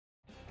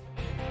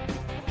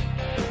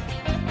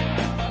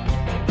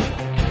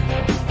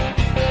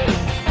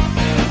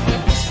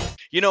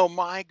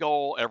My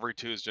goal every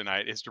Tuesday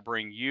night is to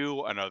bring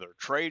you another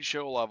trade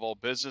show level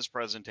business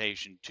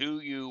presentation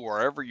to you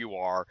wherever you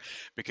are,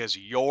 because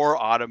your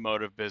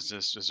automotive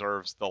business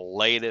deserves the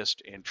latest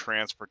in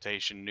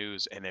transportation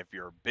news. And if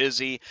you're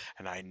busy,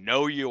 and I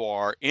know you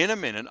are, in a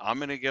minute, I'm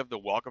going to give the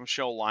welcome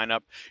show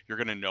lineup. You're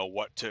going to know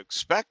what to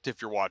expect if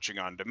you're watching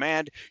on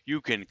demand. You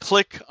can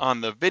click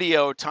on the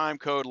video time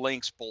code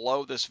links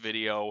below this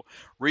video,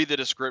 read the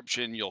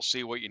description. You'll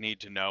see what you need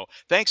to know.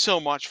 Thanks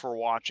so much for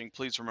watching.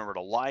 Please remember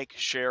to like,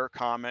 share,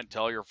 comment,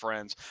 tell your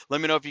friends.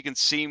 Let me know if you can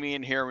see me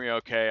and hear me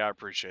okay. I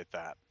appreciate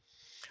that.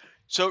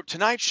 So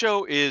tonight's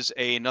show is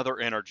another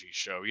energy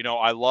show.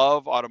 I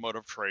love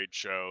automotive trade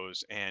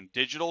shows, and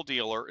Digital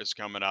Dealer is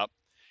coming up.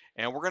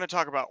 And we're going to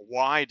talk about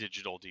why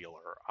Digital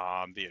Dealer,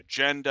 the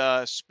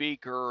agenda,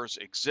 speakers,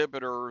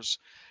 exhibitors,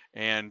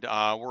 and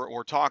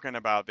we're talking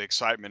about the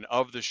excitement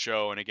of the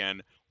show. And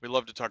again, we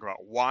love to talk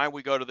about why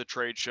we go to the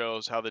trade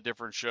shows, how the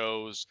different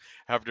shows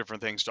have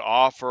different things to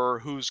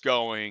offer, who's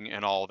going,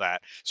 and all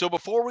that. So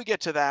before we get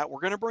to that, we're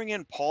going to bring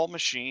in Paul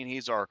Machine.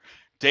 He's our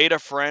data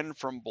friend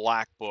from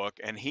Black Book,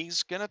 and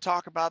he's going to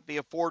talk about the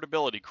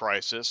affordability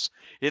crisis.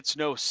 It's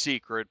no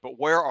secret, but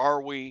where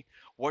are we?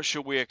 What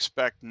should we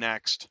expect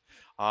next?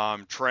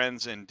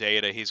 Trends and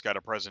data. He's got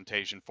a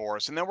presentation for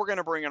us. And then we're going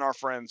to bring in our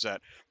friends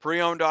at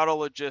Pre-Owned Auto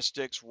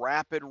Logistics,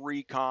 Rapid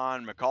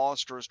Recon,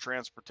 McAllister's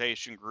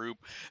Transportation Group.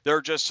 They're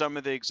just some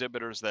of the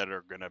exhibitors that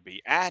are going to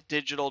be at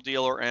Digital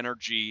Dealer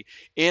Energy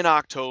in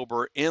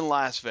October in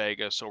Las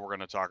Vegas. So we're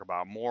going to talk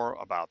about more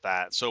about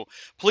that. So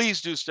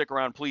please do stick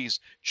around. Please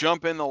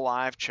jump in the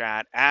live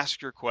chat, ask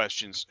your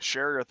questions,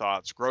 share your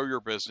thoughts, grow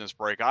your business,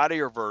 break out of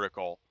your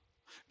vertical,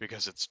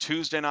 because it's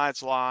Tuesday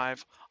nights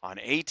live on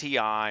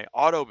ATI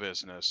Auto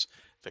Business,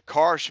 the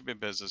Car Shipping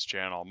Business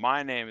Channel.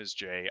 My name is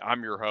Jay.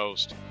 I'm your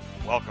host.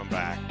 Welcome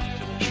back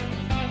to the show.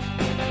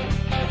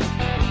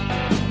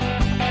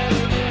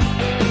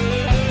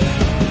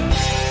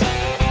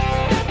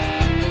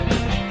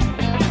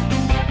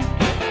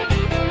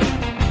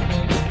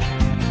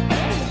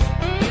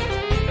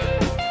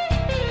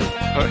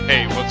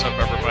 Hey, what's up,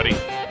 everybody?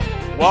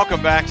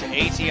 Welcome back to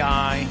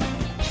ATI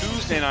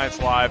Tuesday nights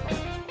live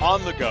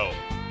on the go.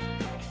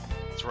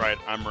 Right.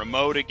 I'm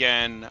remote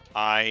again.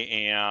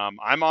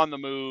 I'm on the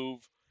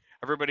move.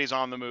 Everybody's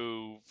on the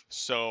move.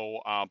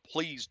 So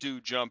please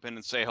do jump in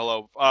and say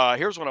hello.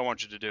 Here's what I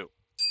want you to do.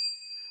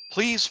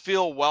 Please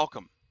feel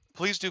welcome.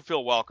 Please do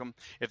feel welcome.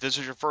 If this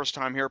is your first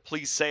time here,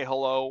 please say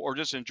hello or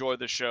just enjoy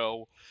the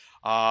show.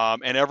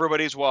 And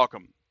everybody's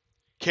welcome.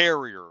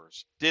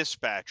 Carriers,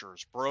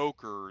 dispatchers,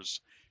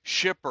 brokers,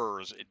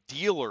 shippers,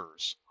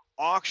 dealers,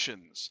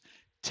 auctions,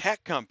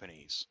 tech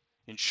companies,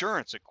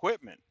 insurance,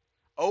 equipment,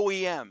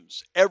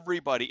 OEMs,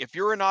 everybody. If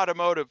you're an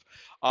automotive,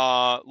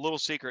 little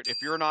secret,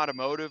 if you're an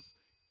automotive,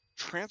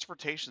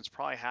 transportation is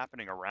probably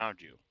happening around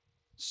you.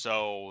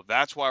 So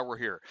that's why we're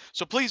here.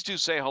 So please do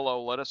say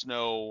hello. Let us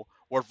know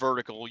what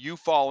vertical you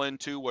fall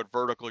into, what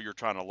vertical you're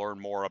trying to learn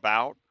more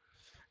about.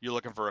 You're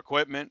looking for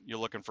equipment, you're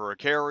looking for a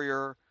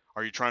carrier,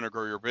 are you trying to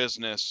grow your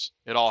business?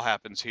 It all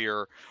happens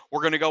here.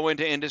 We're going to go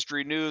into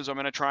industry news. I'm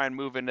going to try and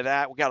move into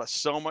that. We got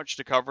so much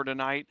to cover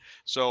tonight,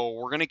 so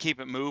we're going to keep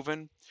it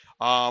moving.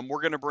 We're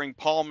going to bring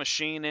Paul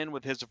Machine in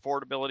with his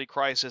affordability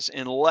crisis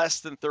in less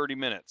than 30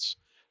 minutes.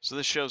 So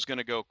this show's going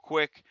to go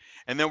quick.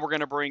 And then we're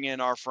going to bring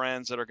in our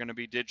friends that are going to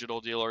be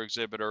Digital Dealer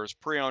exhibitors,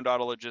 Pre-Owned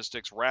Auto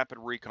Logistics, Rapid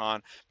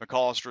Recon,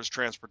 McAllister's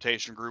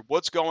Transportation Group.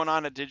 What's going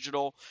on at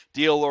Digital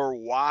Dealer?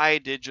 Why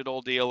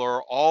Digital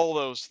Dealer? All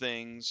those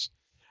things.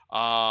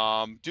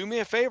 Do me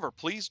a favor.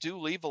 Please do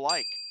leave a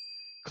like.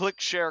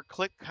 Click share,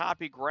 click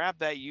copy, grab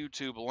that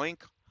YouTube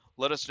link.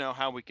 Let us know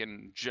how we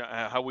can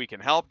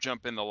help.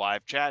 Jump in the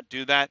live chat.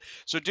 Do that.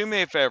 So do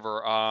me a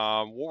favor.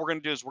 What we're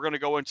going to do is we're going to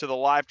go into the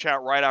live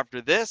chat right after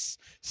this.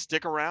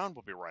 Stick around.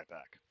 We'll be right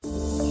back.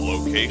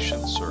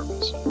 Location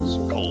services,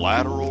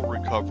 collateral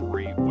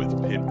recovery with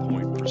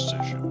pinpoint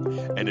precision,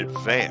 and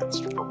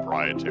advanced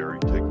proprietary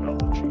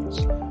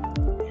technologies.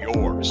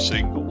 Your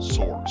single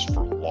source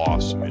for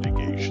loss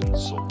mitigation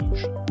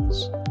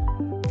solutions.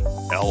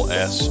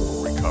 LS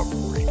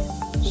Recovery,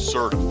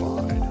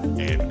 certified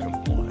and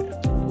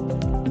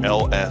compliant.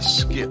 LS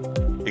Skip,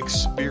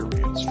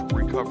 experienced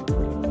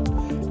recovery.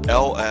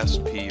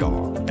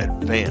 LSPR,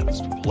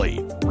 advanced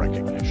plate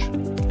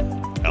recognition.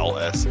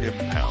 LS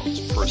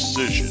Impounds,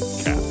 precision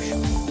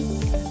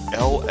capture.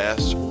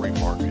 LS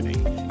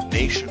Remarketing,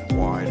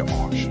 nationwide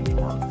auction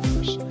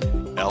partners.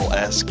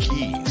 LS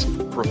Keys,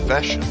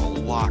 professional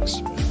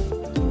locksmith.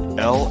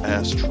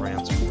 LS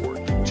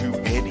Transport,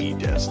 to any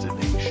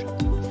destination.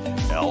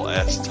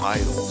 LS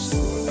Titles,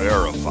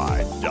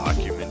 verified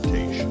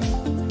documentation.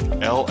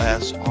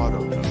 LS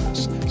Auto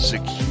Notice,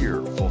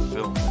 secure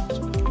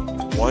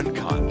fulfillment. One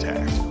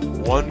contact,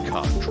 one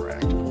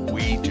contract,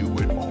 we do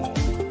it all.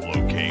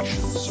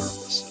 Location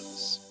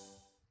services.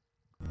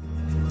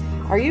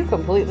 Are you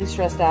completely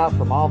stressed out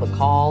from all the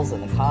calls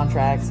and the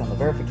contracts and the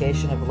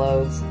verification of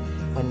loads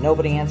when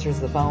nobody answers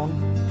the phone?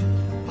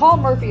 Call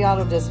Murphy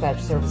Auto Dispatch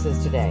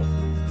Services today.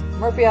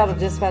 Murphy Auto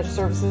Dispatch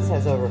Services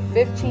has over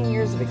 15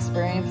 years of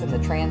experience in the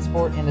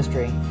transport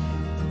industry.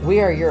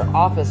 We are your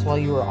office while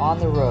you are on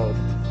the road.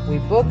 We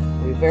book,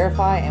 we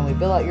verify, and we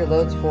bill out your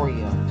loads for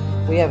you.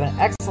 We have an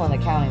excellent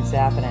accounting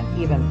staff and an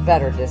even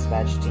better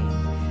dispatch team.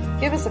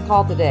 Give us a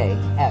call today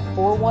at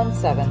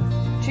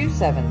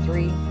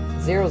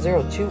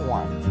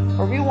 417-273-0021.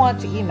 Or if you want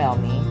to email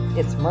me,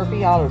 it's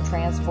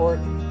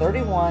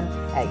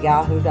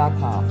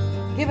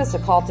murphyautotransport31@yahoo.com. Give us a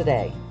call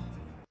today.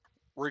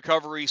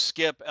 Recovery,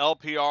 skip,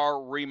 LPR,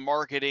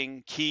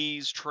 remarketing,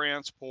 keys,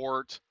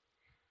 transport,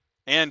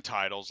 and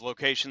titles.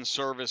 Location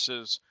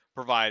Services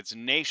provides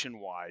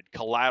nationwide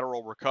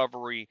collateral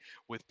recovery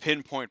with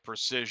pinpoint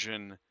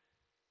precision.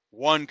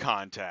 One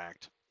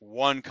contact,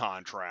 one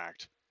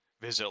contract.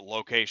 Visit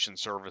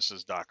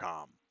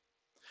locationservices.com.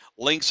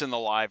 Links in the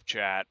live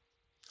chat.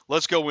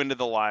 Let's go into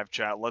the live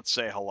chat. Let's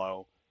say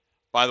hello.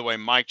 By the way,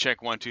 mic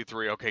check 1, 2,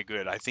 3. Okay,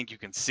 good. I think you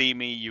can see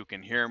me. You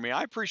can hear me.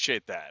 I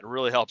appreciate that. It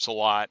really helps a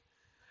lot.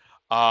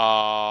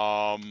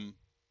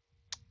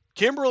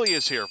 Kimberly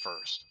is here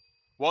first.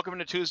 Welcome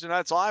to Tuesday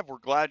Nights Live. We're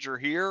glad you're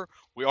here.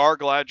 We are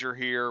glad you're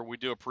here. We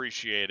do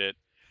appreciate it.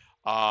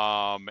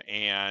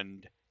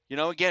 And, you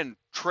know, again,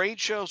 trade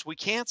shows, we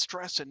can't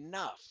stress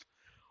enough.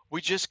 We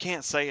just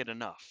can't say it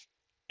enough.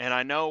 And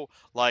I know,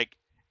 like,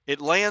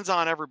 it lands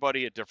on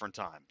everybody at different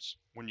times.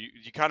 When you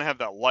kind of have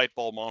that light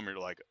bulb moment,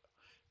 you're like,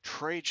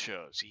 trade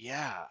shows,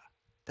 yeah,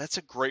 that's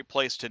a great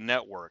place to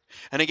network.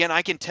 And again,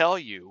 I can tell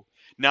you,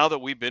 now that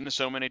we've been to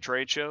so many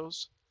trade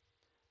shows,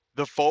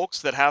 the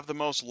folks that have the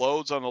most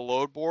loads on the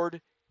load board,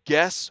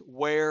 guess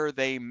where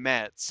they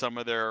met some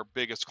of their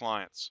biggest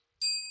clients?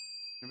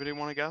 Anybody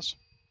want to guess?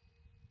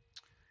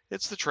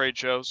 It's the trade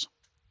shows.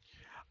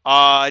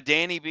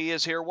 Danny B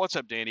is here. What's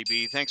up, Danny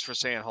B? Thanks for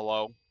saying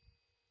hello.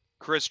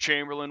 Chris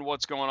Chamberlain,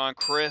 what's going on,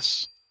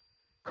 Chris?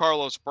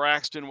 Carlos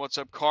Braxton, what's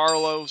up,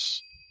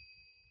 Carlos?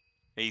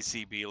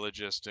 ACB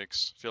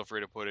Logistics, feel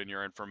free to put in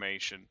your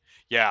information.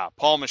 Yeah,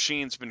 Paul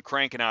Machine's been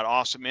cranking out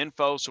awesome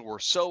info, so we're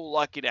so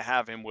lucky to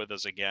have him with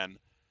us again.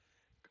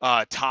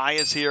 Ty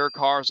is here,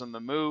 Cars on the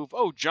Move.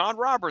 Oh, John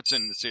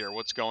Robertson is here.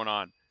 What's going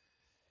on?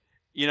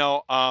 You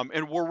know,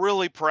 and we're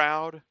really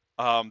proud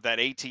that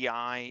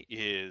ATI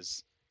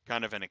is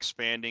kind of an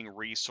expanding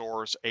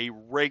resource, a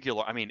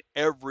regular, I mean,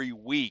 every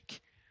week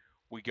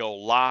we go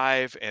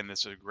live, and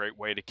this is a great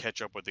way to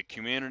catch up with the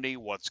community,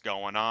 what's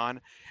going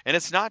on. And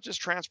it's not just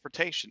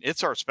transportation,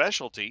 it's our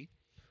specialty.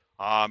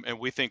 And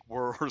we think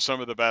we're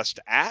some of the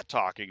best at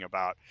talking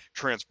about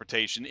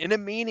transportation in a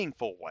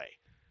meaningful way,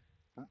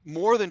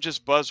 more than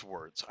just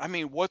buzzwords. I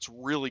mean, what's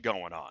really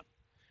going on?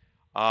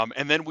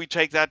 And then we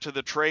take that to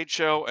the trade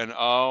show, and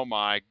oh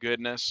my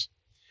goodness,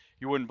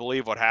 you wouldn't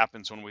believe what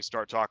happens when we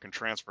start talking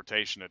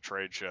transportation at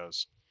trade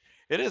shows.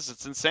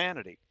 It's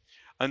insanity.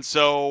 And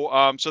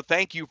so, so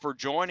thank you for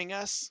joining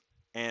us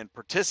and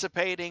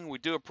participating. We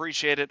do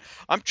appreciate it.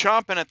 I'm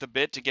chomping at the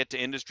bit to get to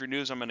industry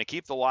news. I'm going to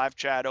keep the live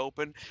chat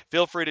open.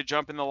 Feel free to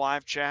jump in the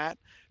live chat.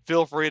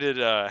 Feel free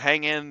to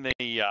hang in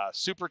the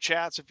super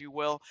chats, if you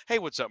will. Hey,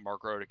 what's up,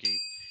 Mark Rodeke?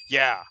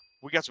 Yeah,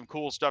 we got some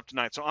cool stuff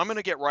tonight. So I'm going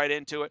to get right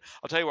into it.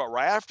 I'll tell you what,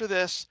 right after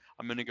this,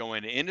 I'm going to go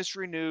into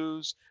industry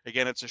news.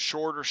 Again, it's a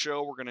shorter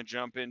show. We're going to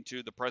jump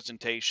into the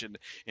presentation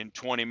in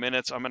 20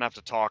 minutes. I'm going to have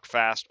to talk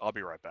fast. I'll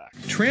be right back.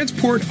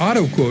 Transport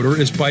Auto Quoter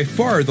is by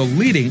far the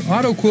leading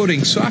auto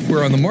quoting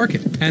software on the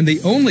market, and the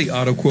only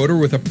auto quoter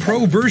with a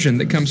pro version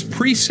that comes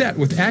preset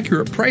with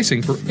accurate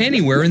pricing for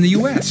anywhere in the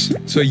U.S.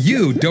 So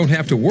you don't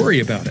have to worry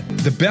about it.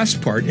 The best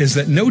part is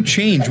that no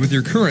change with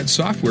your current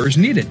software is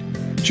needed.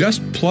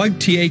 Just plug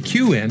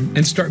TAQ in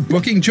and start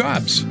booking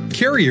jobs.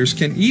 Carriers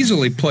can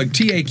easily plug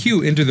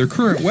TAQ into their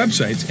current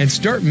websites and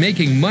start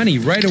making money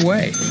right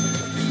away.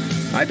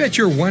 I bet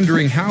you're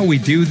wondering how we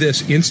do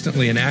this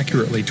instantly and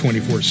accurately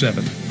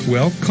 24/7.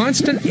 Well,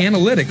 constant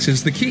analytics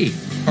is the key.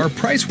 Our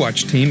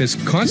PriceWatch team is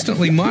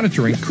constantly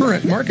monitoring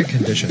current market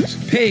conditions,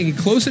 paying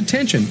close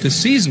attention to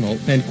seasonal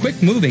and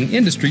quick-moving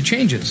industry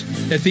changes.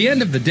 At the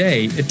end of the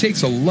day, it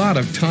takes a lot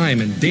of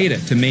time and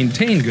data to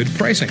maintain good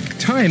pricing,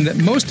 time that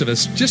most of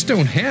us just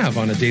don't have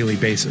on a daily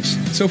basis.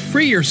 So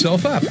free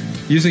yourself up.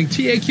 Using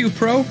TAQ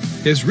Pro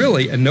is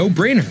really a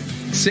no-brainer.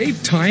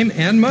 Save time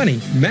and money,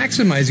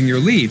 maximizing your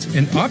leads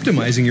and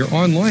optimizing your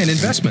online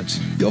investments.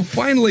 You'll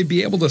finally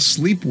be able to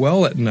sleep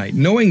well at night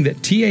knowing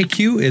that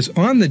TAQ is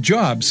on the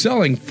job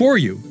selling for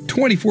you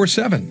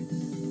 24/7.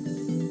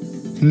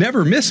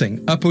 Never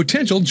missing a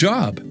potential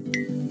job.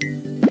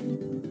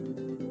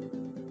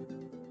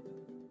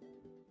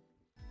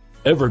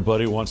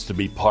 Everybody wants to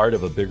be part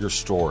of a bigger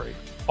story.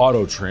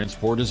 Auto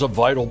transport is a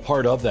vital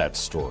part of that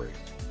story.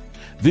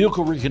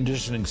 Vehicle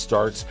reconditioning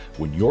starts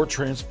when your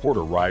transport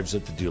arrives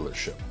at the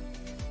dealership.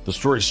 The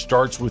story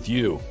starts with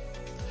you.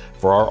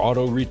 For our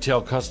auto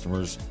retail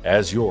customers,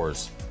 as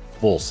yours,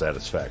 full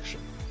satisfaction.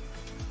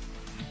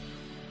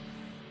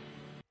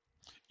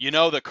 You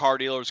know that car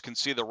dealers can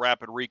see the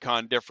Rapid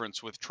Recon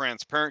difference with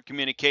transparent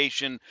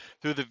communication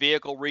through the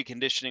vehicle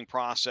reconditioning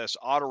process,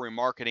 auto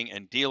remarketing,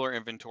 and dealer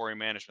inventory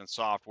management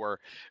software.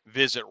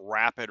 Visit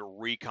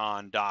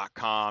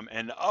rapidrecon.com.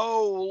 And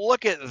oh,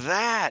 look at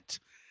that.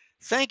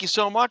 Thank you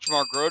so much,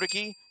 Mark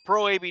Grodicke,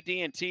 Pro ABD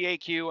and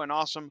TAQ,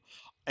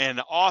 an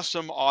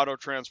awesome auto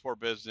transport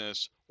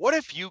business. What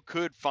if you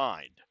could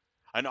find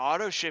an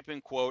auto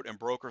shipping quote and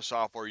broker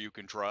software you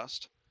can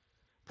trust?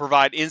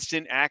 Provide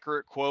instant,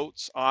 accurate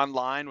quotes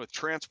online with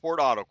Transport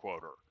Auto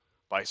Quoter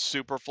by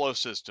Superflow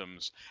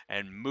Systems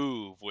and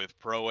move with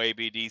Pro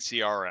ABD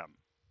CRM.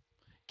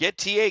 Get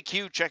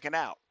TAQ, check it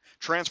out.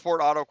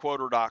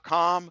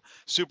 TransportAutoQuoter.com,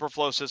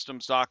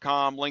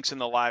 SuperflowSystems.com, links in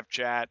the live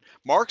chat.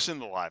 Mark's in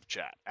the live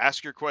chat.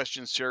 Ask your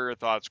questions, share your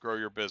thoughts, grow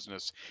your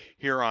business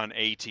here on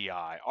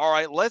ATI. All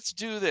right, let's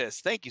do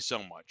this. Thank you so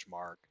much,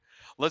 Mark.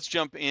 Let's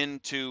jump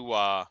into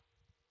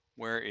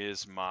where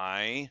is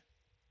my, if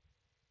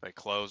I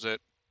close it,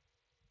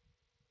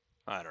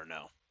 I don't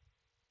know.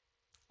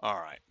 All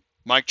right.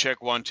 Mic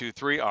check 1, 2,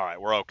 3. All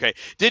right, we're okay.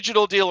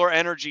 Digital Dealer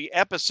Energy,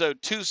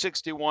 episode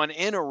 261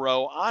 in a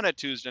row on a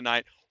Tuesday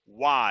night.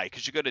 Why?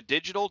 Because you go to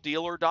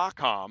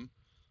digitaldealer.com.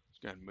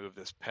 Just going to move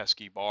this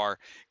pesky bar.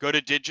 Go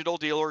to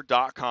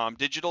digitaldealer.com.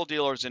 Digital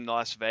Dealers in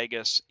Las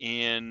Vegas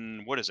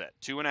in, what is that,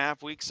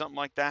 2.5 weeks, something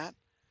like that?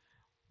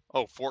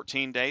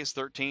 14 days,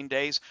 13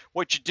 days.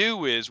 What you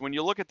do is when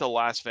you look at the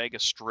Las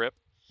Vegas Strip,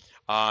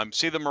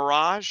 see the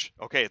Mirage?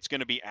 Okay, it's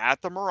going to be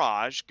at the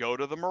Mirage. Go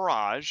to the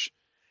Mirage.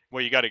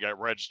 Well, you got to get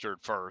registered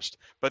first.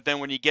 But then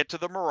when you get to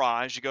the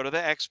Mirage, you go to the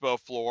expo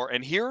floor,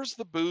 and here's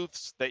the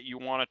booths that you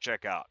want to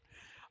check out.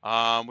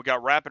 We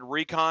got Rapid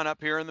Recon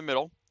up here in the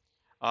middle.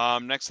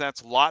 Next,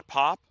 that's Lot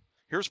Pop.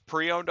 Here's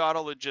Pre-Owned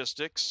Auto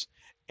Logistics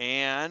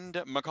and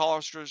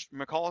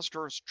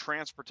McCollister's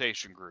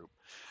Transportation Group.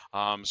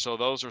 So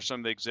those are some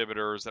of the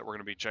exhibitors that we're going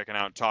to be checking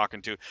out and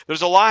talking to.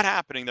 There's a lot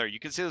happening there. You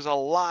can see there's a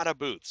lot of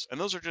booths, and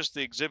those are just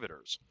the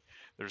exhibitors.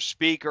 There's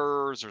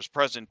speakers, there's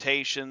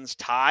presentations.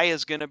 Ty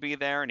is going to be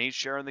there, and he's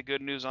sharing the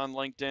good news on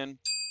LinkedIn.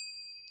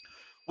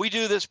 We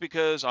do this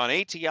because on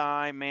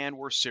ATI, man,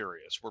 we're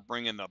serious. We're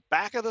bringing the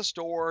back of the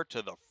store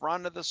to the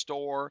front of the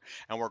store,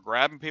 and we're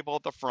grabbing people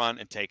at the front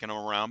and taking them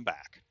around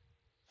back.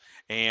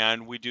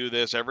 And we do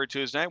this every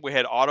Tuesday night. We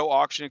had Auto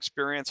Auction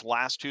Experience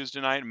last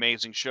Tuesday night.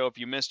 Amazing show. If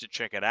you missed it,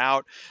 check it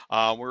out.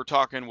 We were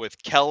talking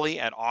with Kelly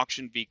at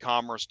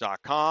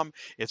auctionvcommerce.com.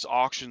 It's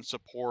auction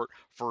support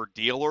for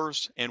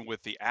dealers. And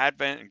with the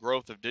advent and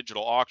growth of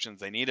digital auctions,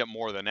 they need it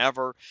more than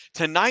ever.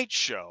 Tonight's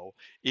show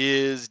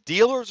is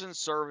dealers and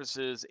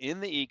services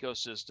in the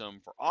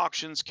ecosystem for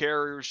auctions,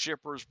 carriers,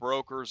 shippers,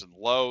 brokers, and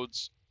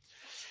loads.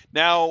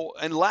 Now,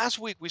 and last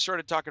week we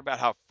started talking about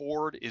how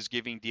Ford is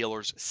giving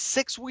dealers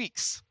 6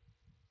 weeks.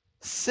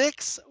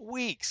 6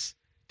 weeks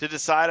to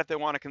decide if they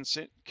want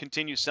to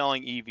continue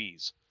selling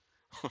EVs.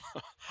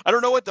 I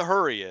don't know what the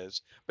hurry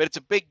is, but it's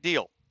a big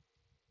deal.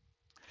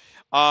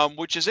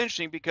 Which is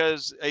interesting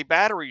because a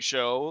battery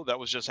show that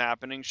was just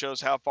happening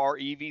shows how far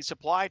EV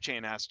supply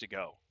chain has to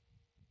go.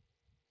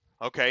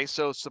 Okay,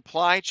 so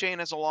supply chain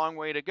has a long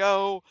way to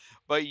go,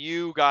 but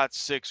you got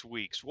 6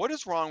 weeks. What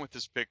is wrong with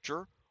this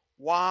picture?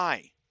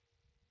 Why?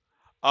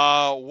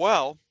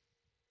 Well,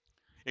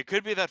 it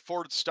could be that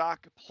Ford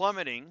stock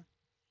plummeting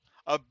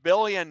 $1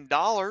 billion.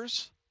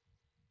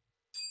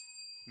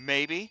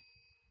 Maybe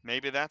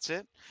that's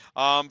it.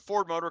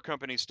 Ford Motor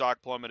Company stock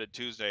plummeted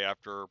Tuesday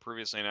after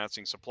previously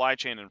announcing supply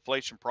chain and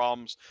inflation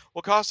problems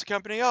will cost the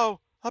company $1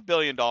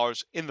 billion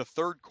in the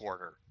third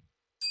quarter.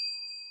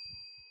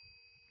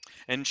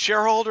 And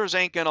shareholders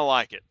ain't gonna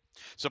like it.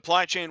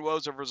 Supply chain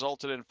woes have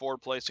resulted in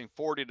Ford placing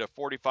 40 to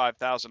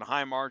 45,000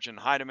 high-margin,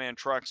 high-demand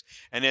trucks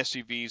and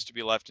SUVs to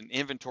be left in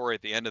inventory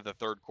at the end of the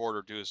third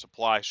quarter due to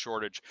supply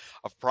shortage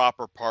of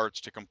proper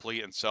parts to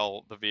complete and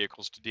sell the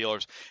vehicles to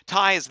dealers.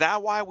 Ty, is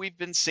that why we've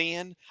been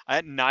seeing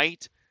at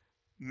night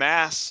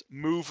mass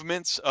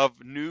movements of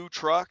new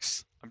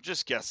trucks? I'm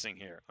just guessing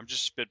here. I'm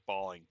just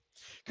spitballing.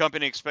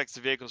 Company expects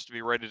the vehicles to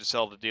be ready to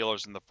sell to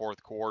dealers in the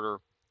fourth quarter.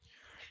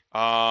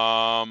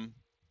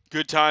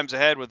 Good times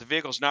ahead. With the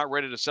vehicles not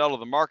ready to sell to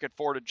the market,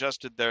 Ford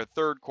adjusted their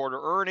third quarter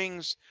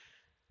earnings.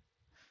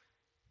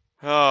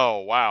 Oh,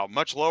 wow.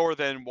 Much lower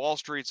than Wall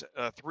Street's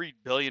 $3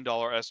 billion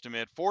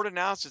estimate. Ford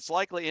announced its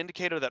likely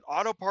indicator that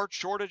auto parts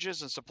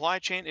shortages and supply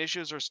chain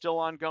issues are still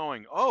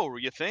ongoing. Oh,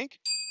 you think?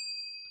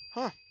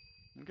 Huh.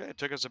 Okay, it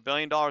took us $1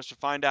 billion to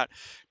find out.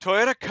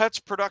 Toyota cuts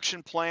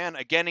production plan,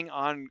 again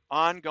on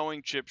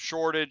ongoing chip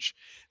shortage.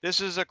 This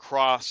is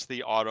across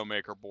the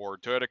automaker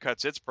board. Toyota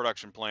cuts its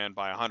production plan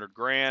by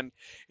 $100,000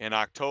 in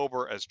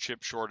October as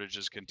chip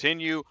shortages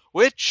continue,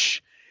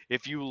 which,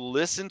 if you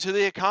listen to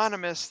the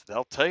economists,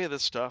 they'll tell you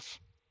this stuff.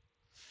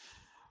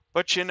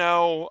 But you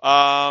know,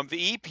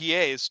 the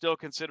EPA is still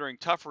considering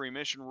tougher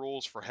emission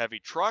rules for heavy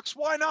trucks.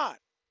 Why not?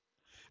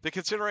 The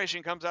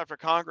consideration comes after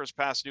Congress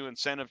passed new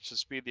incentives to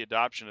speed the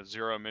adoption of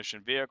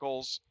zero-emission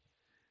vehicles.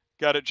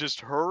 Got to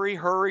just hurry,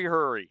 hurry,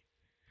 hurry.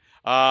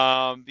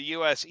 The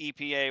U.S.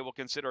 EPA will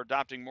consider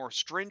adopting more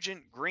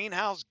stringent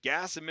greenhouse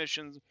gas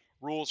emissions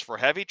rules for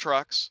heavy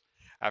trucks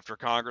after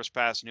Congress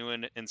passed new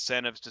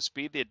incentives to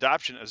speed the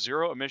adoption of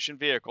zero-emission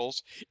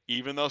vehicles,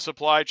 even though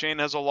supply chain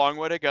has a long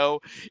way to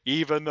go,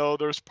 even though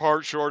there's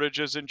part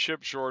shortages and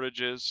chip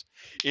shortages.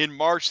 In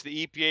March,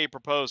 the EPA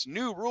proposed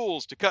new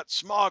rules to cut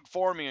smog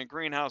forming and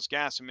greenhouse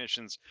gas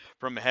emissions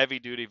from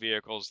heavy-duty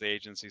vehicles. The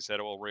agency said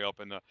it will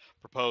reopen the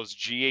proposed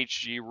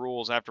GHG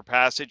rules after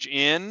passage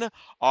in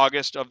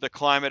August of the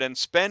climate and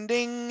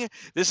spending.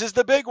 This is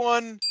the big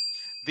one.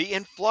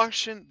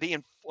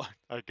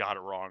 I got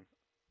it wrong.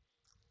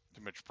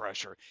 Too much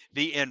pressure.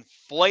 The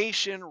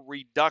Inflation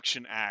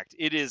Reduction Act.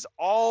 It is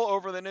all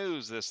over the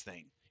news, this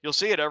thing. You'll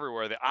see it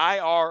everywhere. The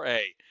IRA,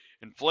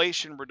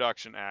 Inflation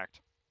Reduction Act.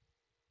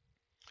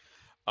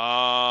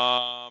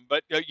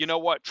 But you know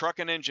what? Truck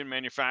and engine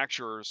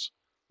manufacturers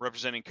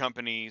representing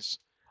companies,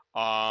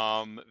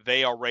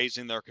 they are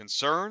raising their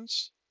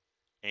concerns,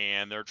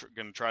 and they're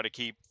going to try to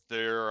keep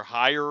their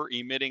higher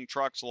emitting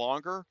trucks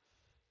longer.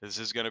 This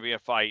is going to be a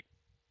fight.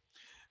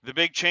 The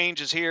big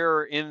change is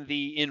here in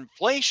the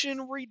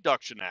Inflation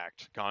Reduction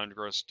Act.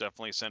 Congress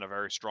definitely sent a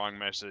very strong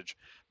message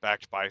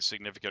backed by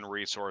significant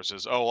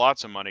resources. Oh,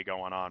 lots of money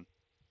going on.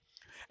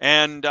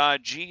 And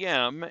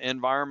GM,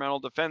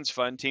 Environmental Defense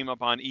Fund, team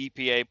up on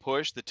EPA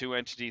push. The two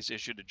entities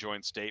issued a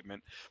joint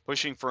statement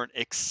pushing for an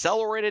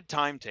accelerated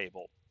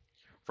timetable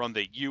from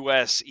the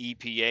U.S.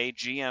 EPA.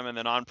 GM and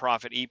the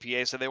nonprofit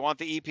EPA said they want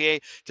the EPA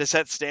to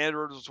set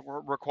standards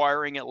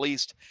requiring at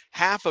least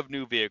half of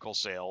new vehicle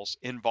sales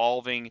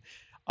involving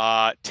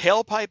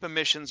tailpipe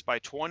emissions by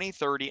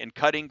 2030 and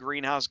cutting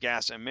greenhouse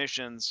gas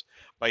emissions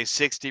by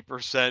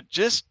 60%.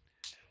 Just,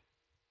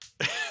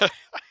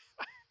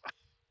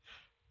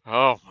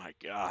 oh my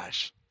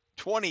gosh.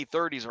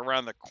 2030 is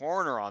around the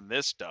corner on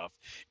this stuff.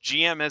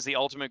 GM has the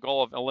ultimate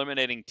goal of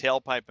eliminating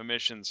tailpipe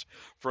emissions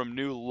from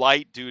new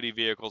light-duty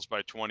vehicles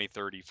by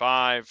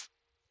 2035.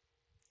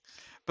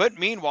 But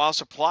meanwhile,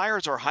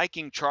 suppliers are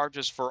hiking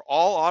charges for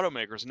all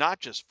automakers, not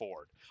just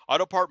Ford.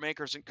 Auto part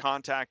makers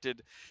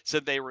contacted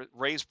said they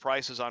raised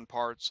prices on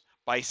parts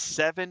by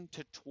 7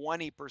 to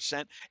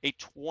 20%. A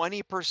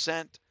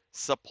 20%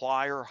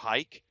 supplier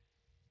hike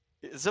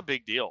is a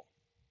big deal.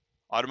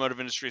 Automotive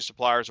industry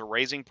suppliers are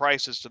raising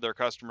prices to their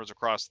customers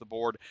across the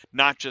board,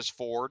 not just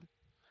Ford,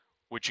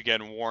 which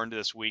again warned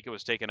this week it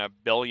was taking a $1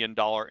 billion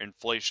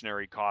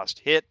inflationary cost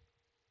hit.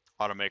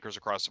 Automakers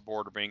across the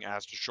board are being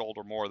asked to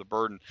shoulder more of the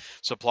burden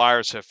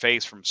suppliers have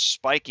faced from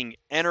spiking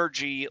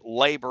energy,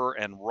 labor,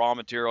 and raw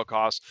material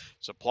costs.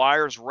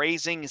 Suppliers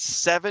raising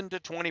 7 to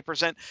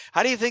 20%.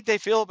 How do you think they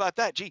feel about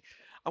that? Gee,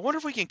 I wonder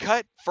if we can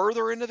cut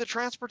further into the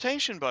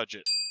transportation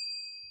budget,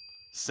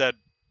 said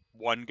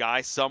one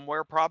guy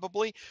somewhere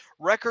probably.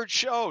 Record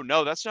show.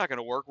 No, that's not going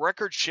to work.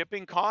 Record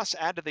shipping costs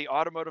add to the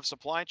automotive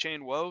supply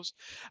chain woes.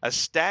 A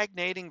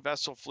stagnating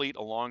vessel fleet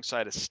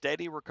alongside a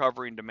steady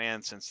recovery in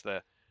demand since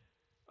the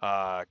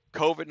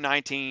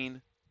COVID-19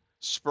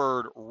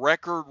 spurred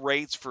record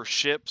rates for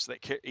ships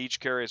that each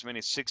carry as many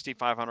as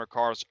 6,500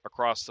 cars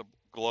across the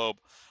globe.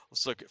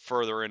 Let's look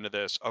further into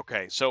this.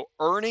 Okay, so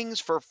earnings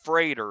for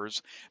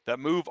freighters that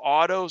move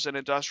autos and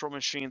industrial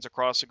machines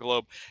across the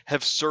globe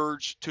have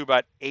surged to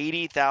about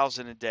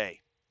 $80,000 a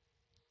day,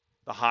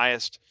 the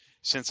highest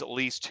since at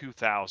least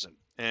 2000.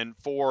 And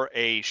for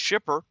a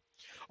shipper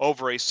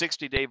over a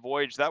 60-day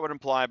voyage, that would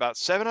imply about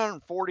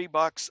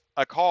 $740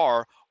 a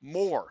car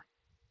more.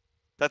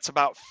 That's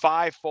about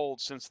fivefold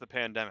since the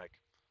pandemic.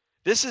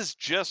 This is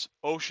just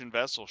ocean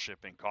vessel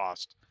shipping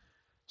cost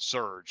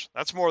surge.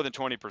 That's more than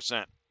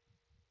 20%.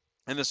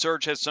 And the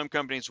surge has some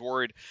companies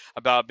worried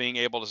about being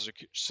able to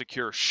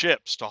secure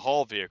ships to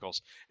haul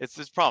vehicles.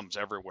 There's problems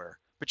everywhere.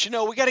 But you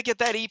know, we got to get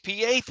that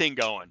EPA thing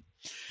going.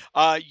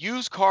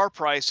 Used car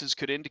prices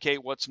could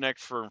indicate what's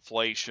next for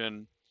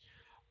inflation.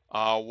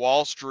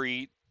 Wall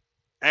Street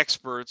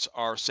experts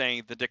are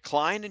saying the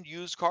decline in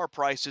used car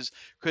prices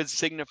could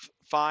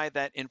signify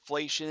that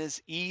inflation is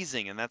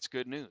easing, and that's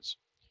good news.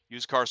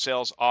 Used car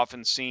sales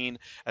often seen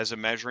as a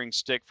measuring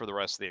stick for the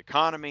rest of the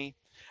economy,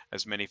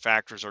 as many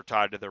factors are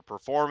tied to their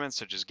performance,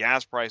 such as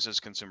gas prices,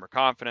 consumer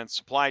confidence,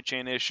 supply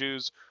chain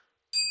issues,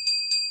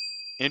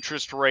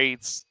 interest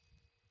rates,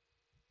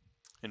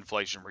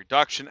 Inflation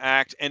Reduction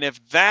Act. And if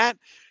that,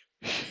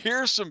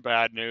 here's some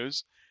bad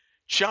news.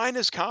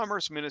 China's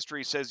Commerce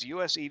Ministry says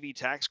U.S. EV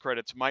tax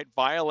credits might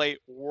violate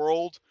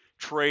World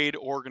Trade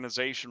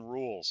Organization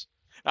rules.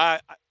 I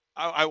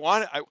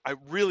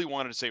really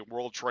wanted to say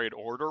World Trade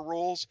Order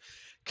rules.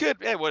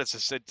 What is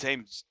this?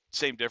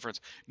 Same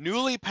difference.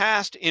 Newly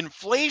passed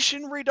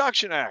Inflation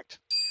Reduction Act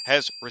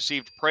has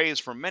received praise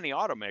from many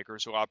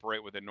automakers who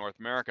operate within North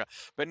America,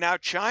 but now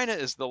China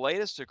is the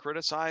latest to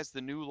criticize the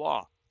new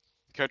law.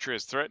 The country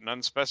has threatened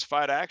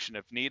unspecified action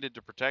if needed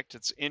to protect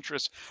its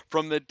interests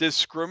from the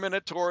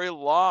discriminatory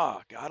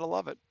law. Gotta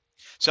love it.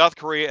 South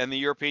Korea and the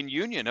European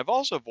Union have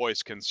also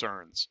voiced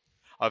concerns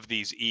of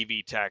these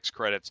EV tax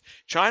credits.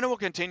 China will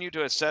continue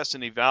to assess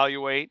and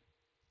evaluate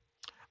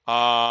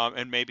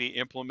and maybe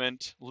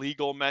implement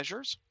legal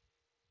measures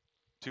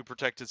to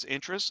protect its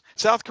interests.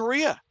 South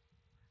Korea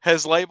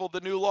has labeled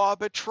the new law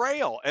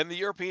betrayal, and the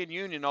European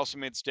Union also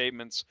made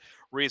statements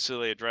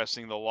recently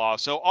addressing the law.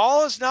 So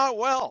all is not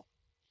well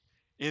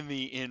in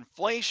the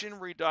Inflation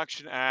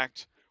Reduction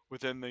Act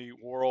within the New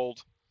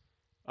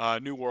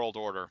World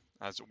Order,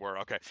 as it were.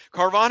 Okay.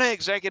 Carvana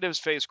executives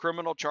face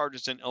criminal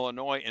charges in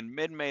Illinois. In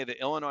mid-May, the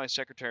Illinois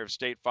Secretary of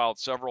State filed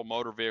several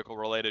motor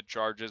vehicle-related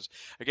charges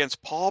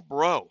against Paul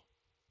Breaux.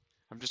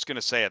 I'm just going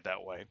to say it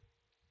that way,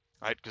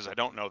 because I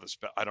don't know this.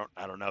 I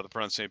don't know the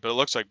pronunciation, but it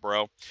looks like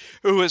Breaux,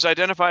 who is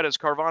identified as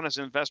Carvana's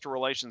investor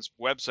relations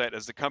website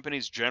as the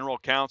company's general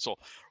counsel.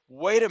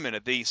 Wait a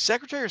minute, the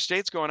Secretary of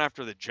State's going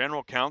after the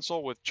general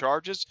counsel with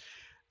charges?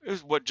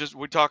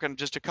 We're talking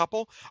just a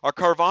couple? A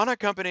Carvana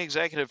company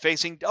executive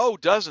facing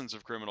dozens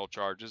of criminal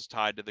charges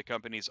tied to the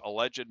company's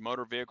alleged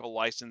motor vehicle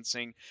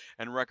licensing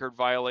and record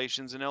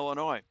violations in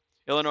Illinois.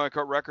 Illinois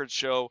court records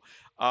show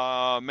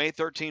May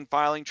 13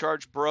 filing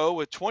charged Breaux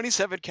with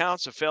 27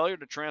 counts of failure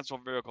to transfer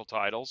vehicle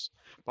titles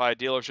by a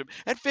dealership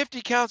and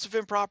 50 counts of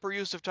improper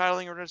use of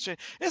titling or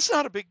registration. It's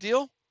not a big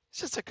deal. It's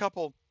just a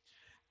couple.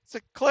 It's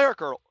a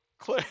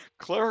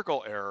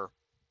clerical error.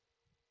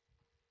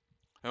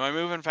 Am I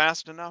moving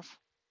fast enough?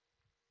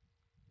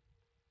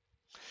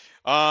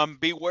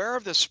 Beware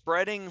of the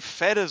spreading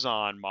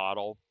Fedizon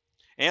model.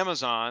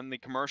 Amazon, the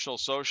commercial,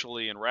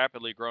 socially, and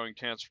rapidly growing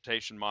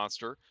transportation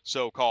monster,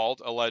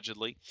 so-called,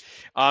 allegedly.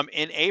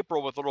 In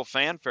April, with little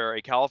fanfare,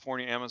 a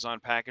California Amazon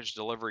package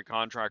delivery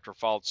contractor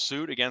filed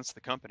suit against the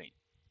company.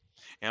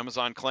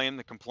 Amazon claimed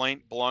the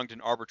complaint belonged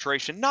in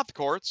arbitration, not the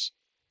courts.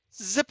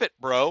 Zip it,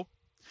 bro.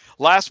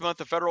 Last month,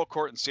 the federal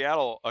court in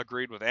Seattle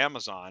agreed with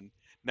Amazon.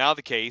 Now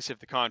the case, if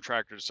the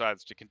contractor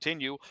decides to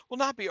continue, will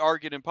not be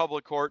argued in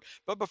public court,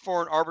 but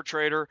before an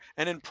arbitrator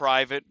and in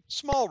private,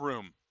 small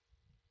room.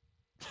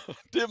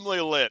 Dimly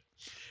lit.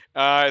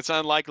 It's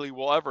unlikely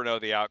we'll ever know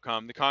the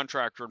outcome. The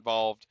contractor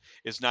involved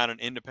is not an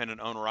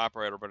independent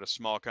owner-operator, but a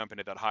small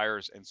company that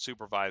hires and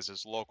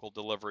supervises local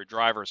delivery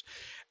drivers.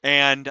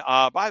 And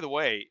by the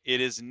way,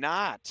 it is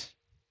not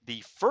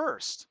the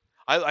first.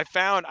 I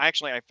found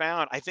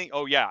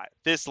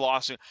this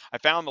lawsuit. I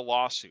found the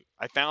lawsuit.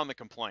 I found the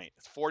complaint.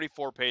 It's a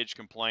 44-page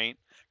complaint.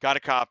 Got a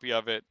copy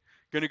of it.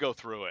 Going to go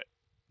through it.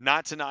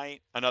 Not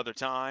tonight, another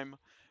time.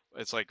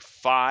 It's like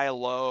fly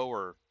low,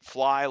 or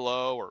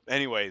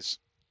anyways,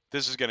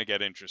 this is going to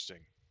get interesting.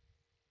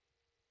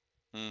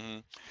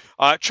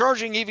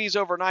 Charging EVs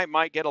overnight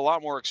might get a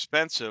lot more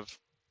expensive.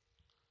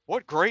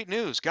 What great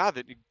news.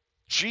 God,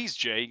 geez,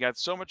 Jay, you got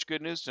so much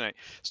good news tonight.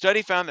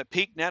 Study found that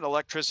peak net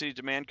electricity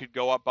demand could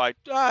go up by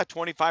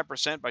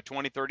 25% by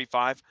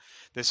 2035.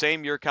 The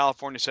same year,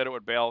 California said it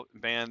would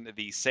ban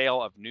the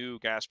sale of new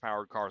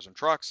gas-powered cars and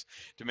trucks.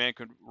 Demand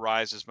could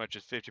rise as much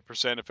as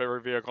 50% if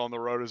every vehicle on the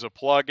road is a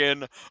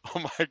plug-in. Oh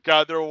my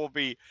God, there'll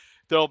be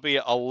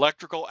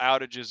electrical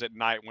outages at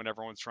night when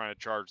everyone's trying to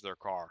charge their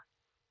car.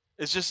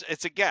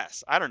 It's a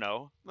guess. I don't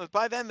know.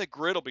 By then, the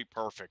grid will be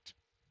perfect.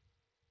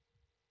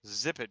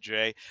 Zip it,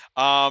 Jay.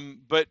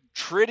 But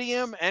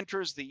Tritium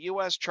enters the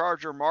U.S.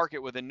 charger market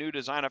with a new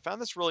design. I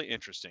found this really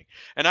interesting.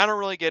 And I don't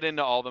really get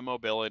into all the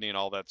mobility and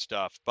all that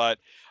stuff, but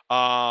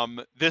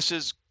this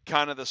is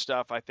kind of the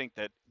stuff I think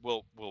that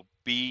we're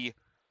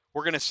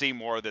going to see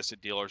more of this at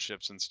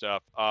dealerships and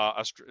stuff.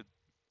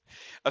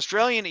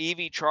 Australian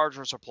EV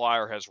charger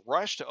supplier has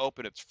rushed to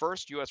open its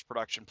first U.S.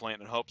 production plant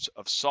in hopes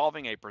of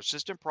solving a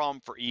persistent problem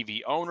for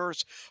EV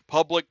owners,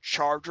 public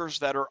chargers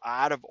that are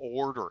out of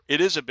order.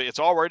 It's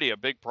already a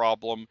big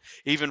problem,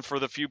 even for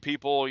the few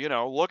people,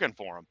 looking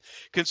for them.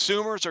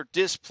 Consumers are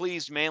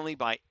displeased mainly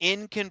by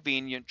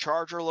inconvenient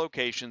charger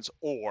locations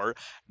or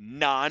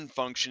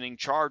non-functioning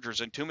chargers,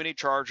 and too many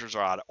chargers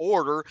are out of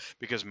order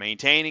because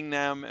maintaining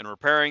them and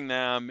repairing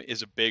them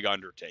is a big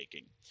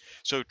undertaking.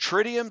 So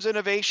Tritium's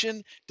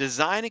innovation,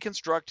 design and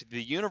construct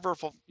the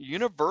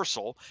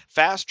universal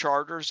fast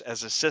chargers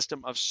as a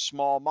system of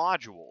small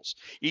modules.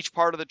 Each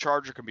part of the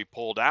charger can be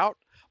pulled out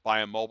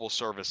by a mobile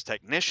service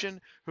technician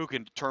who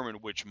can determine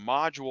which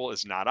module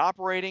is not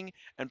operating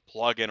and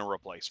plug in a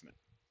replacement.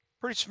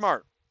 Pretty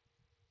smart.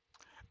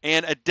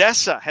 And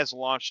ADESA has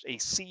launched a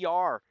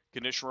CR,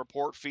 condition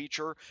report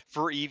feature,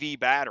 for EV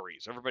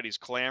batteries. Everybody's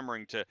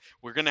clamoring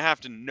we're going to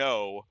have to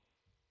know,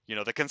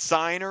 the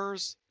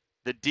consigners,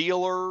 the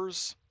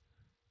dealers,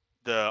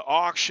 the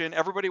auction,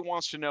 everybody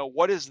wants to know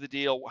what is the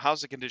deal,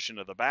 how's the condition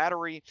of the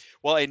battery.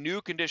 Well, a new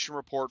condition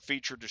report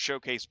feature to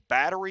showcase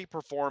battery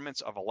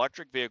performance of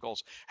electric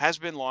vehicles has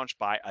been launched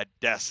by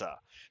ADESA,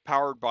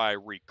 powered by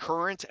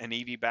Recurrent, an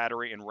EV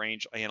battery and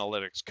range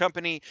analytics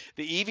company.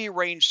 The EV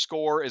range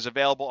score is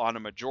available on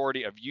a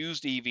majority of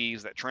used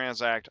EVs that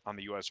transact on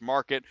the U.S.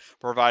 market,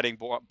 providing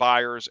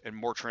buyers and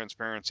more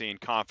transparency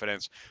and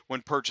confidence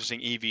when purchasing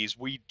EVs.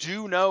 We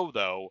do know,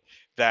 though,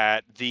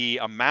 that the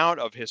amount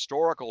of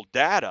historical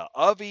data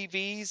of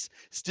EVs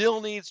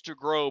still needs to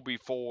grow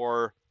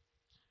before,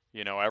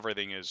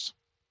 everything is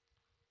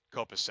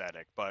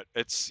copacetic, but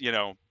it's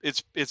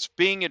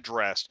being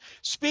addressed.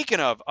 Speaking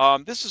of,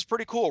 this is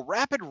pretty cool.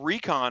 Rapid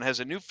Recon has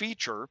a new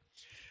feature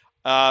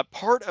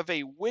Part of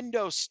a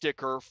window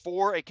sticker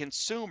for a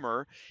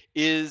consumer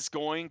is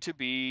going to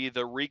be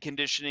the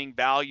reconditioning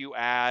value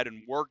add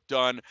and work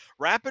done.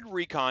 Rapid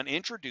Recon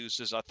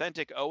introduces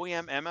authentic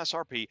OEM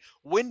MSRP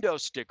window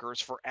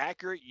stickers for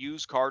accurate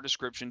used car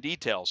description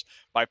details.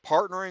 By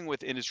partnering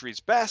with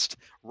industry's best,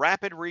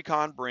 Rapid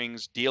Recon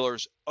brings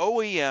dealers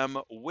OEM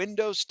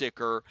window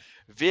sticker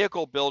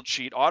vehicle build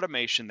sheet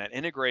automation that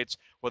integrates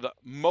with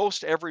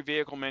most every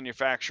vehicle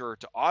manufacturer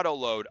to auto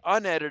load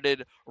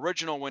unedited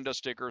original window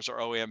stickers or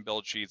OEM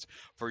build sheets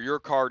for your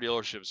car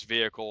dealership's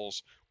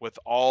vehicles with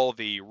all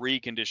the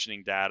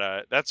reconditioning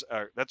data. That's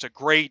a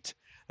great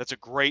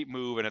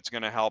move, and it's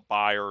going to help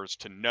buyers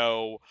to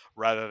know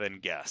rather than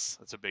guess.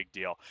 That's a big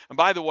deal. And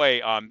by the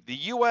way, the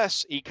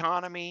U.S.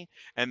 economy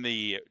and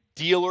the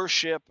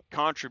dealership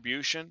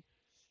contribution.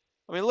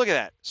 I mean, look at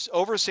that.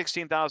 Over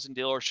 16,000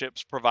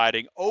 dealerships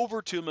providing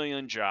over 2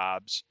 million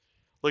jobs.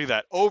 Look at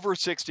that. Over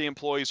 60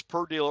 employees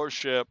per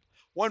dealership,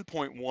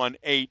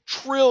 1.18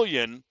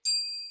 trillion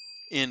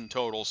in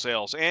total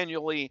sales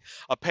annually,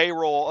 a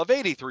payroll of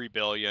 83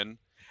 billion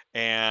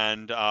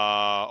and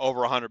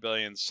over 100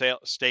 billion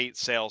state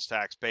sales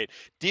tax paid.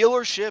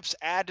 Dealerships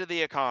add to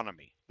the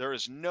economy. There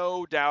is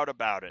no doubt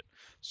about it.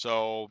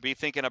 So be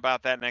thinking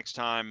about that next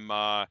time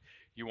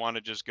you want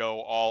to just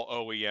go all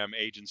OEM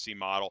agency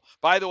model.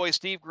 By the way,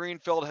 Steve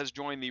Greenfield has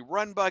joined the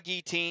Run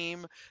Buggy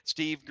team.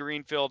 Steve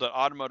Greenfield at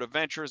Automotive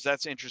Ventures.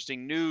 That's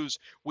interesting news.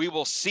 We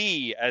will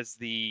see as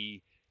the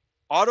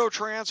auto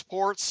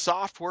transport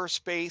software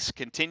space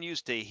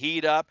continues to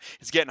heat up.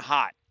 It's getting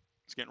hot.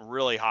 It's getting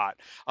really hot.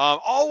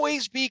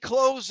 Always be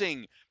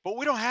closing, but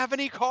we don't have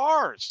any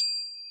cars.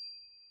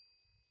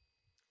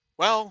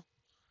 Well,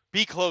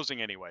 be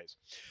closing anyways.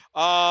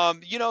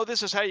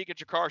 This is how you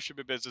get your car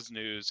shipping business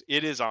news.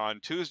 It is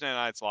on Tuesday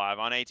Nights Live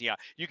on ATI.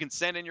 You can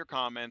send in your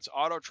comments,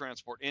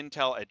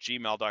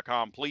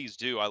 autotransportintel@gmail.com. Please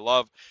do. I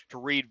love to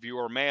read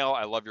viewer mail.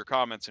 I love your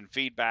comments and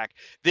feedback.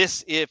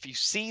 If you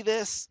see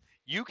this,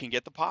 you can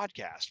get the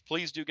podcast.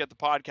 Please do get the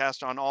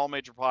podcast on all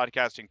major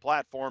podcasting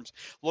platforms.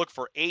 Look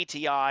for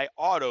ATI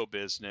Auto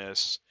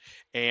Business.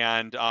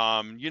 And,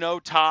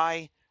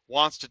 Ty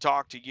wants to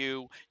talk to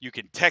you. You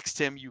can text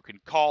him. You can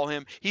call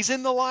him. He's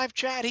in the live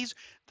chat.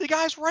 The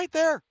guy's right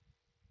there.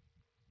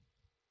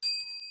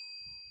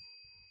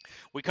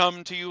 We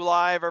come to you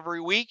live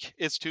every week.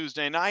 It's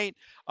Tuesday night.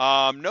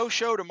 No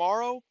show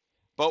tomorrow.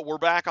 But we're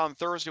back on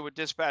Thursday with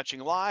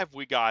Dispatching Live.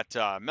 We got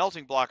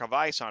Melting Block of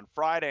Ice on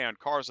Friday on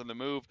Cars on the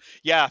Move.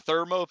 Yeah,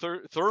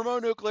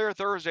 Thermonuclear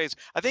Thursdays.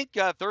 I think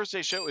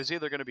Thursday's show is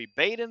either going to be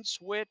Bait and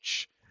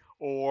Switch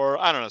or,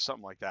 I don't know,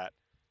 something like that.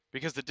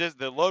 Because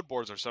the load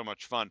boards are so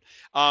much fun.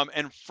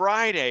 And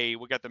Friday,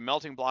 we got the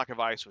Melting Block of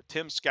Ice with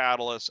Tim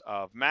Scatalis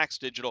of Max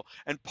Digital.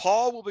 And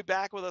Paul will be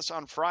back with us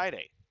on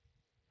Friday.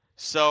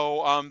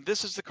 So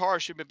this is the Car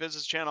Shipment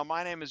Business Channel.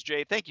 My name is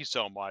Jay. Thank you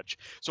so much.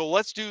 So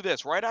let's do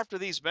this. Right after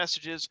these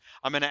messages,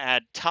 I'm going to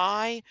add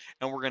Ty,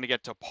 and we're going to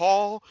get to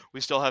Paul.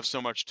 We still have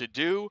so much to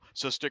do,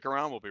 so stick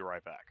around. We'll be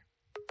right back.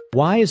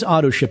 Why is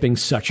auto shipping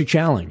such a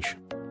challenge?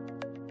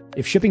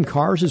 If shipping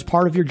cars is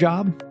part of your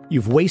job,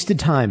 you've wasted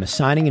time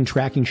assigning and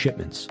tracking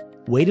shipments,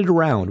 waited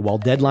around while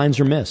deadlines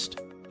are missed,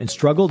 and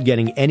struggled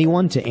getting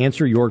anyone to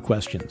answer your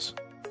questions.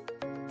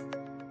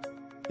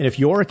 And if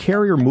you're a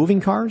carrier moving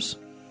cars,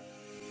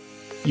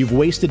 you've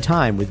wasted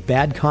time with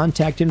bad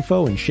contact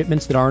info and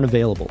shipments that aren't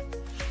available,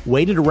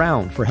 waited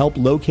around for help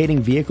locating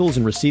vehicles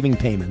and receiving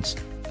payments,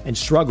 and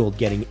struggled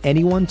getting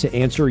anyone to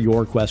answer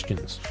your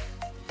questions.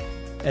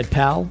 At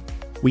PAL,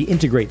 we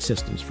integrate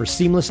systems for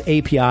seamless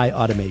API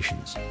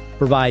automations,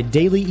 provide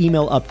daily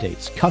email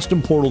updates,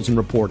 custom portals and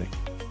reporting,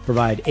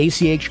 provide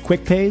ACH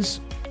quick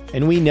pays,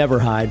 and we never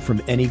hide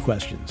from any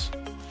questions.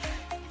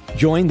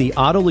 Join the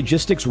auto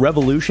logistics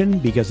revolution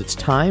because it's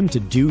time to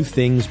do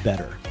things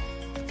better.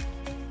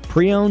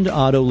 Pre-owned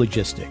auto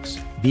logistics,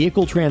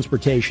 vehicle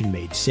transportation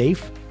made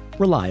safe,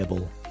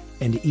 reliable,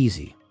 and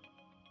easy.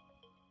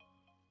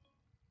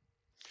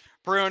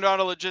 Pre-owned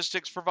Auto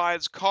Logistics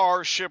provides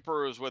car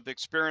shippers with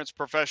experienced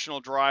professional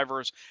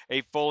drivers,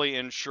 a fully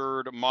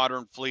insured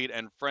modern fleet,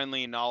 and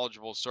friendly,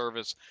 knowledgeable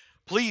service.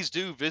 Please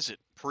do visit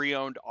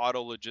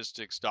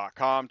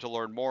preownedautologistics.com to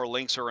learn more.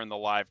 Links are in the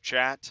live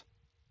chat.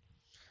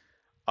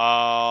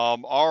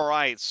 All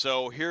right,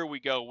 so here we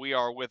go. We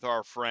are with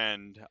our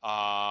friend.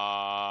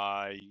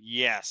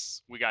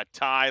 Yes, we got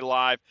Ty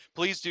live.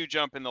 Please do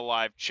jump in the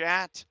live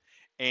chat.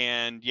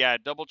 And yeah,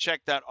 double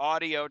check that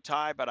audio,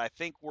 Ty, but I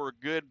think we're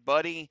good,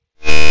 buddy.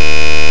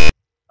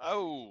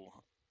 Oh.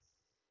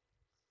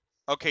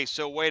 Okay,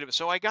 so wait a minute.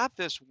 So I got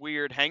this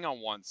weird, hang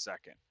on one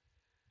second.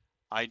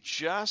 I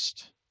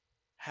just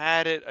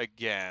had it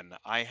again.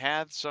 I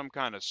had some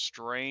kind of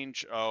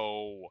strange,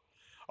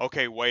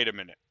 okay, wait a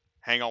minute.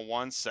 Hang on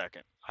one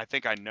second. I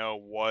think I know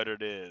what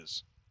it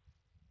is.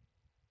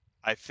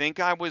 I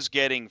think I was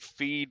getting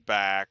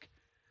feedback.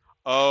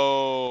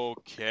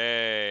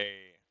 Okay.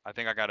 I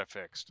think I got it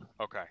fixed.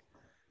 Okay.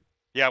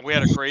 Yeah, we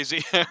had a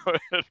crazy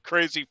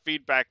crazy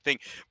feedback thing.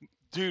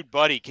 Dude,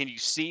 buddy, can you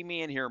see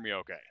me and hear me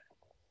okay?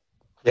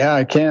 Yeah,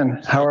 I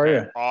can. How are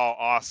you? Oh,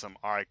 awesome.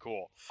 All right,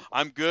 cool.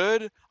 I'm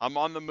good. I'm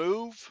on the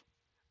move.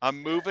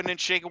 I'm moving and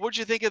shaking. What'd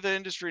you think of the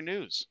industry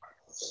news?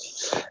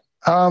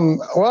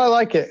 Well, I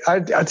like it.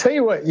 I'll tell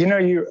you what,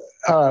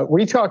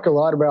 we talk a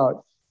lot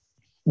about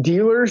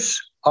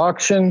dealers,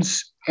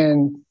 auctions,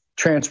 and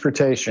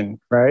transportation,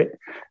 right?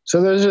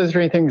 So those are the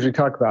three things we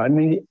talk about.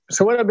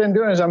 So what I've been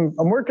doing is I'm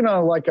working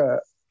on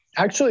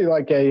actually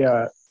like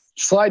a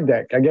slide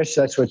deck. I guess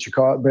that's what you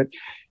call it. But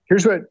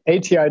here's what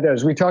ATI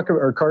does. We talk about,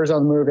 or Cars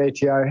on the Move,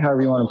 ATI,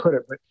 however you want to put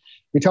it. But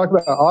we talk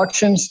about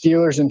auctions,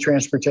 dealers, and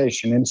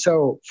transportation. And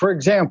so, for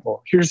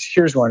example,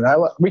 here's one.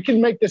 We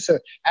can make this a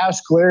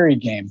Ask Larry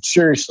game.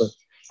 Seriously.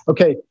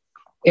 Okay.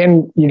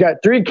 And you got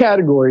three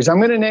categories. I'm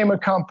going to name a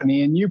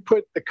company, and you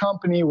put the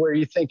company where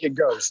you think it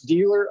goes: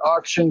 dealer,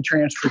 auction,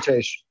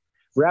 transportation.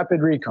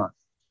 Rapid Recon.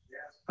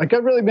 Like,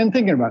 I've really been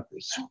thinking about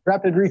this.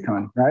 Rapid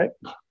Recon, right?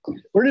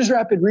 Where does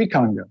Rapid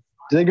Recon go?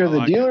 Do they go to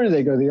the dealer? Do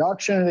they go to the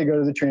auction? Or do they go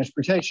to the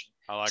transportation?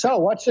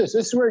 Watch this.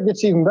 This is where it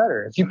gets even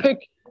better. If you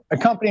pick a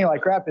company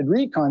like Rapid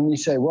Recon, you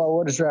say, well,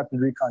 what does Rapid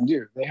Recon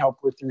do? They help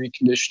with the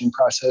reconditioning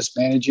process,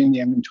 managing the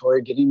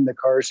inventory, getting the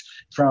cars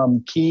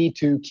from key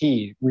to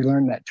key. We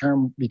learned that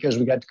term because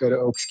we got to go to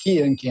Oaks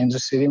Kia in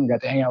Kansas City, and we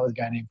got to hang out with a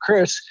guy named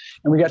Chris,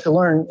 and we got to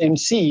learn and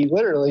see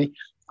literally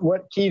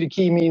what key to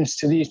key means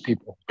to these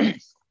people.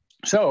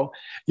 So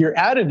you're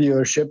at a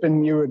dealership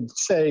and you would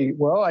say,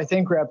 well, I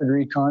think Rapid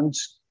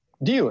Recon's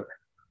dealer.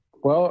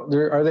 Well,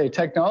 are they a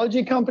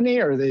technology company?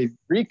 Are they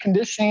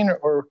reconditioning?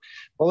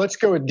 Well, let's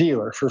go with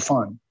dealer for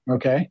fun.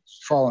 Okay,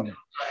 follow me.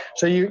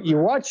 So you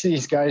watch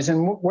these guys,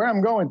 and where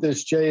I'm going with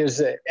this, Jay, is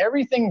that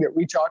everything that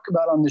we talk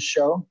about on the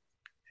show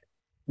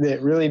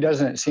that really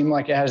doesn't seem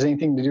like it has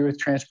anything to do with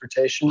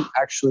transportation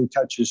actually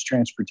touches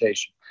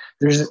transportation.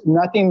 There's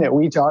nothing that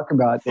we talk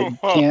about that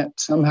can't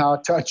somehow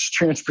touch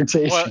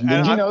transportation.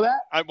 Did you know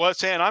that? I'm going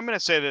to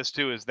say this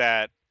too, is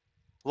that,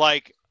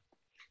 like,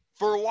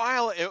 for a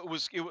while,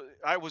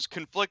 I was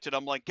conflicted.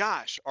 I'm like,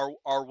 gosh,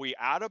 are we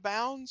out of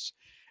bounds?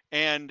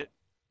 And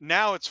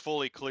now it's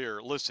fully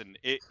clear. Listen,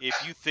 if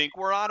you think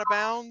we're out of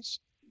bounds,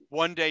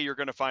 one day you're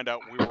going to find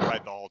out we were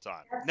right the whole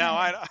time.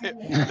 Now,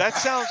 that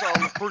sounds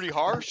pretty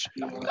harsh,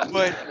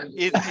 but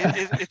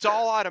it's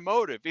all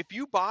automotive. If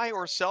you buy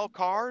or sell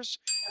cars,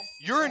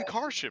 you're in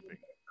car shipping.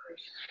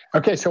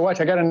 Okay, so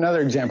watch. I got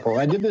another example.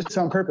 I did this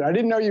on purpose. I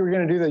didn't know you were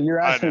going to do that. You're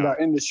asking about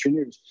industry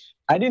news.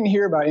 I didn't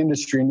hear about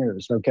industry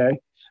news, okay?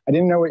 I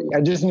didn't know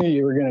I just knew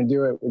you were going to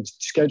do it. With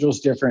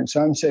schedule's different.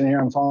 So I'm sitting here,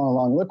 I'm following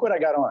along. Look what I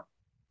got on.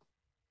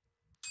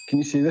 Can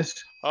you see this?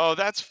 Oh,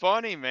 that's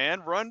funny,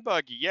 man. Run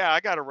Buggy. Yeah, I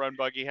got a Run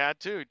Buggy hat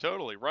too.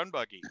 Totally. Run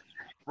Buggy.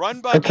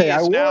 Run Buggy okay,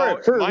 is now,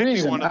 it for a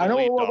reason. I know.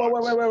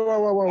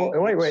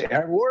 Wait.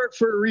 I wore it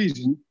for a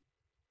reason.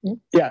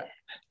 Yeah,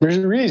 there's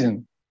a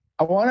reason.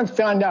 I want to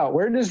find out,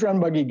 where does Run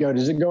Buggy go?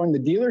 Does it go in the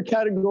dealer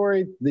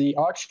category, the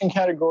auction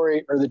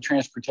category, or the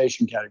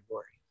transportation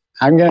category?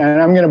 I'm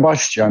gonna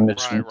bust you on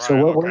this one. Right,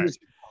 so what is?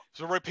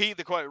 So repeat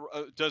the question.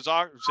 Say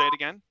it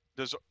again.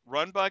 Does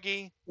Run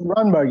Buggy?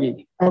 Run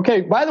Buggy.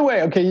 Okay. By the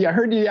way, okay, I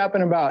heard you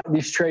yapping about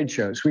these trade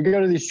shows. We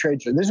go to these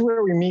trade shows. This is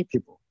where we meet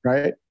people,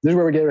 right? This is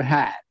where we get a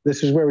hat.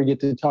 This is where we get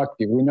to talk to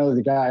people. We know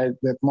the guy,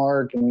 that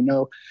Mark, and we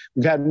know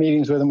we've had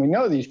meetings with him. We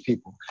know these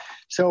people.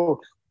 So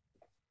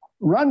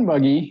Run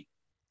Buggy.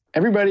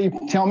 Everybody,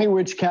 tell me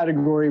which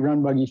category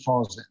Run Buggy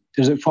falls in.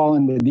 Does it fall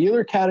in the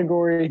dealer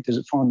category? Does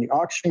it fall in the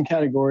auction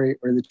category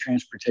or the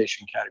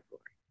transportation category?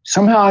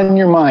 Somehow in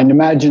your mind,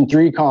 imagine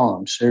three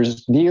columns.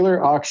 There's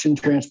dealer, auction,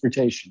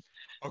 transportation.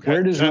 Okay,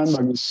 where does Run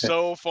Buggy fit?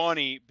 So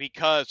funny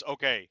because,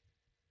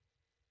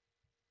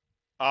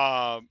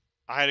 I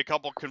had a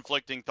couple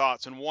conflicting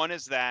thoughts, and one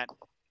is that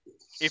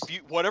if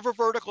you, whatever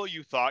vertical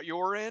you thought you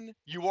were in,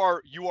 you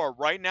are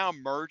right now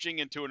merging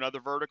into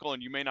another vertical,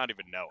 and you may not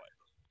even know it.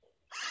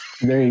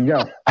 There you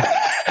go.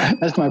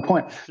 That's my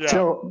point. Yeah.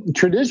 So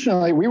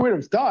traditionally, we would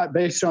have thought,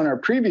 based on our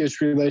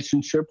previous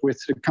relationship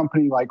with a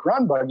company like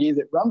Run Buggy,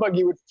 that Run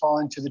Buggy would fall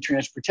into the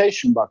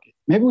transportation bucket.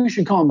 Maybe we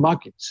should call them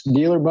buckets: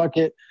 dealer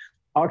bucket,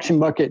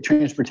 auction bucket,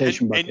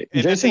 transportation bucket.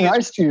 Jason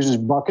Rice uses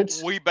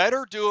buckets. We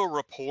better do a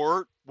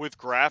report with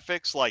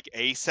graphics like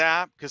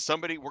ASAP, because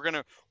we're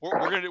gonna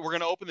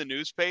open the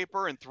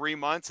newspaper in 3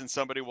 months, and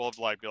somebody will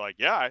be like,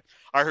 yeah,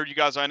 I heard you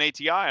guys on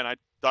ATI, and I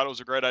thought it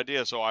was a great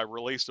idea, so I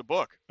released a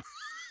book.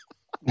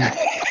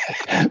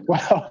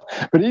 Well,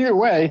 but either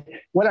way,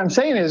 what I'm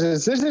saying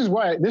is this is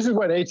what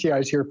ATI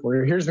is here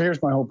for. Here's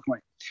my whole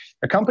point.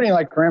 A company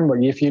like Run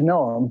Buggy, if you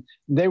know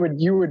them,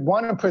 you would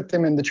want to put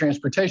them in the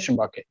transportation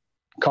bucket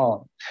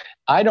column.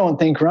 I don't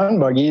think Run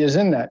Buggy is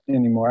in that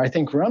anymore. I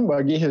think Run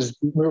Buggy has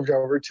moved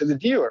over to the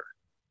dealer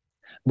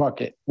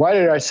bucket. Why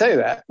did I say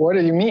that? What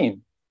do you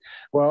mean?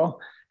 Well,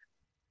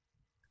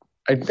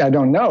 I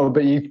don't know,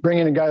 but you bring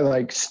in a guy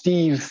like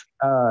Steve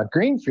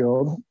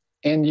Greenfield,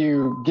 and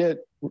you get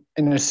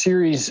in a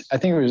series, I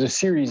think it was a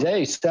Series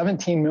A,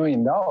 $17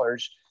 million.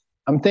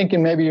 I'm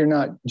thinking maybe you're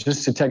not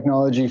just a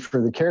technology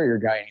for the carrier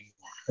guy anymore.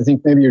 I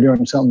think maybe you're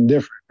doing something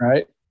different,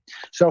 right?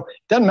 So it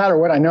doesn't matter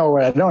what I know or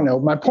what I don't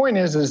know. My point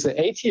is that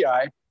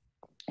ATI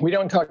we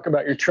don't talk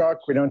about your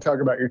truck. We don't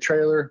talk about your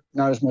trailer.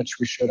 Not as much as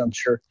we should, I'm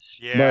sure.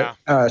 Yeah.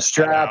 But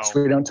straps,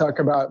 we don't talk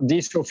about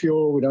diesel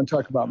fuel. We don't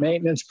talk about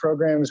maintenance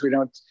programs.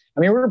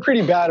 We're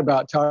pretty bad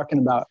about talking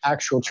about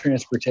actual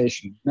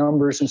transportation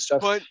numbers and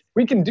stuff. But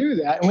we can do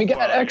that, and we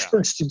got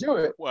experts to do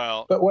it.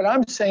 Well, but what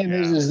I'm saying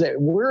is that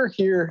we're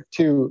here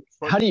to,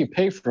 how do you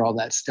pay for all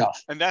that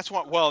stuff? And that's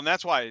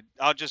why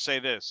I'll just say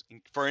this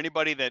for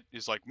anybody that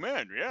is like,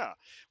 man, yeah.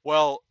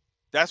 Well,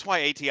 that's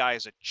why ATI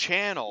is a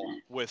channel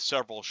with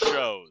several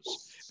shows,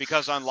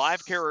 because on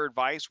Live Carrier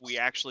Advice, we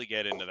actually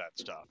get into that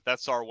stuff.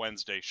 That's our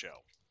Wednesday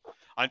show.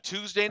 On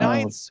Tuesday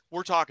nights,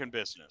 we're talking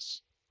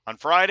business. On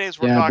Fridays,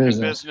 we're talking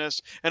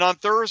business. And on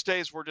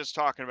Thursdays, we're just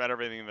talking about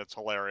everything that's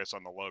hilarious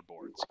on the load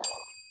boards.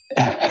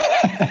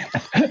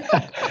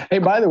 Hey,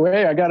 by the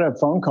way, I got a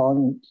phone call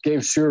and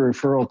gave Sue a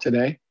referral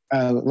today.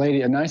 A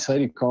nice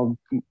lady called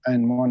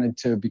and wanted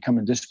to become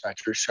a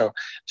dispatcher. So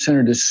sent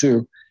her to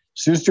Sue.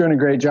 Sue's doing a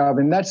great job.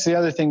 And that's the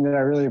other thing that I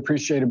really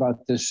appreciate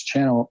about this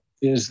channel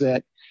is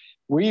that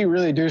we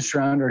really do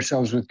surround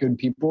ourselves with good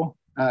people.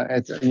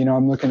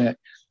 I'm looking at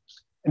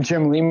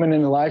Jim Lehman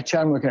in the live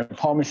chat. I'm looking at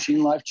Paul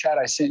Machine live chat.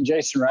 I sent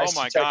Jason Rice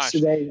a text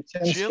today.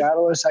 Tim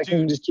Scatalis. I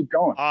can just keep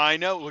going. I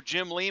know. Well,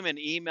 Jim Lehman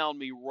emailed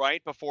me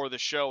right before the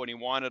show, and he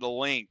wanted a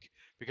link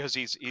because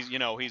he's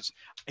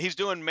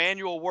doing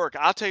manual work.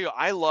 I'll tell you,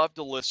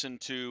 I'll listen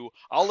to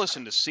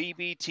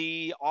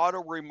CBT,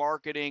 auto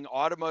remarketing,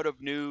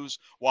 automotive news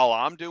while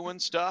I'm doing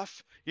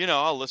stuff.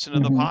 I'll listen to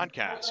the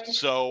podcast.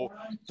 So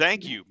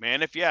thank you,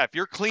 man. If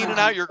you're cleaning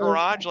out your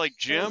garage like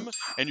Jim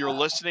and you're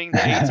listening to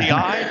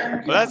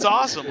ATI, well, that's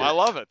awesome. I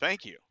love it.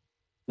 Thank you.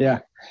 Yeah.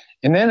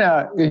 And then,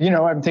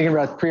 I'm thinking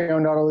about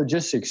pre-owned auto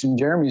logistics, and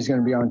Jeremy's going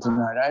to be on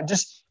tonight.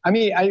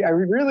 I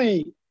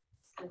really,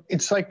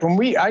 it's like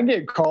I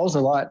get calls a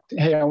lot.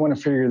 Hey, I want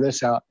to figure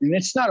this out. And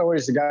it's not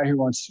always the guy who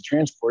wants to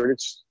transport.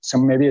 It's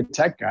maybe a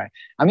tech guy.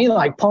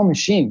 Like Paul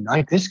Machine,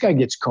 like this guy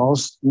gets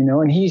calls,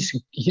 and he's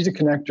a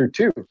connector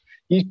too.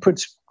 He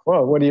puts,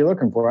 well, what are you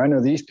looking for? I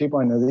know these people.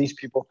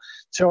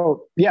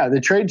 So yeah,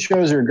 the trade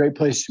shows are a great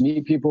place to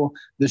meet people.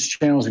 This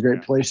channel is a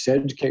great place to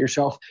educate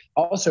yourself.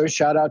 Also,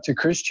 shout out to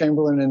Chris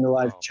Chamberlain in the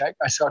live chat.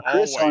 I saw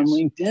Chris on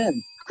LinkedIn.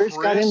 Chris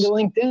got into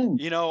LinkedIn.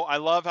 I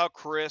love how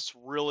Chris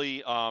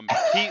really,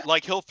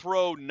 he'll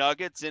throw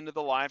nuggets into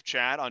the live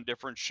chat on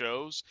different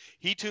shows.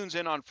 He tunes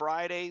in on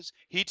Fridays.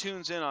 He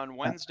tunes in on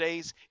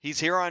Wednesdays. He's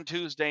here on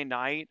Tuesday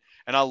night.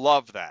 And I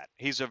love that.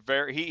 He's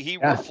he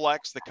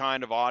reflects the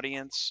kind of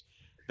audience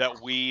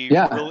that we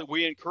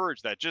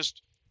encourage. That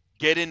just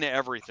get into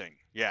everything.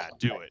 Yeah,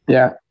 do it.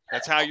 Yeah.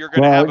 That's how you're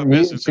going to have a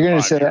business in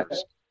 5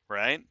 years,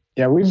 right?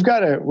 Yeah, we're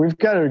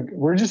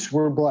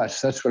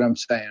blessed. That's what I'm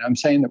saying. I'm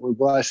saying that we're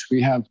blessed.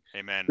 We have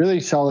really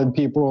solid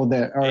people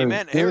that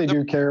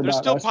do care about us.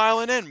 They're still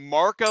piling in.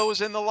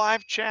 Marco's in the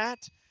live chat.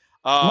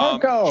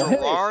 Marco.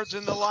 Gerard's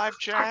in the live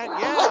chat.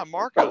 Yeah,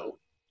 Marco.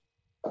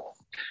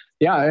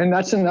 Yeah, and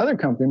that's another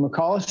company,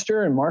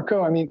 McAllister and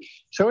Marco.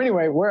 So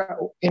anyway,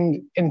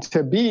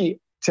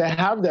 to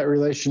have that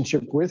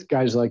relationship with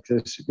guys like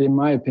this, in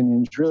my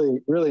opinion, is really,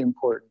 really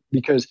important,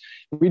 because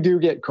we do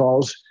get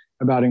calls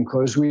about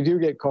enclosed. We do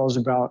get calls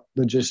about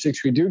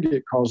logistics. We do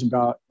get calls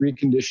about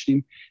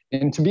reconditioning.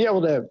 And to be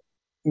able to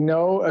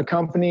know a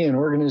company, an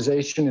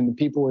organization, and the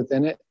people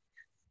within it,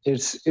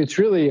 it's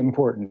really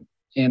important.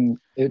 And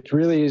it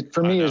really,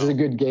 for me, is a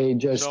good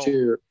gauge as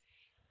to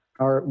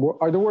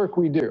the work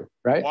we do,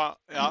 right? Well,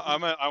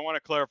 I want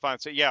to clarify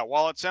and say,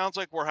 while it sounds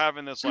like we're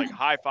having this like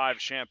high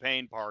five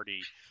champagne party,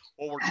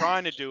 what we're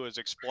trying to do is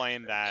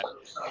explain that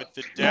with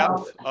the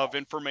depth of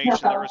information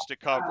there is to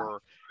cover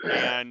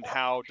and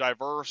how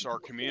diverse our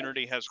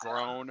community has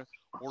grown.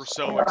 We're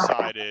so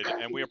excited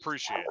and we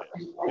appreciate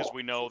it, because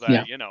we know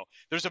that,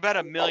 there's about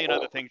 1 million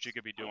other things you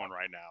could be doing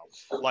right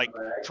now, like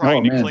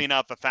trying to clean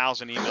out the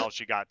 1,000 emails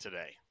you got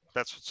today.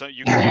 You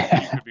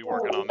could be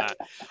working on that.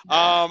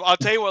 I'll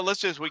tell you what,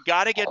 we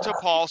got to get to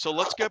Paul. So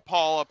let's get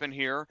Paul up in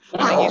here.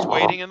 I think he's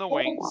waiting in the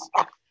wings.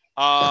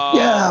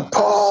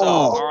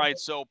 Paul. All right,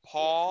 so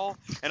Paul,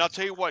 and I'll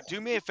tell you what,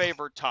 do me a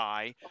favor,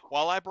 Ty.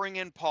 While I bring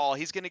in Paul,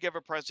 he's going to give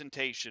a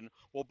presentation.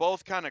 We'll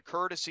both kind of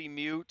courtesy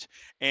mute.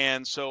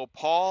 And so,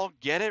 Paul,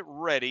 get it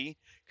ready,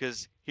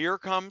 because here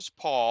comes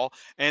Paul.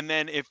 And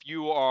then if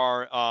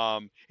you're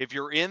after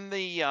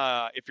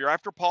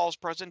Paul's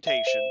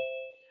presentation,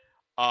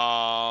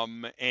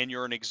 and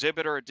you're an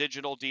exhibitor, a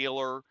digital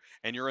dealer,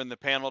 and you're in the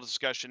panel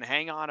discussion,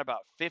 hang on about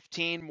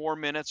 15 more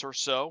minutes or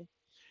so.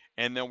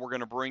 And then we're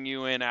going to bring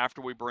you in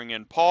after we bring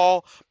in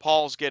Paul.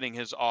 Paul's getting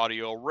his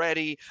audio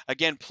ready.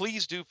 Again,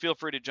 please do feel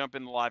free to jump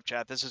in the live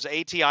chat. This is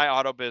ATI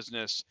Auto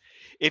Business.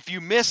 If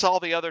you miss all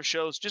the other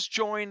shows, just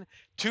tune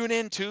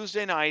in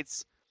Tuesday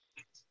nights,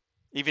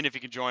 even if you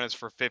can join us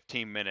for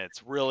 15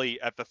 minutes, really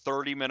at the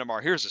 30-minute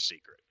mark. Here's a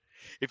secret.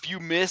 If you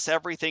miss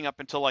everything up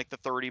until like the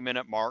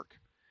 30-minute mark,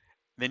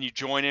 then you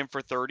join in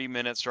for 30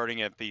 minutes,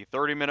 starting at the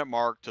 30-minute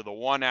mark to the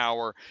 1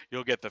 hour.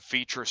 You'll get the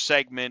feature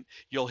segment.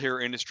 You'll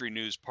hear Industry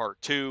News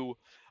Part 2.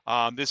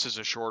 This is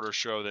a shorter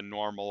show than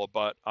normal,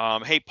 but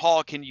hey,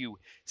 Paul, can you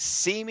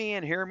see me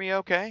and hear me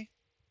okay?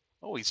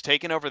 Oh, he's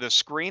taking over the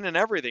screen and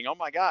everything. Oh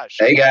my gosh.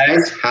 Hey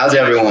guys, how's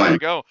There everyone? you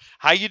go.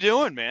 How you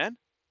doing, man?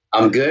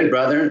 I'm good,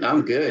 brother.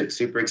 I'm good.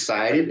 Super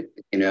excited.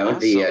 Awesome.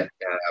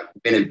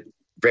 Been a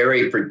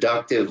very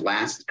productive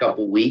last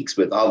couple weeks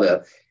with all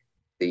the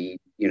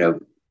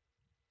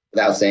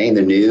without saying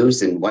the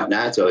news and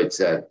whatnot. So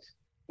it's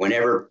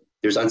whenever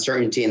there's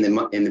uncertainty in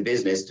the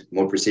business,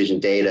 more precision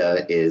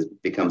data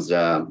becomes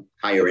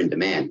higher in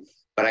demand.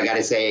 But I got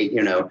to say,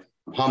 I'm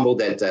humbled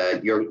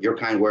that your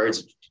kind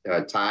words,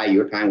 Ty,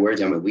 your kind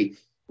words. I mean,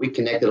 we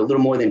connected a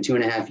little more than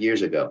 2.5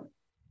 years ago.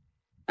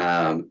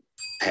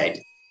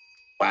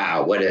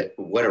 Wow, what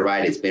a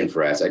ride it's been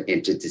for us.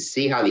 And to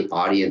see how the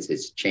audience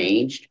has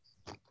changed,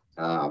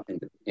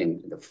 and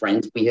the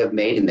friends we have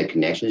made and the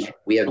connections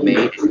we have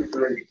made,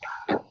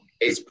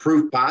 it's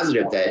proof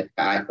positive that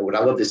what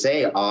I love to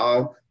say,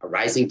 a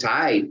rising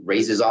tide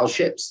raises all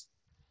ships.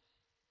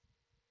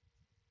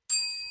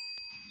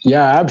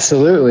 Yeah,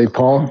 absolutely,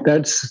 Paul.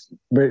 But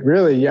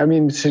really, I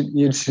mean,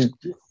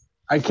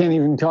 I can't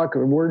even talk.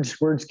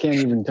 Words can't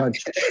even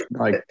touch.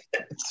 Like,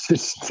 it's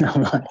just,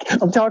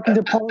 I'm talking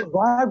to Paul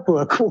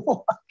Blackbook.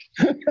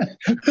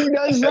 Who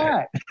does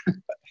that?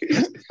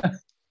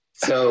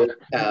 So,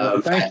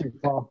 thank you,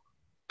 Paul.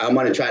 I'm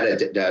going to try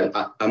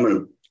to. I'm going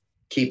to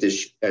keep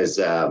this as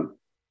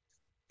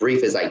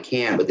brief as I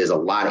can, but there's a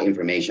lot of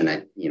information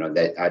that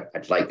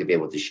I'd like to be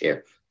able to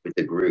share with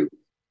the group.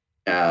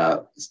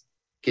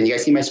 Can you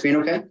guys see my screen?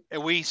 Okay.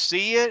 And we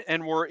see it,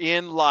 and we're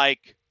in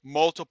like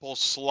multiple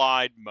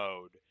slide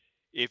mode.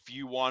 If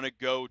you want to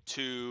go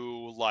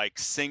to like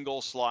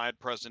single slide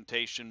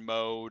presentation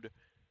mode,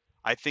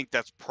 I think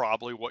that's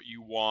probably what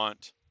you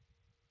want.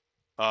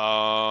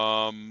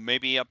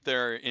 Maybe up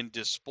there in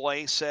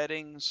display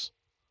settings.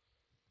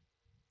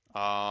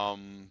 But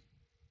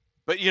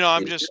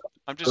I'm just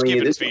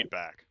giving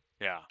feedback.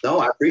 Yeah. No,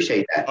 I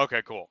appreciate that.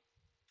 Okay, cool.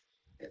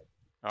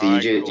 All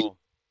right, cool.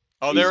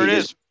 Oh, there it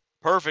is.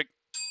 Perfect.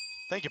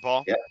 Thank you,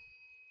 Paul. Yeah.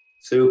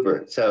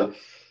 Super. So,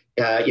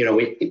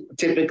 we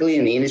typically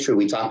in the industry,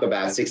 we talk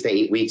about 6 to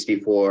 8 weeks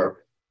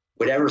before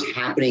whatever's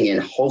happening in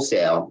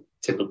wholesale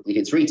typically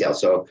hits retail.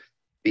 So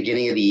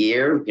beginning of the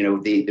year,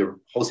 the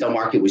wholesale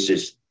market was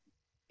just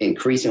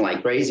increasing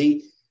like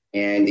crazy,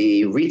 and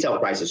the retail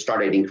prices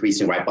started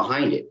increasing right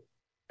behind it.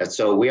 And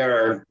so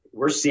we're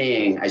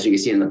seeing, as you can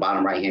see in the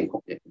bottom right hand,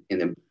 in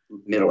the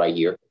middle right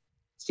here,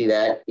 see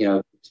that,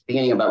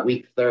 beginning about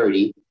week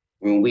 30,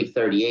 we're in week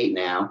 38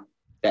 now,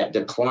 that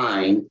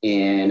decline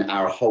in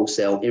our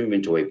wholesale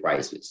inventory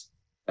prices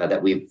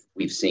that we've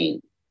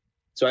seen.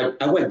 So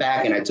I went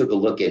back and I took a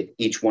look at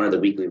each one of the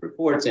weekly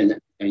reports and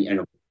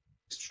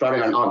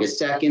starting on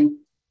August 2nd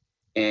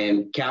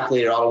and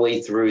calculated all the way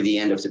through the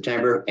end of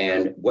September.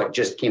 And what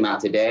just came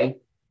out today,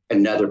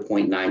 another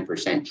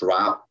 0.9%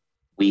 drop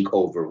week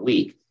over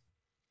week.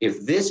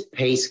 If this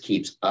pace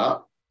keeps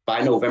up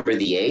by November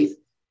the 8th,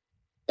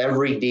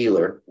 every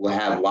dealer will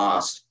have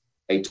lost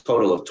a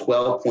total of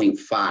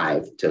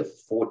 12.5 to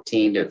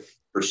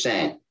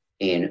 14%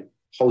 in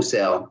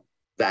wholesale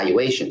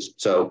valuations.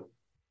 So,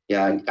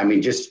 yeah, I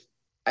mean,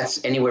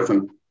 that's anywhere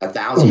from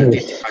 $1,000 to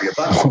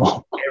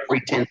 $1,500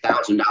 every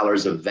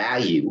 $10,000 of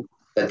value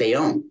that they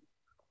own.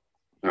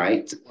 All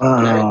right.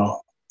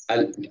 Wow.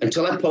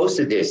 Until I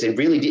posted this, it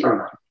really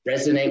didn't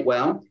resonate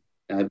well.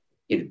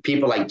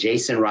 People like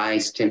Jason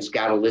Rice, Tim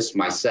Scoutelis,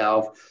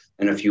 myself,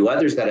 and a few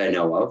others that I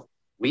know of,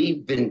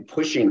 we've been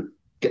pushing.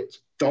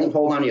 Don't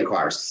hold on to your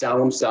cars. Sell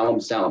them, sell them,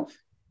 sell them.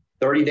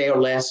 30-day or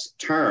less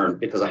turn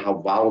because of how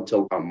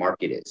volatile our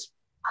market is.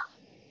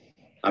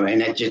 I mean,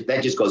 that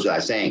just goes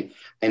without saying.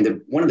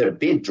 And one of the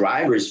big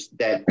drivers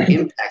that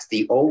impacts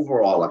the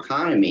overall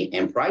economy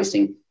and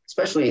pricing,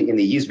 especially in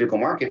the used vehicle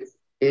market,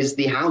 is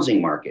the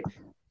housing market.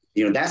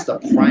 That's the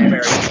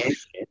primary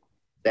engine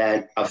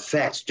that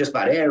affects just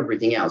about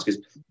everything else.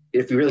 Because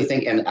if you really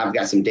think, and I've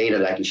got some data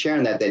that I can share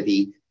on that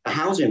the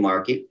housing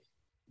market,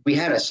 we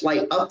had a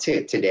slight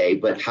uptick today,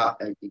 but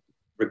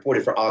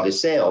reported for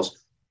August sales,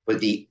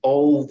 but the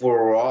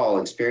overall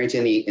experience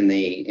in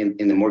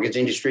the mortgage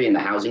industry and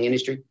the housing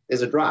industry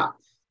is a drop.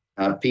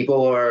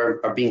 People are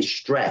being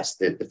stressed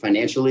that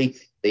financially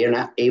they are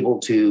not able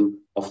to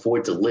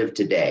afford to live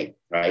today,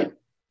 right?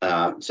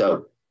 And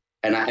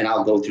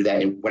I'll go through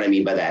that and what I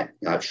mean by that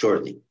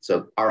shortly.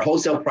 So our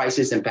wholesale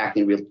prices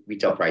impacting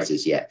retail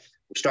prices yet.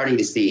 We're starting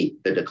to see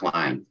the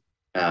decline,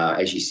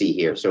 as you see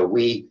here. So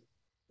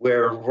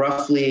we're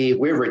retaining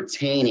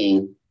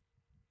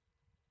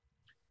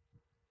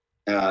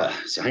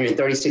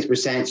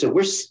 136%. So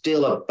we're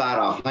still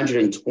about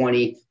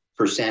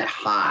 120%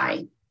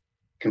 high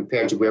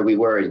compared to where we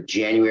were in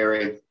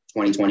January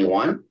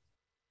 2021.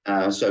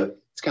 So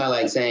it's kind of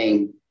like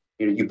saying,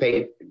 you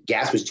paid,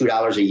 gas was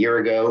 $2 a year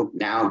ago.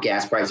 Now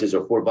gas prices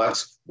are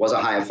 $4, was a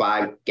high of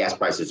 $5. Gas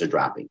prices are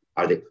dropping.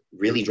 Are they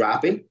really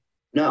dropping?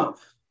 No.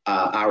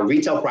 Our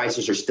retail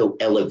prices are still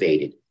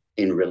elevated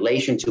in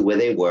relation to where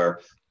they were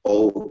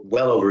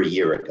well over a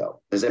year ago.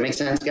 Does that make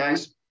sense,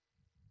 guys?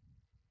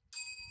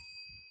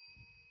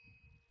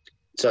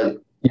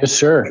 So yes,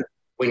 sir.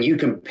 When you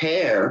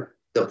compare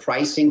the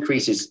price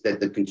increases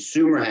that the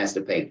consumer has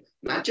to pay,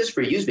 not just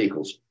for used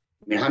vehicles.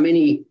 I mean, how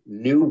many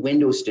new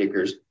window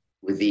stickers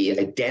with the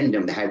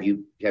addendum have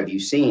you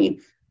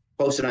seen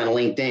posted on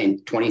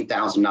LinkedIn?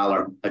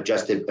 $20,000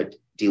 adjusted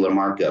dealer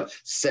markup,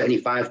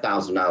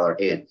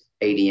 $75,000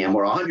 ADM,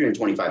 or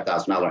 $125,000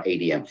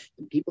 ADM.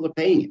 And people are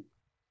paying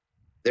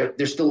it.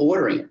 They're still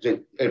ordering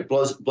it. It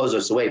blows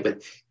us away.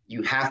 But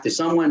you have to.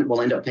 Someone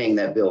will end up paying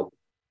that bill.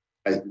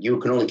 You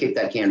can only kick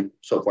that can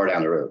so far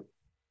down the road.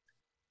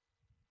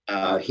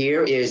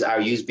 Here is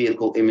our used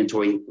vehicle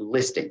inventory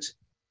listings.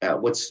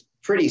 What's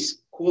pretty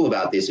cool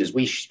about this is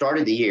we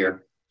started the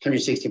year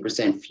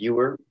 116%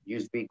 fewer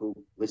used vehicle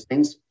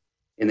listings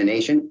in the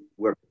nation.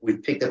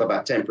 We've picked up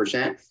about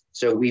 10%.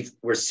 So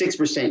we're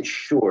 6%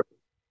 short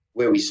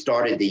where we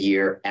started the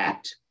year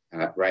at,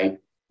 right?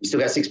 We still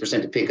got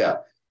 6% to pick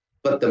up.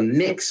 But the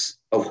mix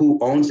of who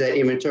owns that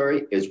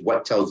inventory is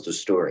what tells the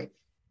story.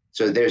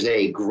 So there's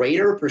a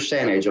greater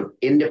percentage of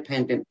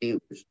independent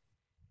dealers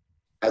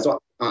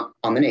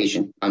on the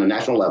nation, on the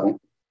national level,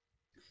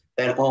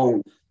 that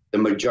own the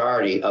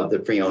majority of the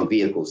pre-owned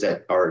vehicles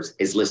that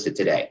is listed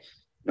today.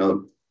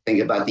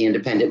 Think about the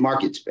independent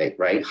market space,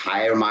 right?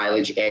 Higher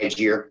mileage,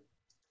 edgier,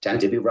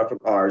 tend to be rougher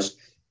cars,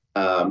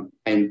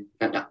 and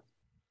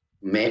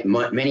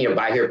many are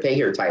buy here, pay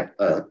here type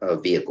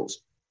of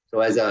vehicles. So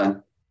as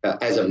a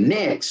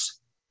mix,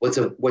 what's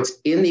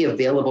in the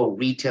available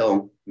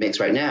retail mix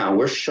right now,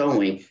 we're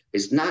showing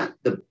is not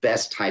the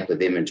best type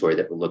of inventory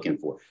that we're looking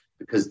for,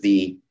 because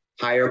the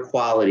higher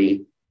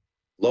quality,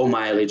 low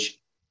mileage,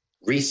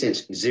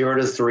 recent 0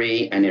 to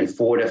 3, and then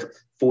 4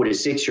 to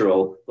 6 year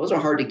old, those are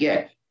hard to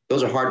get.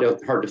 Those are hard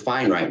to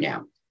find right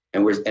now.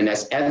 And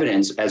that's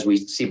evidence, as we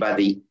see by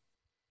the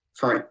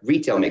current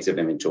retail mix of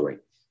inventory.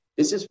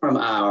 This is from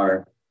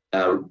our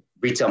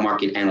retail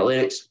market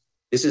analytics.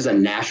 This is a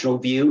national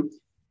view,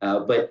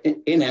 but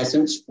in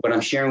essence, what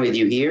I'm sharing with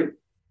you here,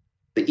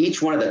 that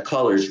each one of the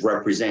colors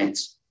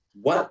represents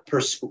what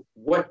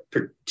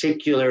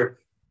particular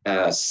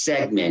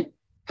segment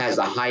has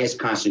the highest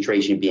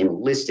concentration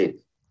being listed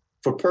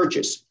for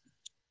purchase.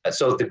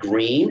 So the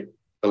green,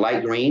 the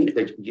light green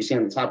that you see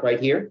on the top right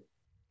here,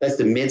 that's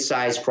the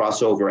mid-size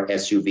crossover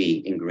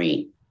SUV in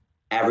green,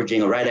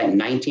 averaging right at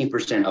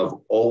 19%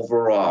 of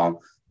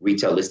overall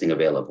retail listing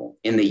available.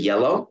 In the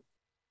yellow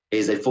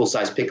is a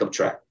full-size pickup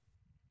truck.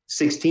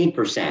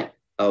 16%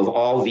 of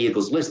all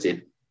vehicles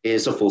listed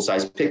is a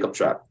full-size pickup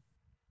truck.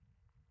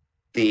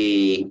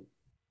 The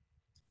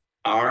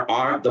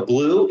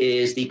blue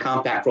is the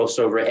compact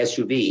crossover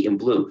SUV in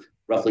blue,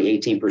 roughly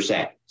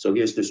 18%. So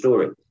here's the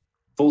story.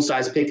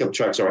 Full-size pickup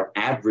trucks are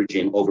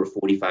averaging over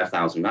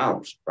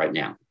 $45,000 right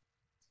now.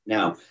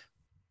 Now,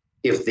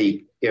 if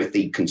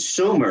the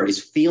consumer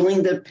is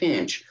feeling the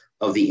pinch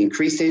of the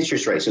increased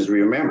interest rates, as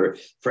we remember,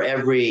 for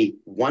every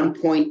 1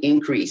 point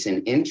increase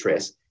in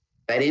interest,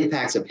 that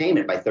impacts a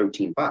payment by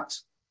 $13.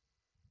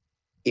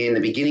 In the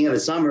beginning of the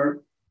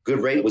summer,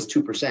 good rate was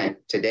 2%.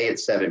 Today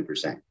it's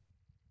 7%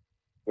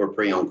 for a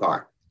pre-owned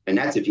car. And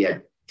that's if you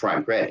had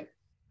prime credit.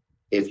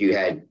 If you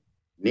had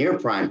near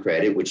prime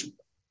credit, which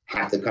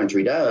half the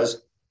country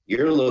does,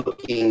 you're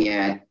looking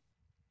at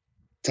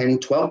 10,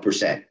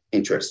 12%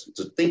 interest.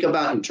 So think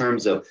about in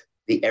terms of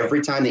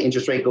every time the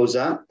interest rate goes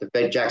up, the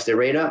Fed jacks their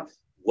rate up,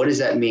 what does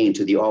that mean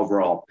to the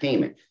overall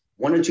payment?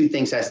 One or two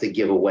things has to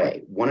give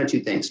away. One or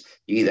two things.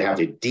 You either have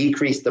to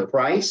decrease the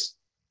price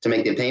to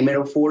make the payment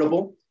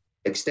affordable,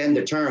 extend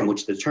the term,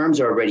 which the terms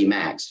are already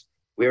maxed.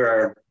 We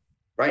are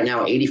right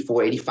now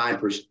 84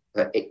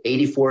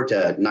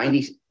 to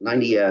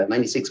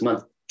 96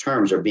 month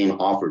terms are being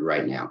offered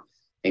right now.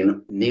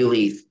 And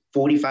nearly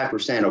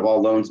 45% of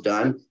all loans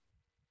done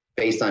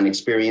based on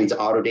Experian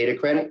auto data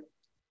credit,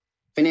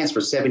 finance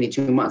for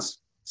 72 months,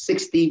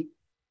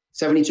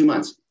 72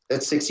 months.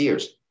 That's 6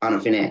 years on a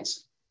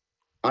finance,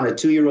 on a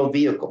 2-year-old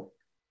vehicle.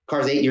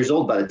 Car's 8 years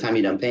old by the time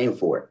you're done paying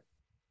for it.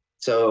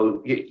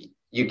 So you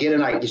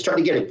start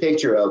to get a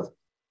picture of,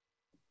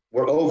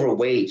 we're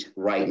overweight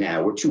right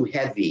now. We're too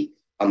heavy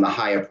on the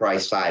higher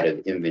price side of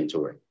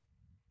inventory.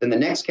 Then the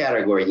next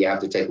category you have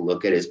to take a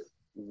look at is,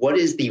 what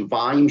is the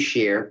volume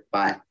share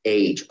by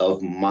age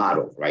of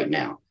model right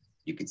now?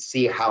 You can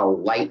see how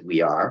light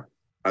we are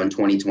on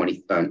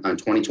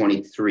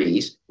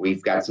 2023s.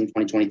 We've got some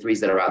 2023s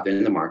that are out there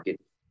in the market.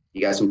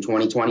 You got some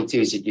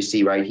 2022s that you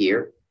see right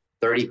here,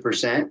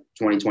 30%,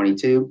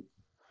 2022.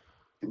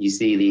 You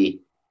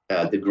see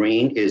the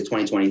green is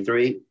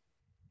 2023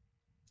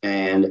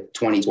 and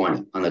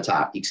 2020 on the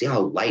top. You can see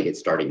how light it's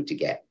starting to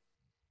get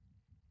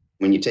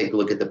when you take a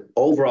look at the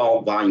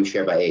overall volume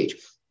share by age.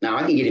 Now,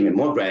 I can get even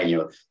more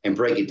granular and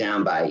break it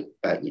down by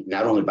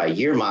not only by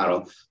year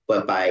model,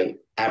 but by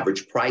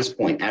average price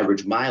point,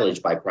 average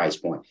mileage by price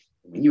point.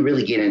 When you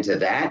really get into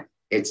that,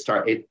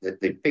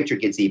 the picture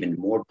gets even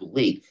more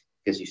bleak,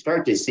 because you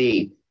start to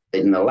see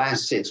that in the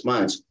last 6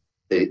 months,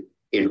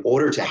 in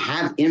order to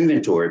have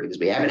inventory, because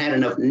we haven't had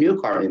enough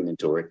new car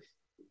inventory,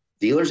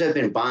 dealers have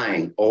been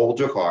buying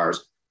older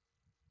cars,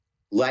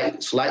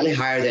 like slightly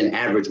higher than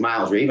average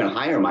miles or even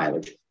higher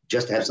mileage,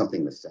 just to have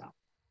something to sell.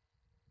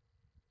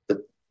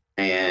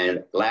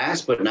 And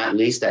last but not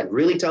least, that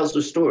really tells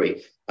the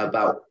story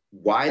about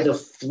why the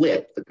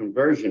flip, the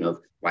conversion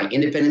of why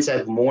independents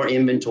have more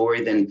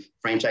inventory than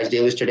franchise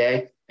dealers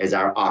today is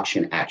our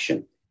auction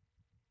action.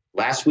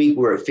 Last week,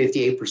 we're at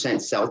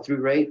 58% sell-through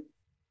rate.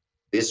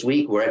 This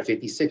week, we're at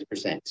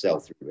 56%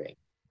 sell-through rate.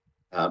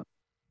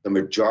 The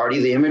majority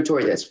of the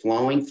inventory that's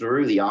flowing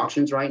through the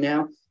auctions right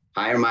now,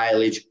 higher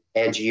mileage,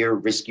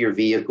 edgier, riskier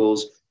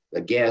vehicles,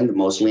 again,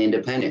 mostly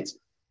independents.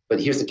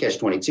 But here's the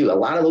catch-22. A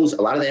lot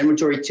of the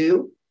inventory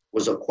too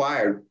was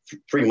acquired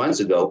 3 months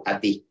ago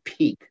at the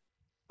peak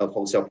of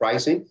wholesale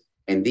pricing.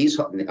 And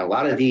a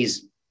lot of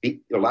these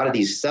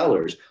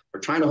sellers are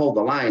trying to hold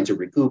the line to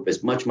recoup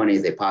as much money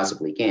as they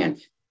possibly can.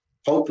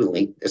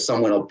 Hopefully,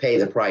 someone will pay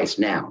the price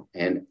now.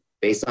 And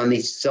based on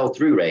the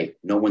sell-through rate,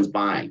 no one's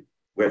buying.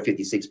 We're at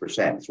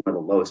 56%. It's one of the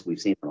lowest we've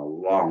seen in a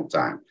long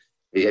time.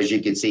 As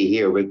you can see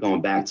here, we're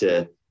going back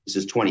to, this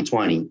is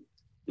 2020. You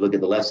look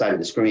at the left side of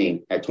the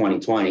screen at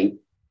 2020,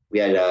 we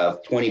had a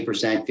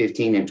 20%,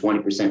 15, and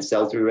 20%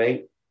 sell-through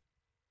rate.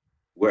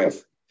 We're at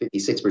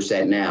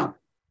 56% now.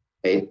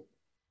 Okay?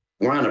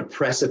 We're on a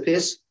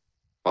precipice.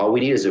 All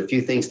we need is a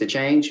few things to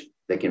change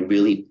that can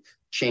really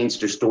change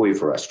the story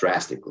for us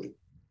drastically.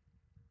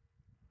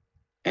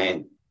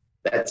 And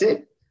that's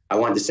it. I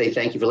wanted to say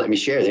thank you for letting me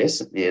share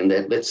this, and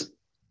let's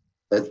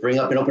bring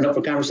up and open up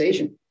for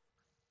conversation.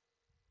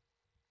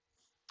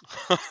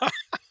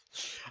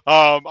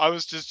 I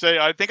was just saying,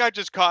 I think I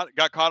just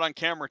got caught on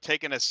camera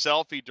taking a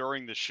selfie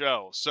during the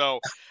show. So,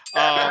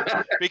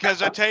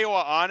 because I tell you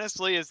what,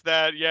 honestly, is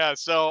that, yeah.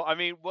 So, I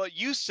mean, well,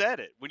 you said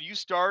it when you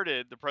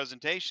started the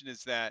presentation,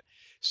 is that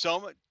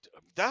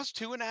that's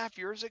 2.5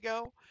 years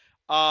ago.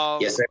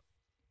 Yes, sir.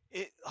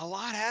 A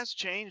lot has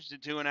changed in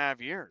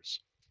 2.5 years.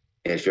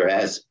 It sure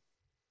has.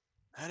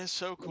 That is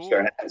so cool. It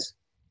sure has.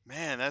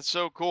 Man, that's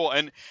so cool.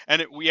 And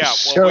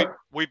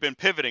we've been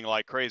pivoting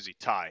like crazy.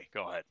 Ty,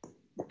 go ahead.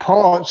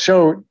 Paul,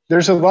 so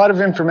there's a lot of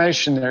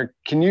information there.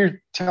 Can you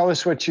tell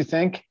us what you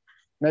think?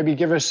 Maybe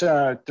give us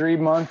a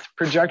 3-month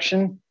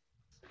projection.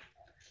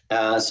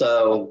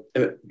 So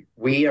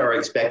we are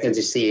expecting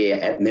to see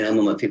at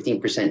minimum a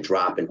 15%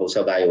 drop in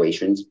wholesale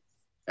valuations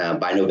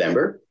by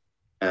November.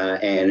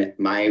 And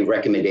my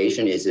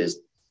recommendation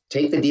is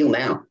take the deal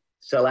now,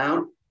 sell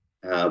out,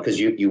 because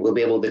you will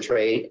be able to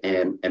trade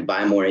and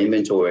buy more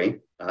inventory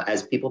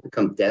as people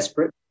become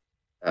desperate.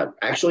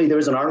 Actually, there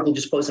was an article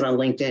just posted on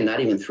LinkedIn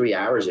not even 3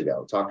 hours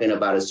ago talking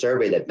about a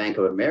survey that Bank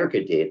of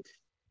America did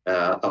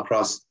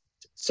across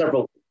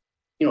several,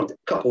 it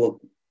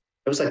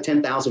was like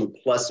 10,000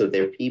 plus of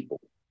their people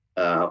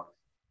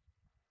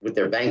with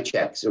their bank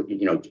checks,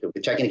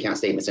 with checking account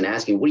statements, and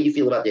asking, what do you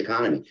feel about the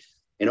economy?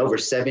 And over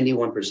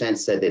 71%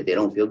 said that they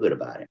don't feel good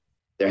about it.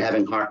 They're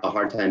having a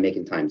hard time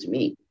making time to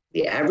meet.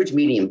 The average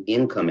median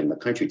income in the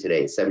country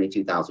today is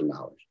 $72,000.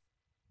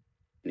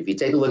 And if you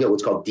take a look at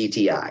what's called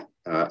DTI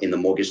in the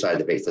mortgage side of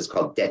the base, that's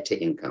called debt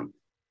to income.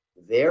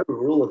 Their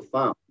rule of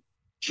thumb,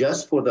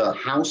 just for the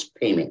house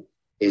payment,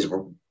 is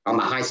on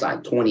the high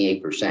side,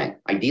 28%.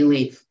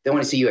 Ideally, they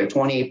want to see you at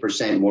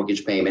 28%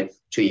 mortgage payment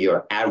to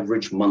your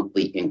average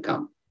monthly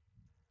income.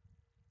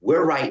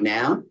 We're right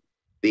now,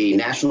 the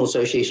National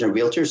Association of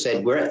Realtors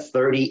said we're at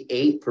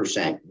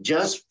 38%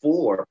 just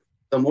for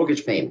the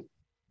mortgage payment.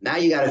 Now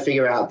you got to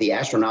figure out the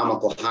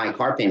astronomical high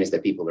car payments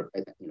that people are,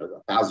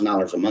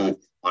 $1,000 a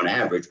month on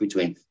average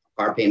between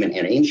car payment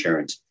and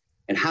insurance,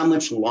 and how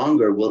much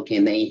longer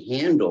can they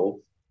handle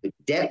the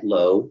debt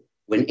load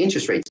when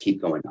interest rates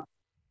keep going up?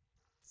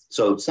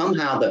 So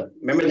somehow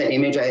remember that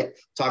image I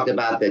talked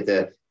about that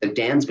the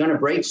dam's going to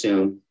break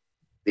soon.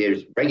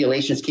 There's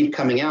regulations keep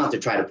coming out to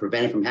try to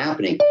prevent it from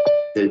happening,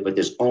 but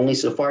there's only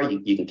so far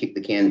you can kick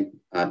the can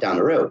down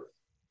the road.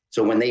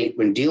 So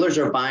when dealers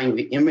are buying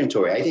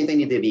inventory, I think they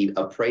need to be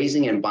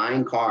appraising and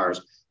buying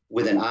cars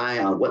with an eye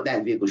on what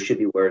that vehicle should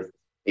be worth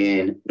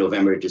in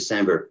November,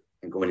 December,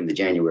 and going into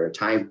January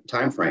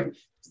time frame.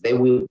 They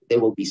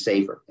will be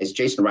safer. As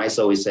Jason Rice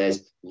always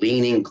says,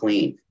 lean and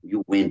clean.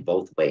 You win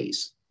both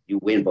ways. You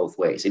win both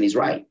ways, and he's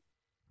right.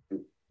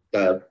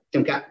 Tim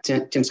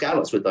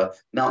Scallos with the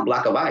Mountain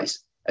Block of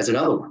Ice as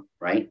another one,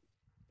 right?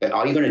 But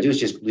all you're going to do is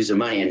just lose the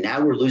money, and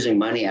now we're losing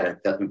money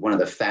at one of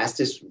the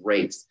fastest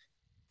rates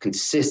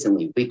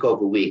consistently week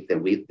over week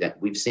that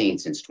we've seen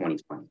since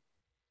 2020.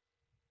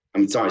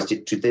 I'm sorry,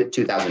 it's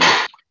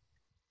 2008.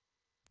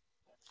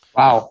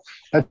 Wow,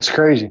 that's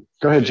crazy.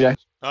 Go ahead, Jay.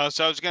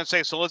 So I was going to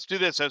say, so let's do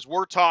this. As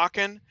we're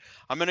talking,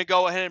 I'm going to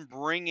go ahead and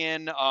bring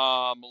in,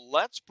 I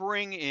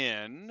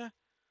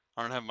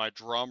don't have my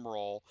drum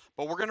roll,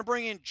 but we're going to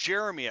bring in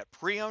Jeremy at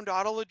Pre-Owned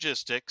Auto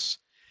Logistics.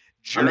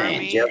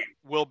 Jeremy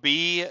will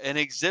be an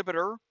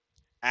exhibitor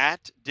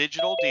at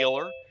Digital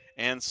Dealer.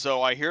 And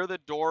so I hear the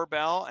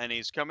doorbell, and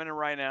he's coming in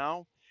right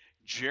now.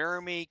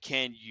 Jeremy,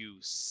 can you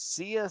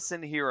see us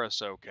and hear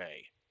us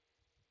okay?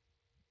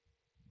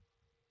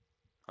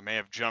 I may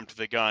have jumped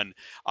the gun.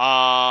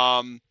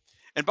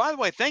 And by the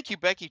way, thank you,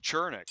 Becky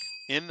Chernick,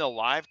 in the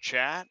live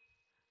chat.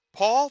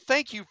 Paul,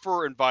 thank you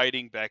for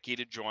inviting Becky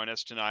to join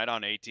us tonight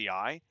on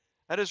ATI.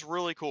 That is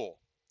really cool.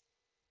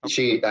 I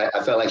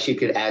felt like she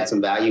could add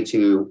some value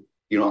to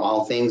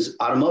all things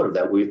automotive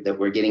that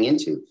we're getting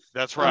into.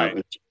 That's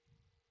right.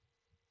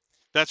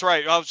 That's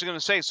right. I was going to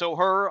say, so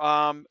her,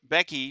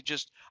 Becky,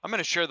 I'm going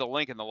to share the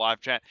link in the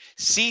live chat,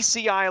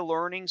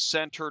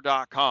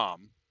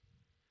 ccIlearningcenter.com.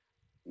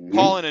 Mhm.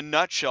 Paul, in a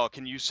nutshell,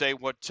 can you say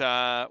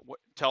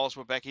tell us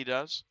what Becky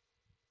does?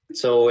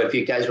 So if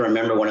you guys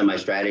remember, one of my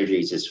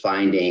strategies is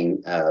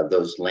finding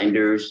those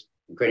lenders,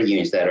 credit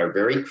unions that are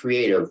very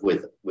creative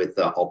with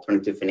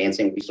alternative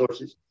financing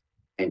resources.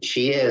 And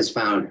she has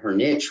found her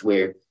niche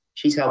where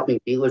she's helping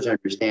dealers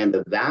understand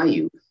the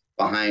value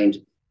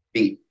behind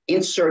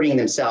inserting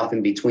themselves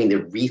in between the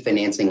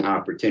refinancing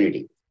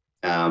opportunity.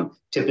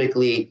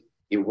 Typically,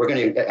 we're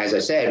going to, as I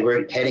said,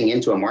 we're heading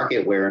into a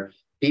market where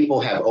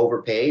people have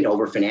overpaid,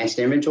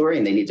 overfinanced inventory,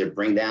 and they need to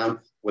bring down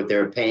what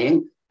they're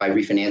paying by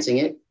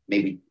refinancing it,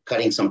 maybe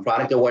cutting some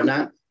product or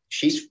whatnot.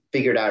 She's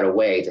figured out a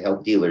way to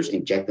help dealers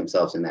inject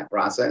themselves in that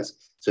process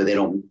so they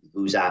don't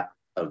lose out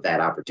of that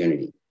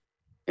opportunity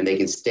and they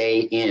can stay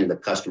in the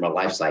customer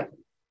life cycle.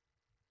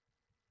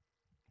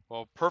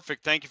 Well,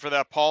 perfect. Thank you for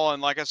that, Paul.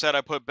 And like I said,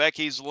 I put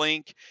Becky's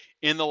link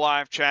in the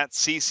live chat,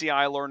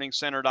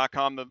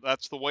 ccIlearningcenter.com.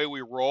 That's the way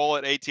we roll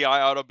at ATI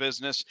Auto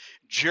Business.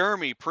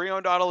 Jeremy,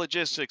 Pre-Owned Auto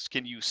Logistics,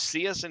 can you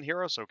see us and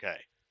hear us okay?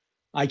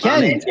 I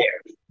can.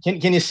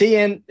 Can you see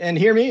and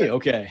hear me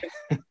okay?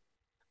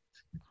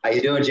 How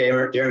you doing,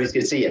 Jeremy? It's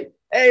good to see you.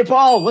 Hey,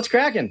 Paul, what's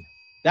cracking?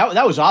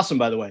 That was awesome,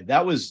 by the way.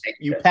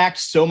 You packed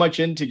so much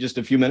into just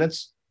a few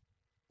minutes.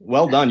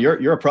 Well done.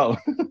 You're a pro.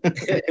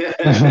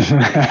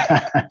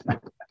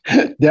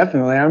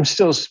 Definitely. I'm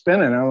still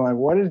spinning. I'm like,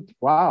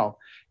 wow.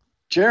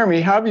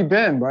 Jeremy, how have you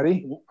been,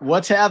 buddy?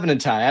 What's happening,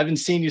 Ty? I haven't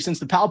seen you since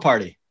the PAL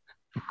party.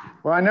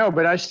 Well, I know,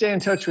 but I stay in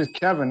touch with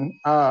Kevin.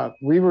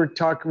 We were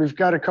talking, we've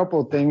got a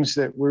couple of things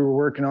that we were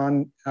working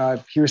on.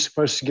 He was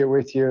supposed to get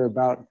with you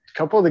about a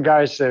couple of the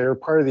guys that are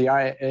part of the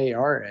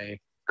IARA,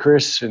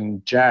 Chris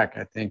and Jack,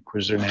 I think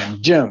was their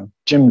name.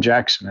 Jim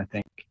Jackson, I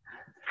think.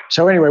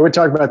 So anyway, we'll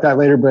talk about that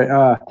later.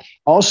 But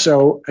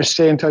also, I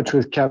stay in touch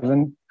with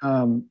Kevin.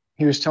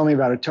 He was telling me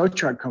about a tow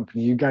truck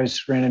company you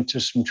guys ran into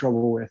some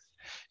trouble with.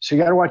 So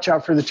you got to watch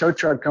out for the tow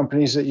truck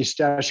companies that you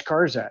stash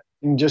cars at,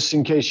 and just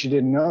in case you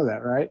didn't know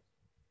that, right?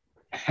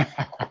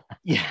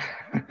 Yeah.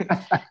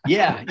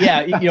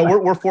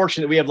 We're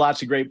fortunate. We have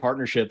lots of great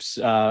partnerships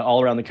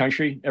all around the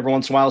country. Every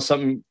once in a while,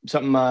 something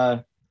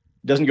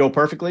doesn't go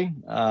perfectly.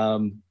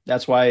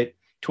 That's why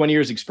 20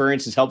 years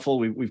experience is helpful.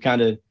 We've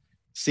kind of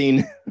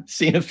seen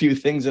a few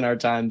things in our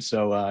time.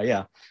 So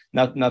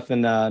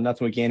nothing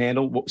we can't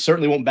handle.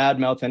 Certainly won't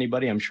badmouth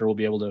anybody. I'm sure we'll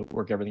be able to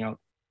work everything out.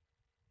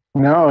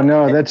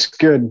 No, that's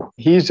good.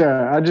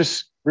 I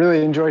just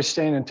really enjoy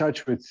staying in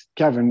touch with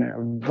Kevin.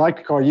 I'd like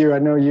to call you. I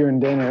know you and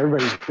Dana,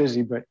 everybody's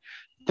busy, but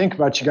think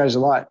about you guys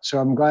a lot. So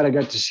I'm glad I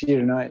got to see you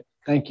tonight.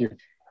 Thank you.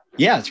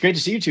 Yeah, it's great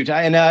to see you too,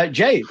 Ty. And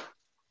Jay,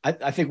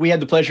 I think we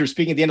had the pleasure of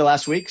speaking at the end of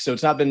last week. So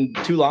it's not been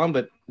too long,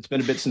 but it's been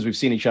a bit since we've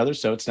seen each other.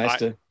 So it's nice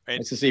to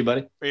see you,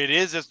 buddy. It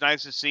is. It's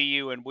nice to see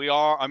you. And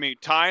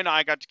Ty and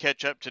I got to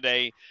catch up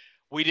today.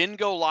 We didn't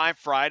go live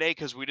Friday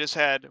because we just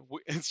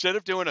instead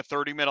of doing a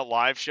 30-minute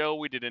live show,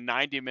 we did a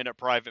 90-minute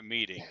private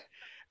meeting.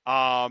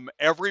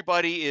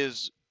 Everybody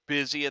is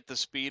busy at the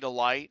speed of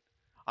light.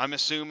 I'm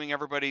assuming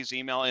everybody's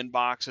email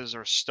inboxes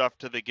are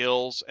stuffed to the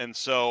gills. And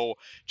so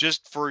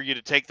just for you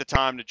to take the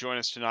time to join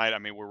us tonight,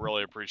 we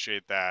really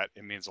appreciate that.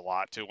 It means a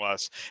lot to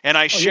us. And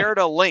I shared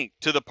a link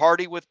to the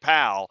Party with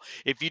PAL.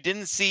 If you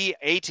didn't see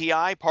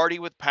ATI Party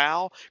with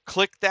PAL,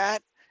 click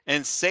that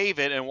and save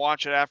it and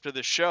watch it after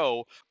the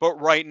show. But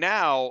right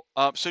now,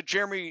 so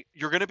Jeremy,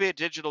 you're going to be a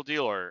Digital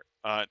Dealer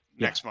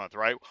next month,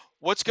 right?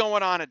 What's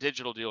going on at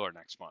Digital Dealer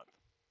next month?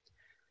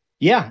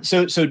 Yeah,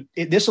 so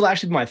this will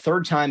actually be my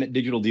third time at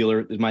Digital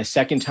Dealer. My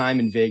second time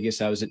in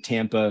Vegas. I was at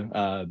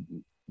Tampa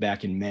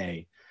back in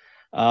May.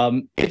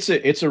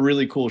 It's a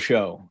really cool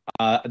show.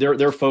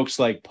 There are folks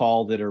like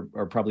Paul that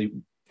are probably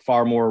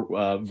far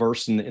more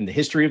versed in the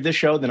history of this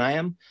show than I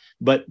am.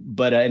 But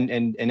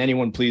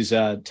anyone please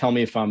tell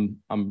me if I'm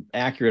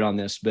accurate on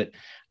this. But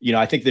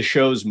I think the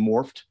show's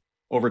morphed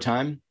over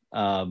time.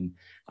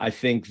 I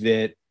think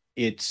that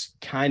it's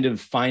kind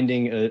of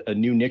finding a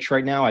new niche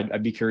right now.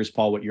 I'd be curious,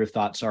 Paul, what your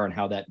thoughts are on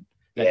how that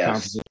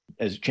conference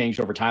has changed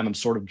over time. I'm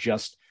sort of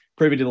just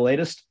privy to the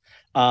latest.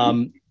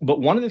 But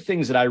one of the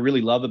things that I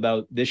really love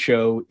about this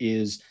show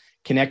is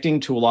connecting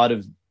to a lot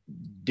of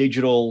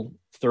digital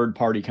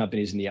third-party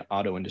companies in the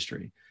auto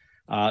industry.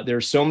 There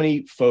are so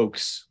many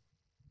folks,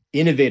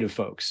 innovative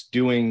folks,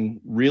 doing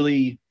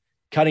really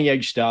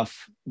cutting-edge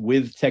stuff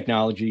with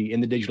technology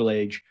in the digital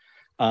age.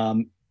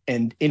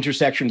 And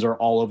intersections are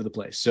all over the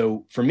place.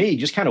 So for me,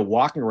 just kind of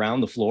walking around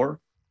the floor,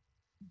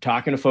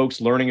 talking to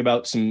folks, learning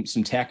about some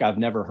tech I've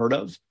never heard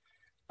of.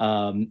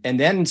 And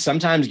then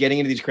sometimes getting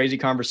into these crazy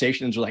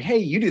conversations like, hey,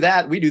 you do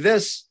that, we do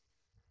this.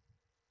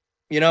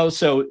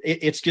 So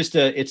it's just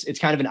it's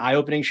kind of an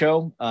eye-opening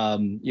show.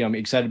 I'm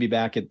excited to be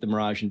back at the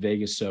Mirage in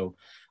Vegas. So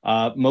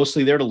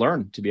mostly there to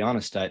learn, to be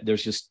honest.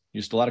 There's just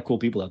a lot of cool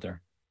people out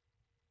there.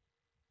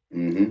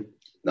 Mm-hmm.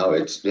 No,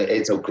 it's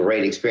a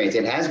great experience.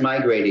 It has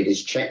migrated.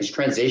 It's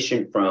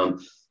transitioned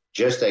from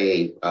just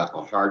a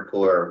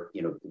hardcore,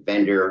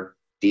 vendor,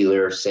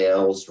 dealer,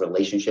 sales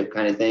relationship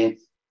kind of thing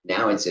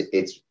Now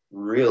it's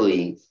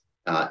really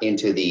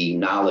into the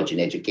knowledge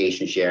and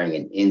education sharing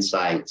and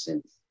insights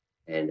and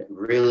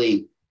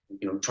really,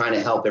 trying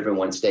to help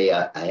everyone stay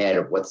ahead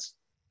of what's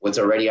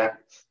already out.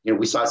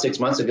 We saw 6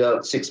 months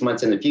ago, 6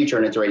 months in the future,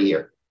 and it's already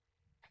here.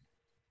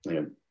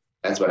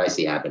 That's what I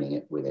see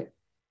happening with it.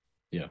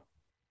 Yeah.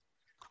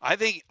 I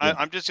think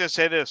I'm just going to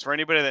say this for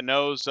anybody that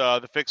knows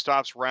the Fixed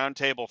Ops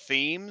Roundtable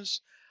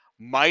themes,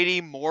 Mighty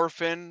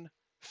Morphin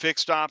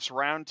Fixed Ops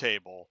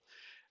Roundtable.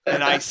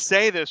 And I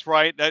say this,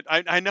 right?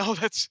 I know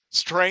that's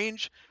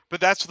strange,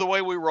 but that's the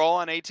way we roll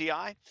on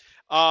ATI.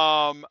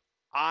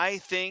 I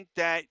think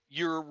that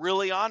you're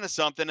really onto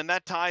something, and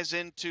that ties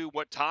into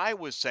what Ty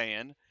was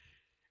saying.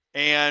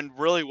 And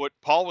really what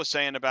Paul was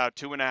saying about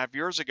 2.5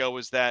 years ago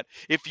is that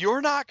if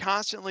you're not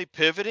constantly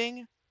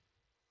pivoting,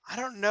 I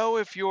don't know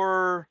if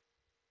you're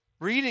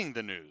reading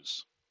the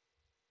news.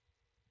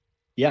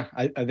 Yeah,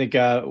 I think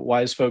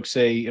wise folks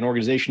say an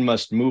organization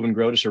must move and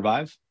grow to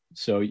survive.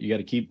 So you got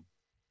to keep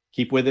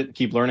with it,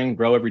 keep learning,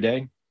 grow every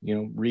day,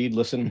 read,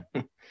 listen,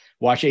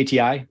 watch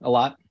ATI a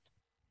lot.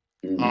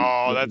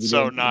 Oh, that's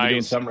so nice.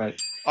 Doing something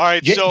right. All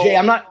right, Jay,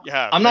 I'm not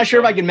sure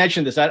if I can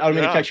mention this. I don't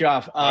mean to cut you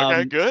off.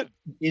 Okay, good.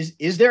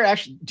 Is there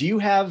actually? Do you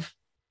have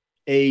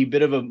a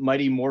bit of a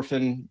Mighty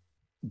Morphin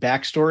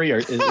backstory, or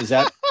is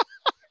that?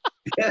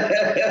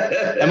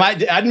 I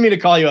didn't mean to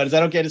call you out. Is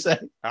that okay to say?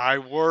 I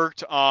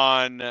worked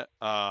on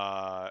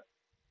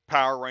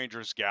Power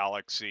Rangers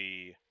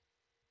Galaxy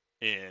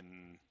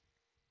in,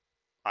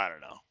 I don't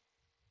know,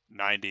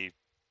 98.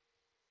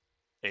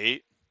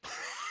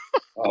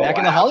 Back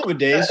in the Hollywood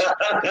days,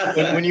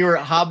 when you were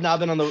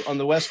hobnobbing on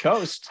the West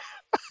Coast,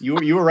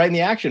 you were right in the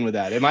action with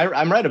that.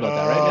 I'm right about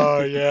that, right?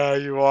 Oh yeah,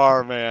 you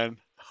are, man.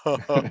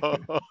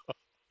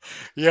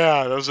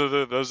 Yeah, those are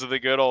the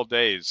good old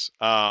days.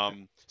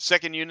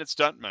 Second unit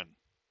stuntman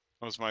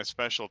was my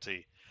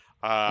specialty.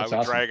 I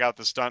would drag out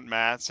the stunt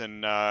mats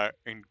and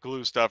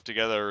glue stuff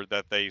together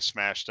that they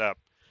smashed up.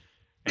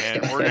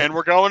 And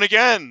we're going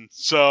again.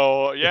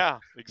 So yeah,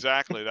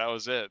 exactly. That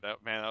was it. That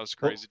was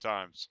crazy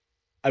times.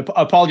 I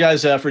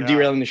apologize for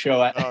derailing the show,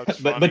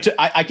 but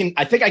I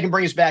think I can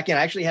bring us back in.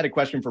 I actually had a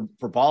question for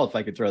Paul, if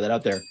I could throw that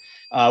out there.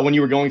 When you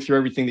were going through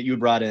everything that you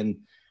brought in,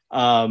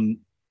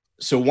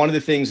 so one of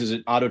the things as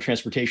an auto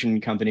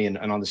transportation company and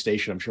on the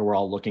station, I'm sure we're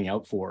all looking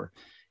out for,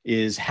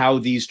 is how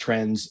these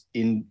trends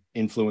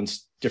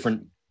influence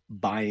different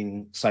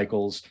buying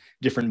cycles,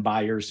 different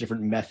buyers,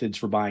 different methods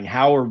for buying.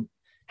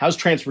 How's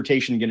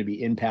transportation going to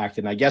be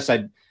impacted? And I guess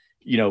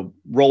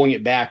rolling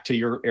it back to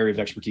your area of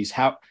expertise,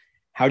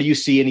 how do you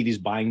see any of these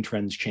buying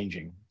trends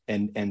changing,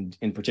 and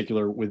in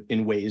particular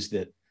in ways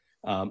that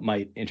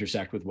might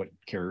intersect with what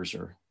carriers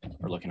are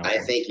looking at? I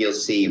think you'll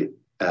see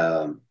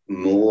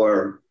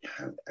more,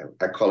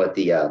 I call it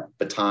the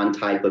baton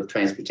type of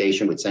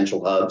transportation with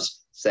central hubs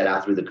set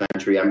out through the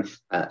country.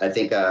 I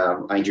think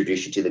I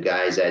introduced you to the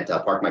guys at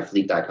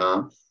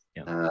parkmyfleet.com.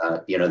 Yeah.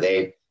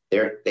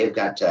 They've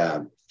got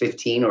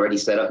 15 already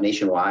set up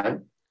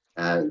nationwide.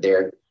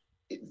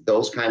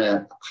 Those kind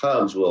of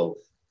hubs will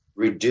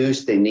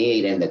reduce the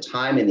need and the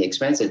time and the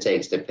expense it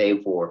takes to pay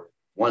for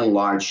one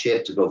large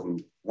ship to go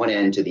from one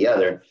end to the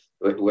other,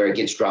 where it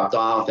gets dropped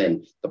off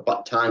and the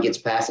baton gets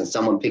passed and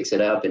someone picks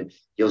it up. And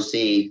you'll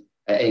see,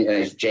 and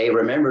as Jay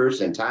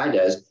remembers and Ty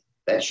does,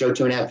 that show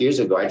 2.5 years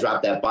ago, I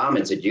dropped that bomb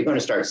and said, you're going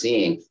to start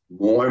seeing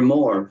more and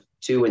more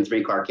 2 and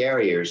 3 car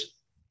carriers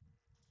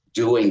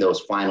doing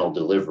those final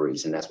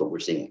deliveries. And that's what we're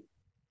seeing.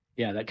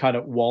 Yeah, that kind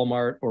of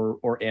Walmart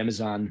or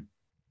Amazon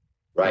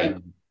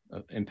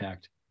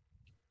impact.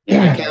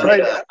 Yeah, I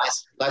counted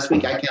last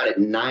week. I counted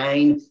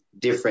 9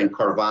 different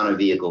Carvana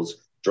vehicles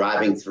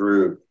driving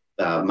through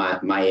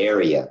my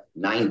area.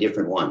 9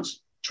 different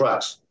ones,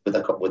 trucks with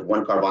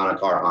one Carvana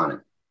car on it.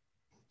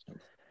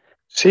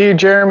 See,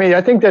 Jeremy,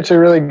 I think that's a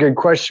really good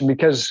question,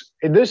 because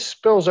this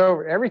spills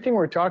over. Everything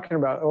we're talking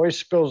about always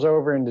spills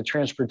over into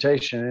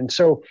transportation. And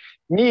so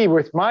me,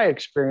 with my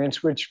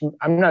experience, which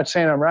I'm not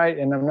saying I'm right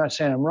and I'm not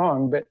saying I'm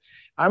wrong, but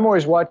I'm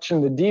always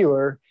watching the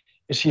dealer.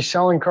 Is he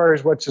selling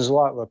cars? What's his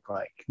lot look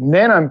like? And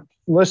then I'm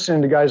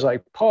listening to guys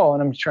like Paul,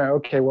 and I'm trying,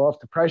 okay, well, if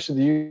the price of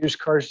the used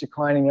car is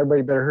declining,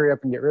 everybody better hurry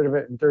up and get rid of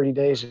it in 30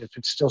 days. If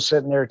it's still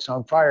sitting there, it's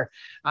on fire.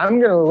 I'm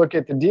going to look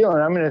at the dealer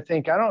and I'm going to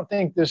think, I don't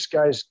think this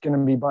guy's going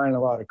to be buying a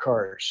lot of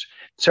cars.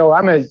 So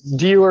I'm a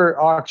dealer to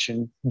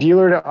auction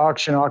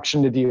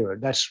to dealer.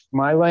 That's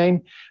my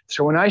lane.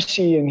 So when I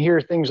see and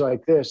hear things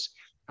like this,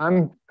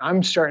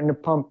 I'm starting to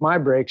pump my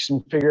brakes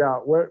and figure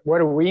out what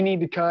do we need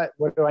to cut?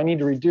 What do I need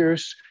to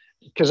reduce?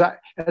 Because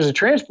as a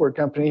transport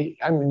company,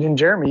 and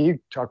Jeremy, you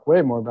talk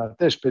way more about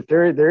this, but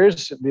there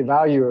is the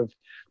value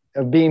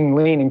of being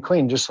lean and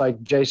clean, just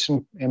like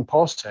Jason and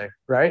Paul say,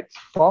 right,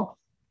 Paul?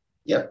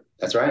 Yep,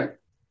 that's right.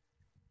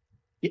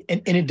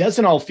 And it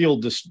doesn't all feel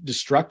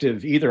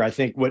destructive either. I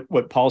think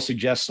what Paul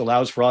suggests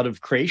allows for a lot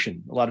of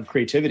creation, a lot of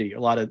creativity,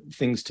 a lot of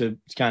things to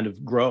kind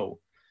of grow.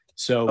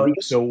 So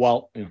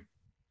while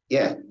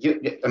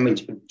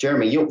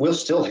Jeremy, we'll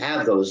still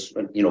have those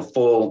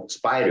full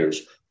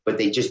spiders, but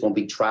they just won't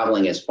be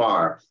traveling as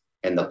far,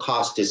 and the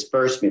cost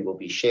disbursement will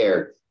be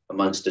shared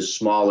amongst the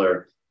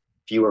smaller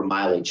fewer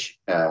mileage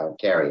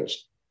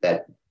carriers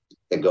that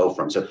go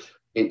from. So,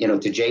 to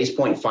Jay's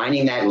point,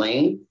 finding that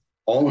lane,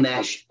 own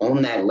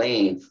that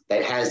lane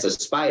that has the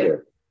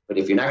spider. But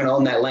if you're not going to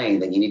own that lane,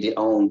 then you need to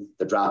own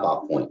the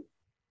drop-off point.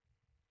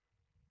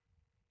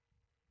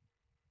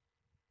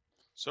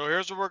 So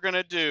here's what we're going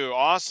to do.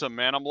 Awesome,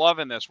 man. I'm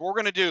loving this. What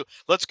we're going to do,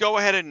 let's go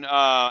ahead and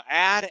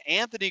add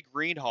Anthony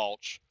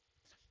Greenhalgh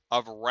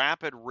of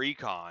Rapid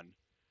Recon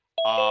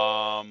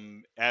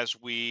as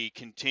we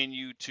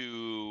continue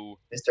to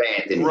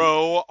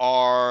grow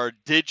our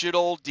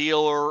digital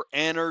dealer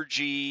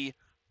energy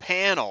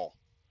panel.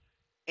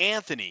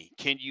 Anthony,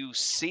 can you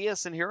see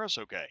us and hear us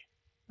okay?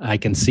 I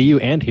can see you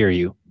and hear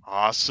you.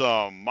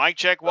 Awesome. Mic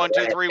check 1,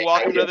 2, 3.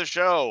 Welcome to the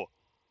show.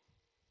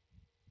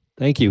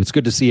 Thank you. It's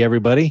good to see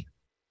everybody.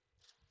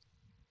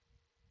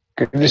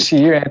 Good to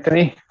see you,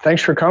 Anthony.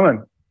 Thanks for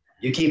coming.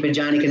 You keeping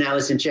Johnny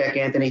Canales in check,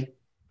 Anthony?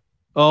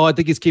 Oh, I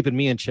think he's keeping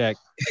me in check.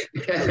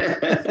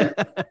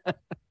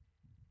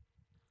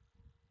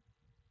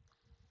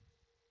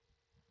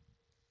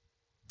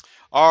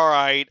 All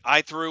right,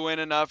 I threw in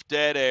enough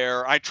dead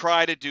air. I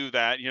try to do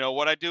that.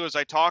 What I do is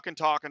I talk and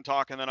talk and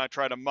talk, and then I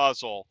try to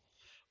muzzle.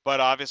 But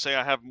obviously,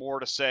 I have more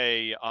to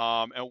say.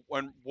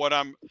 We're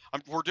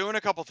doing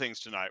a couple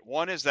things tonight.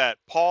 One is that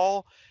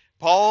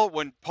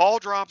when Paul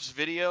drops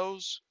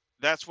videos,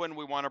 that's when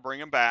we want to bring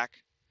him back.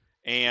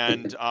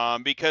 And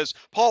because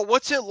Paul,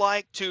 what's it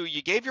like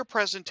you gave your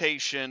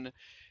presentation,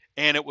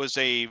 and it was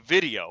a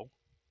video,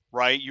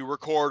 right? You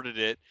recorded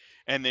it,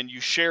 and then you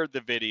shared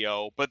the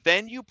video, but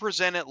then you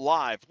present it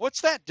live.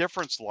 What's that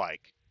difference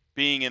like,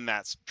 being in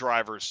that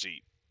driver's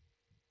seat?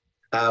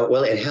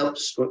 Well, it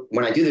helps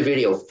when I do the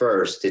video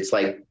first. It's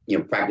like,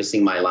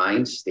 practicing my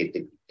lines.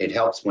 It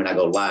helps when I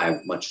go live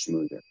much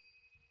smoother.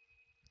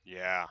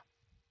 Yeah,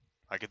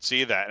 I could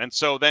see that. And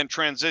so then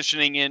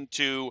transitioning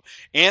into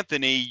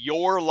Anthony,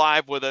 you're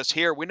live with us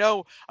here. We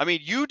know,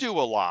 you do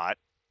a lot.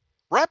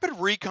 Rapid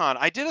Recon,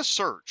 I did a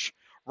search.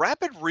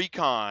 Rapid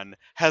Recon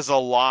has a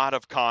lot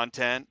of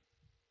content.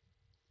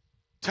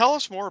 Tell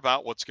us more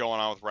about what's going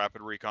on with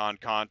Rapid Recon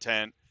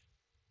content,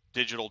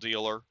 digital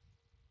dealer.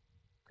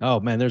 Oh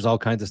man, there's all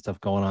kinds of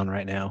stuff going on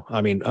right now.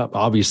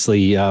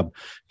 Obviously,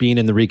 being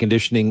in the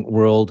reconditioning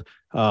world,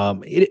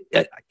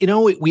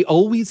 we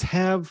always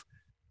have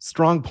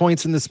strong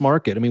points in this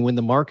market. When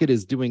the market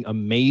is doing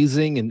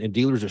amazing and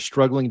dealers are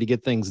struggling to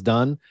get things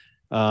done,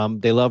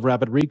 they love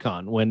Rapid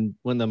Recon. When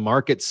the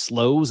market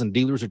slows and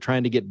dealers are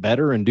trying to get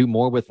better and do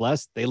more with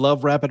less, they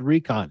love Rapid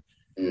Recon.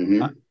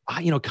 Mm-hmm.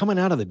 Coming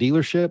out of the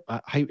dealership,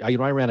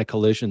 I ran a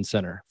collision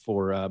center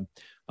for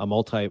a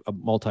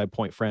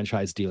multi-point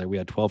franchise dealer. We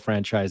had 12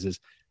 franchises.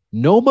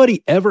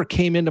 Nobody ever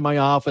came into my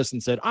office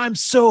and said, "I'm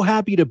so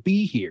happy to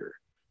be here."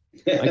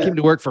 I came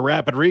to work for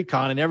Rapid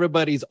Recon, and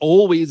everybody's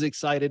always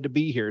excited to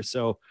be here.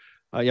 So,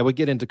 we'll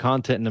get into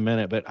content in a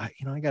minute, but I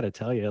got to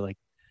tell you,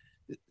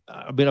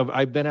 I've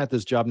been at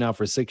this job now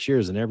for 6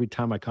 years, and every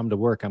time I come to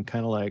work, I'm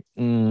kind of like,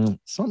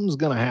 something's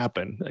going to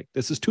happen.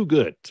 This is too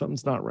good.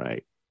 Something's not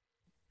right.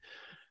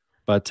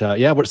 But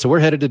so we're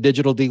headed to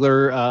Digital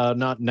Dealer,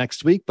 not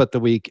next week, but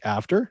the week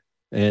after.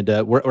 And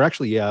we're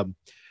actually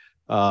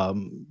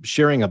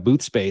sharing a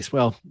booth space.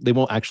 Well, they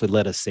won't actually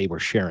let us say we're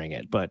sharing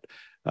it, but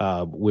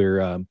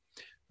we're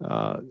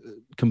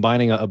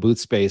combining a booth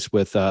space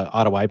with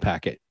Auto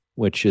iPacket,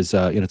 which is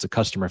it's a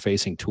customer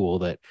facing tool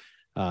that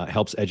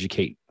helps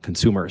educate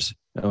consumers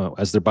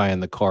as they're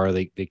buying the car.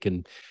 They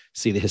can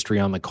see the history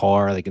on the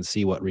car. They can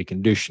see what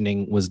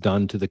reconditioning was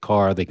done to the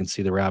car. They can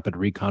see the Rapid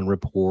Recon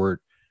report.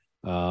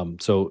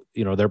 So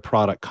their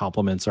product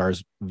complements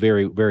ours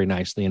very, very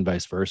nicely, and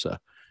vice versa.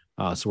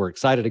 So we're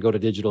excited to go to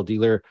Digital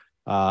Dealer.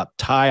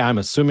 Ty, I'm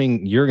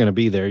assuming you're going to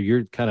be there.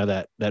 You're kind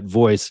of that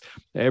voice.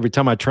 Every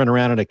time I turn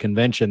around at a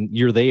convention,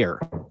 you're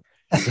there.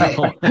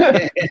 So.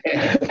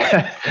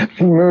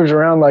 He moves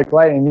around like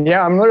lightning.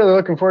 Yeah, I'm literally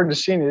looking forward to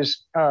seeing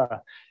this.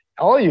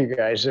 All you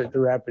guys at the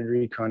Rapid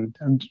Recon.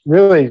 And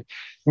really,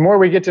 the more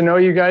we get to know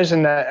you guys,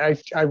 and I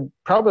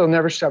probably will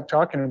never stop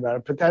talking about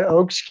it, but that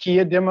Oaks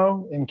Kia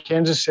demo in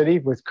Kansas City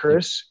with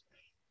Chris,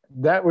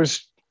 that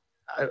was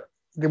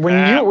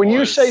when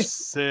you say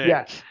sick.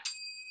 Yeah,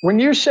 when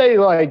you say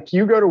like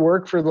you go to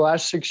work for the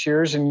last 6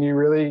 years and you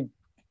really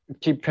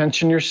keep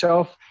pinching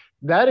yourself,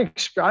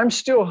 I'm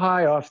still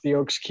high off the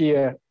Oaks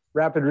Kia,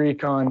 Rapid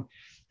Recon,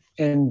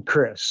 and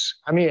Chris.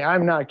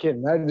 I'm not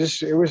kidding.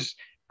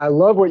 I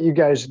love what you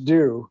guys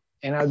do,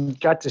 and I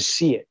got to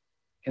see it,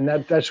 and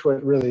that's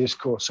what really is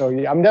cool. So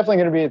I'm definitely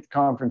going to be at the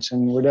conference,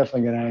 and we're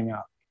definitely going to hang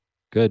out.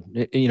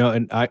 Good.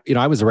 And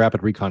I was a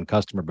Rapid Recon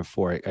customer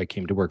before I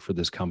came to work for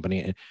this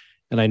company,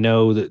 and I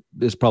know that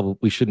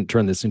we shouldn't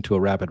turn this into a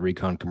Rapid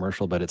Recon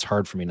commercial, but it's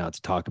hard for me not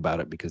to talk about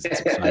it because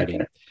it's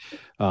exciting.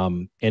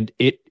 And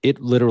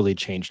it literally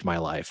changed my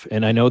life.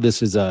 And I know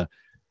this is a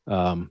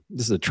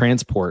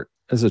transport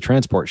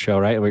show,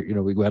 right?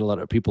 We had a lot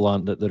of people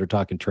on that are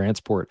talking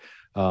transport.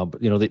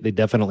 But they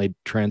definitely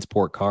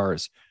transport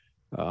cars.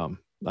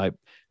 I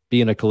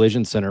be in a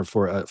collision center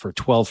for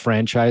 12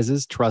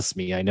 franchises. Trust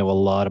me, I know a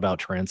lot about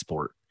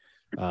transport.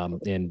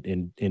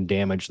 in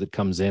damage that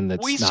comes in.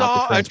 That's we not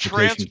saw the a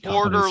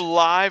transporter companies.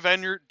 live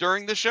and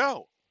during the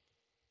show.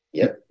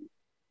 Yep.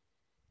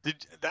 Did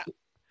that?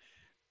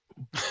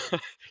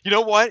 You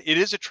know what? It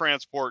is a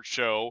transport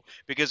show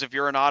because if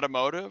you're an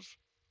automotive,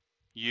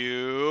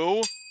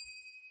 you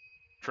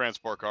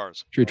transport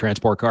cars. True,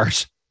 transport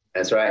cars.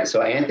 That's right.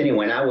 So Anthony,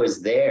 when I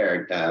was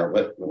there,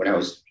 when I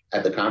was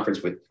at the conference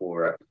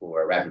for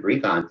Rapid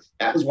Recon,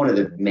 that was one of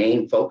the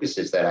main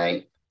focuses that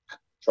I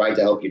tried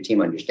to help your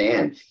team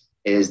understand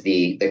is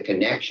the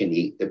connection,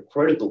 the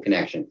critical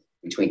connection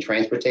between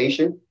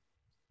transportation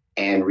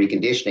and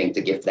reconditioning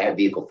to get that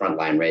vehicle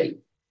frontline ready,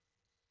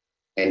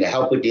 and to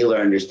help a dealer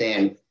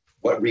understand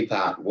what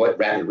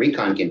Rapid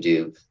Recon can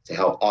do to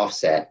help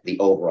offset the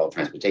overall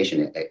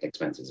transportation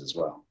expenses as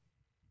well.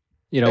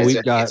 You know,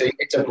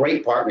 it's a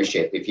great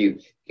partnership. If you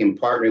can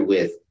partner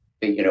with,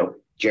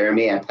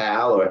 Jeremy at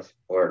PAL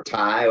or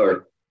Ty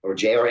or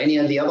Jay or any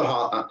of the other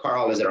car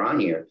haulers that are on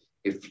here,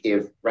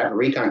 if Rapid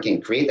Recon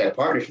can create that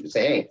partnership and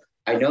say, hey,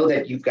 I know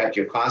that you've got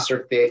your costs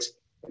are fixed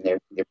and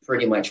they're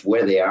pretty much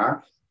where they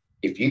are.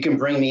 If you can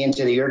bring me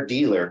into your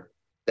dealer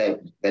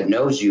that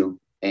knows you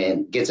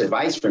and gets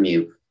advice from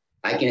you,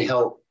 I can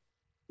help.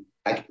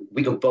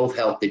 We can both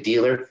help the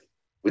dealer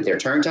with their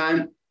turn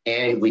time,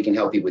 and we can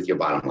help you with your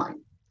bottom line.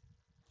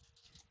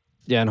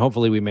 Yeah, and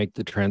hopefully we make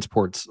the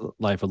transport's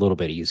life a little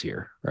bit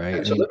easier, right?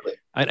 Absolutely.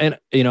 And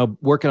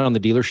working on the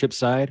dealership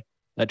side,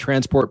 that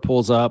transport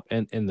pulls up,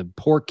 and the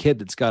poor kid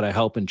that's got to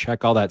help and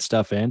check all that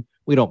stuff in,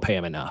 we don't pay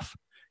him enough.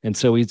 And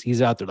so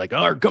he's out there like,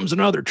 oh, here comes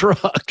another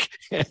truck.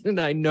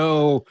 And I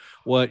know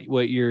what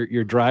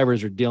your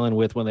drivers are dealing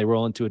with when they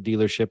roll into a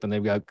dealership and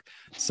they've got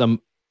some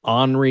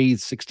ornery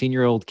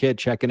 16-year-old kid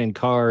checking in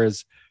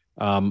cars.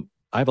 I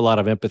have a lot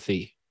of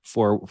empathy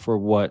for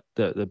what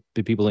the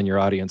people in your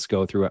audience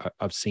go through.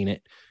 I've seen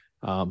it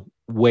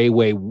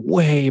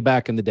way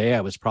back in the day.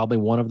 I was probably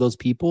one of those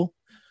people,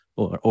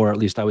 or at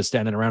least I was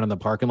standing around in the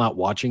parking lot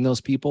watching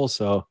those people.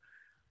 So,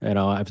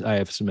 I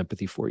have some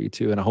empathy for you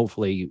too. And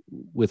hopefully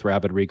with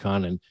Rapid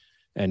Recon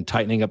and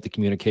tightening up the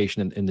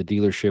communication in the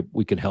dealership,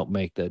 we can help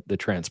make the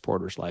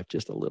transporter's life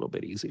just a little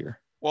bit easier.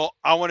 Well,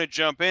 I want to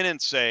jump in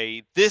and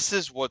say, this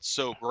is what's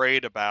so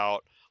great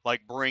about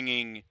like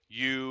bringing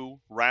you,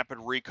 Rapid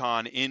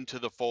Recon, into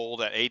the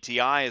fold at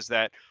ATI is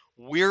that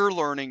we're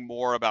learning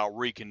more about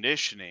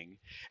reconditioning,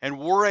 and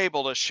we're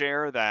able to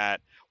share that,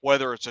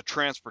 whether it's a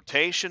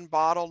transportation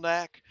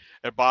bottleneck,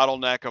 a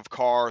bottleneck of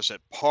cars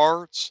at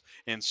parts,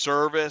 in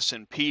service,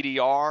 in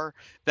PDR,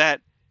 that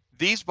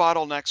these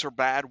bottlenecks are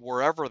bad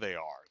wherever they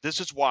are.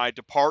 This is why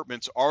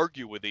departments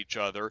argue with each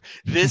other.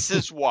 This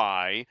is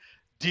why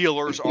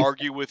dealers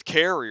argue with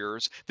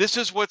carriers. This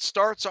is what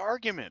starts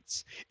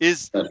arguments,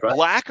 is right.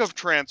 Lack of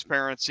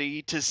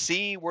transparency to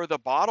see where the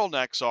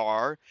bottlenecks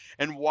are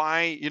and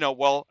why,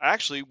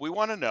 actually, we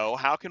want to know,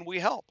 how can we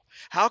help?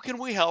 How can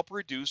we help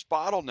reduce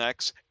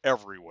bottlenecks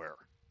everywhere?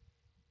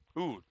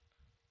 Ooh,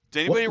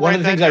 did anybody one write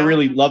of the that things down? I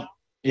really love,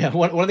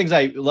 one of the things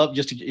I love,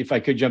 if I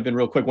could jump in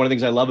real quick, one of the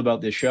things I love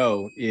about this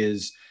show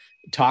is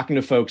talking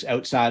to folks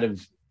outside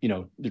of,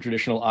 the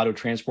traditional auto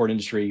transport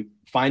industry,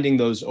 finding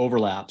those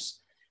overlaps.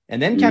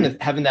 And then kind of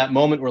having that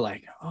moment where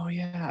like, oh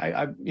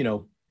yeah,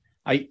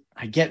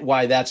 I get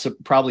why that's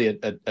probably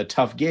a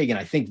tough gig. And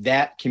I think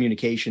that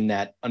communication,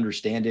 that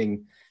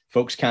understanding,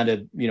 folks kind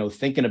of,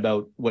 thinking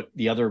about what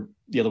the other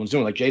one's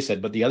doing, like Jay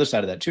said, but the other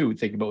side of that too,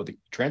 think about what the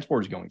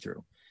transport is going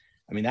through.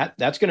 I mean,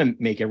 that's going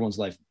to make everyone's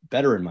life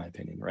better, in my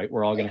opinion, right?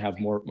 We're all going to have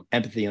more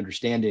empathy,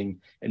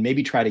 understanding, and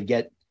maybe try to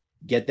get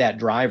that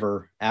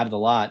driver out of the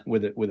lot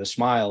with a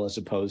smile, as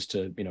opposed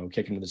to,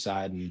 kicking him to the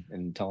side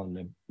and telling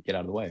him to get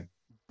out of the way.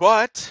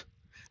 But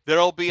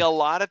there'll be a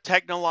lot of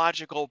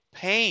technological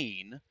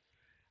pain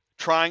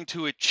trying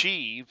to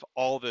achieve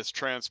all this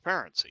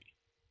transparency.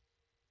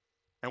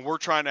 And we're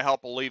trying to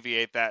help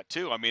alleviate that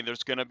too. I mean,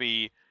 there's going to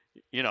be,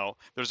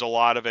 there's a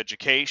lot of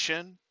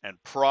education and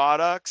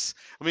products.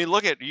 I mean,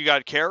 you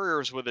got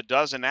carriers with a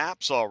dozen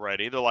apps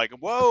already. They're like,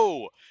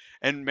 whoa.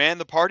 And man,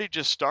 the party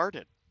just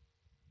started.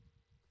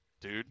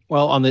 Dude.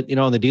 Well, on the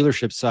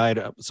dealership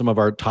side, some of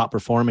our top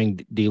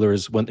performing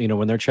dealers, when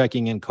they're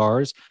checking in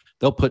cars,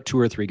 they'll put 2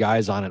 or 3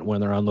 guys on it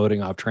when they're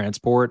unloading off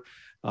transport.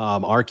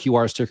 Our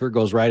QR sticker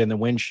goes right in the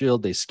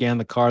windshield. They scan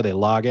the car, they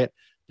log it.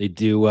 They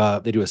do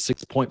a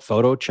 6-point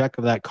photo check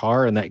of that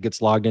car, and that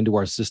gets logged into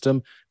our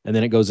system, and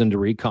then it goes into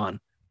Recon.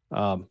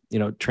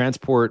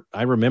 Transport.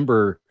 I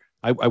remember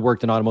I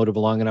worked in automotive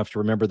long enough to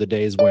remember the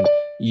days when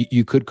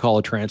you could call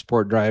a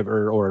transport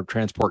driver or a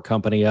transport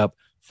company up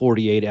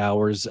 48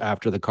 hours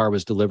after the car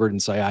was delivered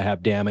and say, I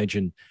have damage,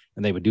 and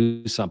they would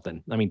do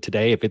something. I mean,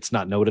 today, if it's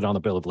not noted on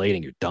the bill of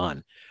lading, you're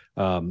done.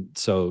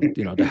 So,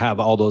 to have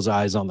all those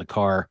eyes on the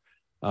car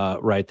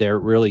right there,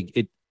 really,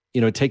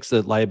 it takes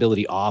the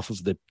liability off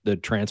of the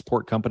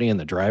transport company and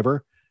the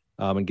driver,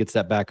 and gets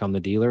that back on the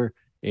dealer.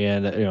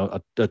 And,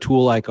 a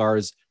tool like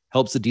ours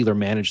helps the dealer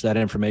manage that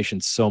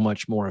information so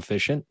much more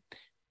efficient.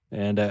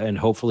 And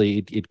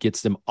hopefully it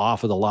gets them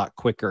off of the lot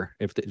quicker.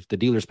 If the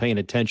dealer's paying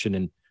attention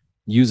and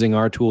using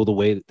our tool the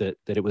way that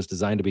it was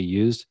designed to be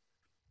used,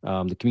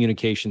 The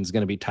communication is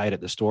going to be tight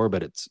at the store,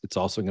 but it's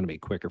also going to be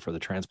quicker for the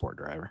transport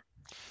driver.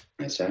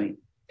 That's right.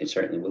 It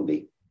certainly will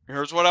be.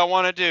 Here's what I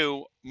want to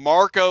do.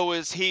 Marco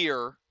is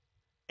here,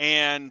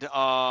 and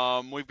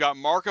we've got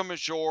Marco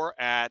Major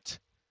at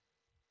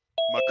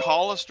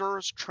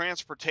McCollister's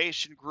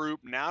Transportation Group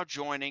now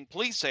joining.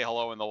 Please say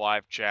hello in the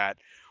live chat.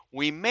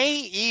 We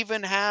might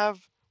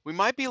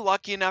be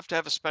lucky enough to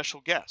have a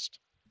special guest.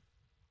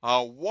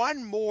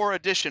 One more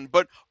addition,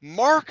 but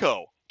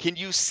Marco, can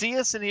you see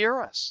us and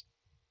hear us?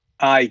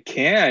 I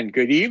can.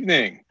 Good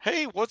evening.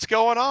 Hey, what's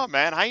going on,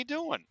 man? How you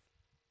doing?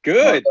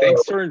 Good.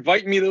 Thanks for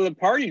inviting me to the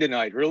party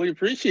tonight. Really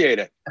appreciate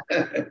it.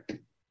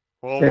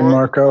 Well, Hey,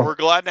 Marco. we're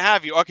glad to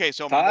have you. Okay,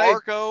 so Hi.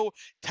 Marco,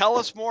 tell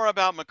us more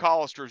about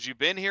McCollister's. You've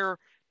been here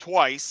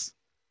twice,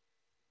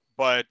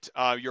 but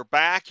you're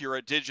back. You're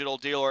a digital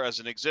dealer as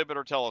an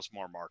exhibitor. Tell us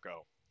more,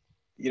 Marco.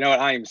 You know what?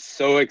 I am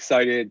so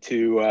excited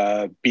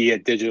to be a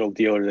digital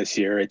dealer this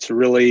year. It's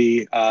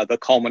really the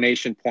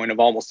culmination point of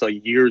almost a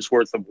year's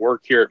worth of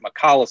work here at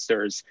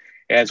McCollister's,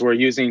 as we're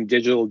using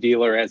Digital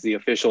Dealer as the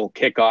official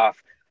kickoff,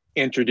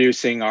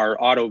 introducing our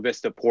Auto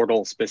Vista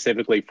portal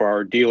specifically for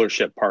our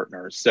dealership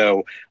partners.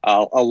 So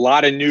a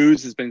lot of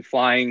news has been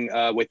flying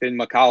within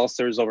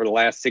McCollister's over the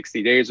last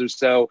 60 days or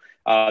so.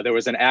 There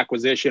was an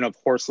acquisition of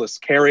Horseless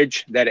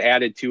Carriage that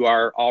added to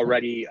our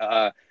already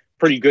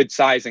pretty good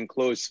size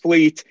enclosed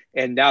fleet.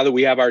 And now that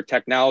we have our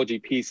technology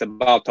piece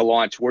about to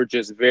launch, we're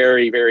just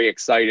very, very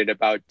excited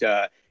about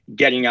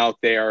getting out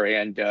there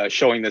and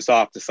showing this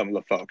off to some of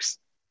the folks.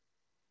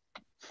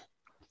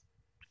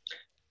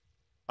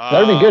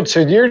 That'd be good.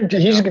 So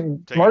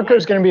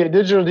Marco's away. going to be a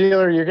digital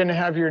dealer. You're going to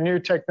have your new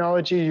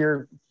technology.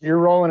 You're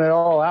rolling it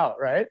all out,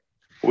 right?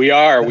 We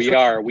are.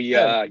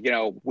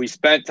 We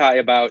spent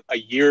about a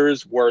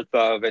year's worth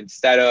of,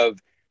 instead of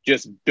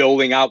just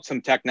building out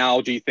some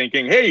technology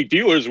thinking, hey,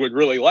 dealers would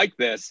really like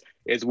this,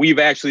 is we've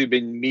actually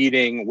been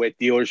meeting with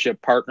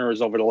dealership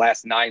partners over the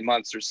last 9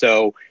 months or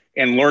so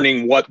and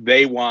learning what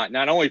they want,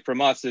 not only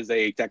from us as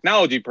a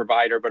technology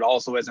provider, but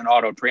also as an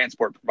auto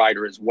transport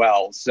provider as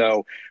well.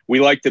 So we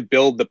like to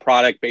build the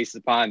product based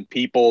upon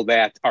people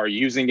that are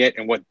using it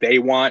and what they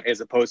want,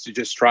 as opposed to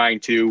just trying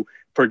to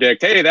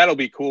predict, hey, that'll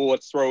be cool,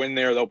 let's throw in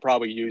there, they'll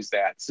probably use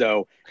that.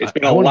 So it's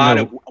been a lot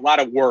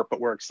of work, but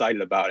we're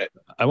excited about it.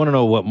 I want to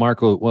know what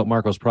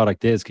Marco's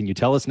product is. Can you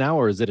tell us now,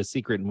 or is it a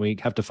secret and we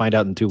have to find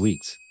out in 2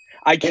 weeks?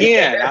 I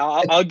can.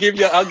 I'll give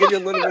you a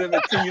little bit of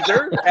a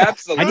teaser.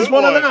 Absolutely. I just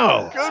want to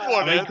know. Good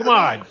one, I mean, come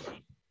on.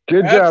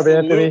 Good job,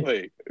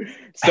 Anthony.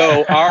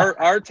 So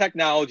our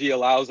technology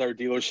allows our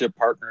dealership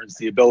partners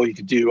the ability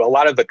to do a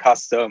lot of the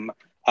custom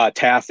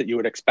tasks that you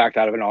would expect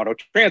out of an auto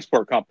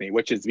transport company,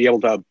 which is to be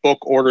able to book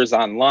orders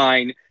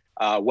online,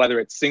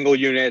 whether it's single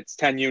units,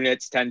 10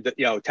 units, 10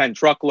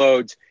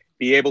 truckloads,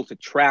 be able to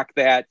track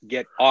that,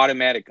 get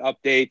automatic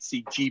updates,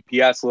 see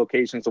GPS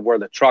locations of where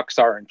the trucks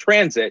are in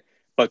transit.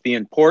 But the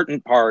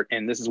important part,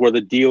 and this is where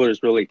the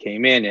dealers really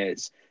came in,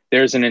 is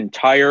there's an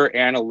entire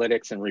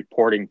analytics and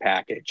reporting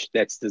package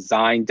that's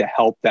designed to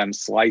help them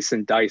slice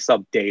and dice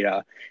up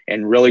data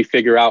and really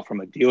figure out, from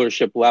a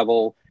dealership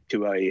level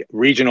to a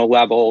regional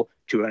level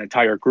to an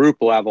entire group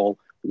level,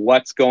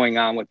 what's going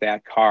on with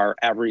that car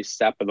every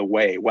step of the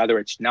way, whether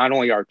it's not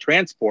only our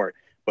transport,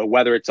 but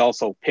whether it's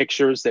also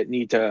pictures that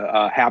need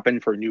to happen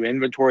for new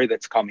inventory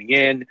that's coming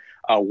in,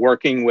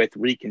 working with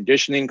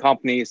reconditioning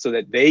companies so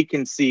that they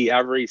can see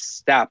every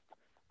step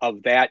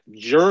of that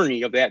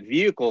journey of that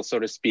vehicle, so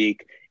to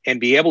speak, and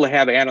be able to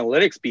have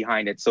analytics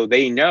behind it. So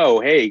they know,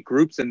 hey,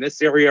 groups in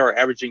this area are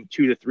averaging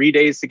 2 to 3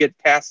 days to get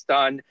tasks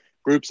done.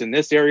 Groups in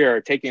this area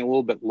are taking a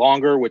little bit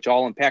longer, which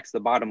all impacts the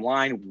bottom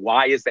line.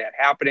 Why is that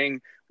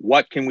happening?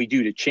 What can we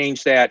do to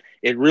change that?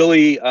 It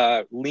really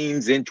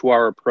leans into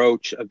our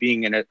approach of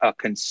being a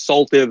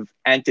consultative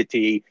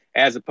entity,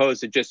 as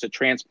opposed to just a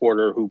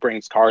transporter who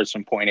brings cars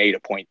from point A to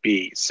point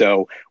B.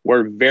 So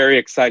we're very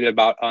excited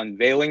about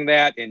unveiling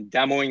that and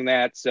demoing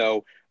that.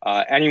 So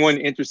anyone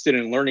interested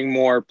in learning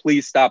more,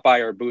 please stop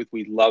by our booth.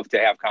 We'd love to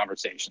have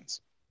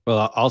conversations.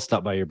 Well, I'll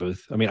stop by your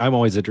booth. I mean, I'm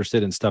always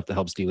interested in stuff that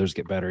helps dealers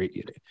get better.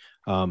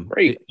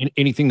 Great.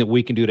 Anything that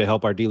we can do to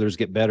help our dealers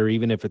get better,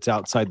 even if it's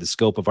outside the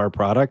scope of our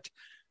product,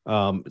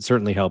 it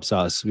certainly helps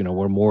us. You know,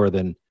 we're more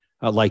than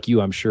like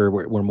you. I'm sure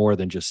we're more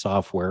than just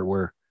software.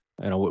 We're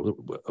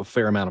a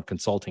fair amount of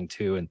consulting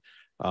too,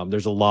 and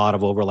there's a lot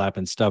of overlap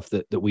and stuff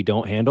that we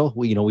don't handle.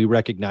 We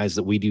recognize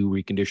that we do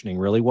reconditioning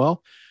really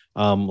well,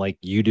 like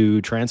you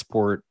do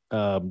transport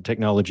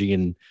technology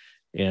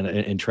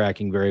and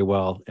tracking very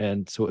well.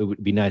 And so it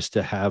would be nice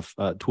to have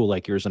a tool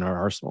like yours in our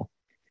arsenal.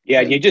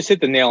 Yeah, you just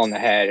hit the nail on the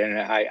head. And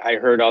I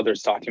heard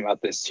others talking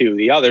about this too.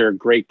 The other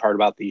great part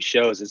about these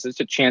shows is it's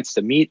a chance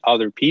to meet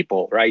other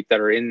people, right, that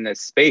are in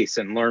this space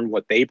and learn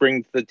what they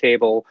bring to the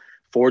table,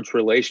 forge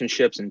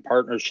relationships and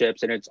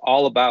partnerships. And it's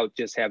all about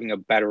just having a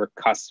better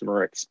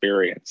customer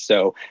experience.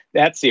 So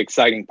that's the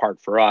exciting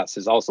part for us,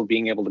 is also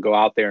being able to go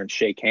out there and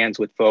shake hands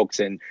with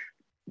folks and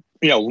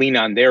lean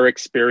on their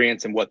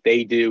experience and what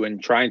they do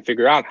and try and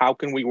figure out how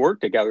can we work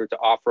together to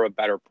offer a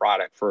better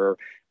product for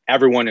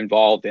everyone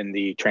involved in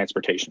the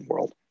transportation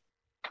world.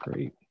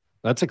 Great.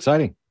 that's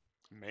exciting.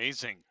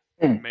 Amazing.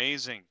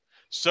 Amazing.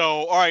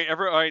 So, all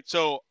right.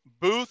 So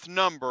booth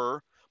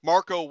number,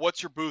 Marco,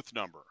 what's your booth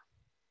number?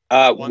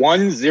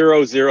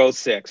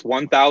 1006.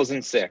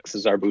 1006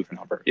 is our booth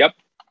number. Yep.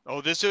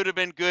 Oh, this would have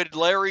been good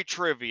Larry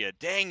trivia.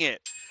 Dang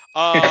it.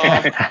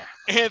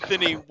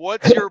 Anthony,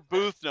 what's your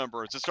booth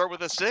number? Does it start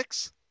with a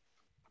 6?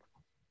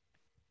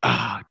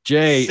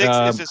 Jay,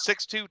 is it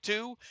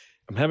 622?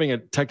 I'm having a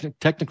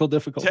technical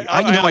difficulty.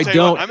 I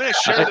don't. I'm going to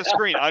share the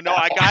screen. I know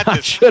I got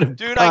this.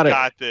 Dude, I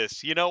got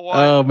this. You know what?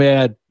 Oh,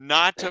 man.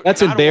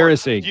 That's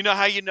embarrassing. Do you know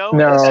how you know?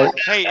 No.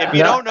 Hey, if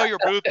you don't know your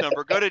booth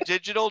number, go to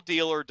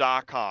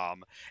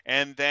digitaldealer.com.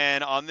 And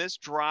then on this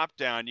drop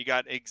down, you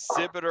got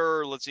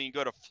exhibitor. Let's see, you can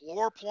go to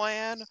floor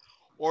plan,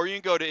 or you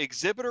can go to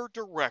exhibitor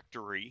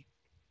directory.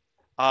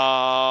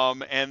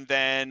 And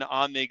then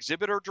on the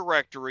exhibitor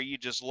directory, you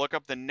just look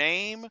up the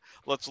name.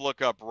 Let's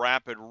look up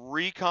Rapid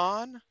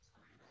Recon.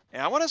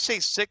 And I want to say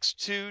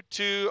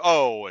 622.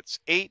 Oh, it's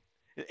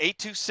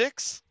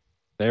 826.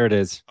 There it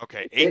is.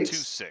 Okay,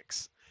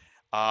 826.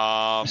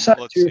 It's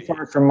not too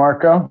far from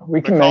Marco.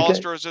 We can make it.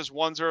 McAllister's is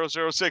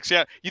 1006.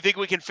 Yeah, you think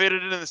we can fit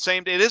it in the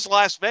same day? It is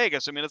Las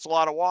Vegas. I mean, it's a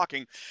lot of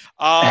walking.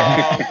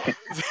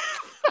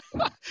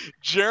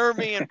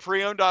 Jeremy and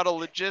Pre-Owned Auto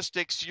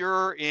Logistics,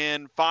 you're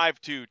in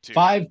 522.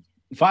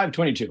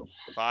 522.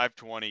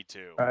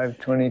 522.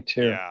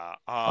 522. Yeah.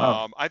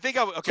 Wow. I think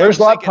Where's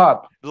Lot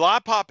Pop?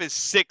 Lot Pop is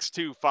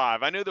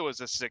 625. I knew there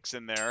was a 6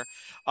 in there.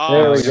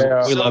 There we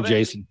go. We love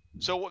Jason.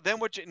 So then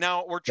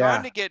now we're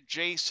trying to get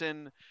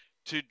Jason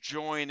to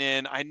join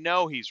in. I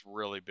know he's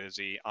really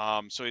busy.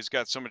 So he's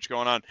got so much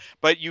going on.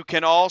 But you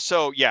can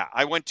also,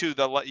 I went to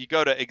you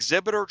go to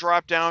exhibitor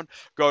drop down,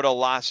 go to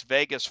Las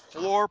Vegas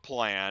floor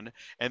plan,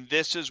 and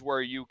this is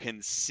where you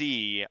can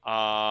see,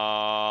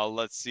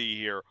 let's see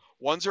here.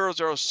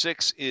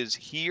 1006 is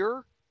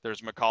here. There's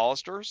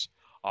McAllister's,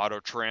 Auto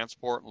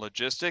Transport and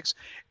Logistics.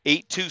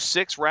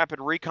 826 Rapid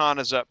Recon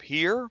is up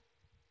here.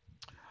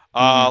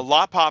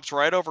 Lot Pop's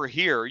right over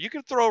here. You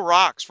can throw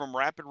rocks from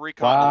Rapid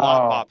Recon to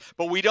Lot Pop,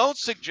 but we don't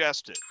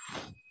suggest it.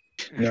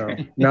 No,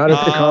 not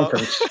at the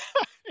conference.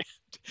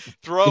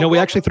 We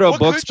actually throw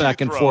books back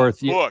and forth.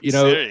 Books.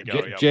 There you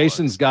go.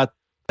 Jason's got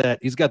that.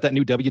 He's got that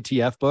new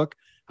WTF book.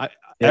 I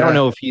don't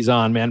know if he's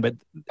on, man, but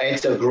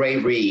it's a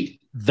great read.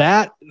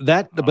 But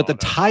the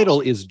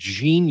title is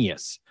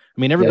genius.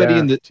 I mean, everybody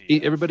in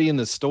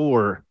the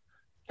store,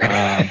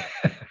 I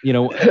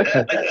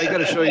got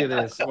to show you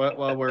this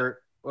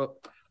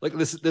like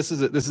this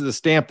is a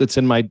stamp that's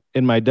in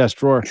my desk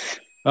drawer.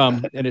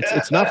 And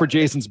it's not for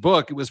Jason's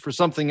book. It was for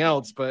something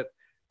else, but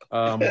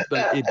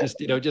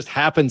it just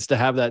happens to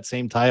have that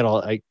same title.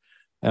 I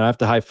have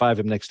to high five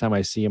him next time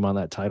I see him on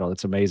that title.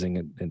 It's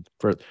amazing. And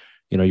for,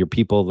 your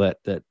people that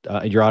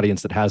your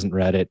audience that hasn't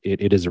read it,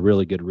 it is a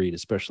really good read,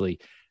 especially,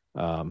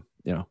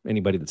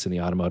 anybody that's in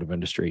the automotive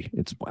industry.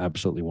 It's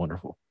absolutely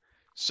wonderful.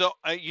 So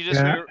you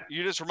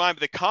just remind me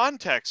the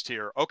context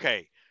here.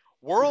 Okay.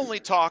 We're only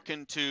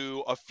talking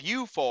to a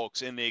few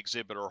folks in the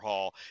exhibitor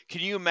hall.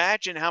 Can you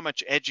imagine how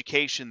much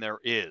education there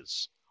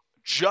is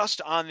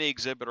just on the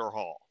exhibitor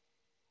hall?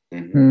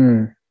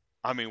 Mm-hmm.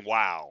 I mean,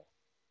 wow.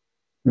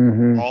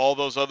 Mm-hmm. All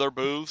those other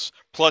booths,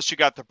 plus you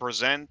got the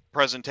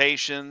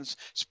presentations,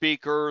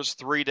 speakers,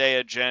 3-day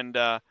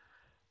agenda.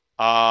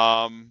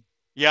 I'm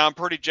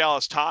pretty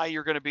jealous. Ty,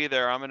 you're going to be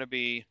there. I'm going to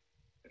be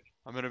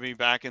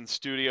back in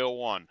Studio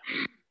One.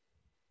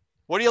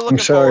 What are you looking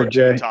forward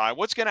to, Ty?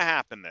 What's going to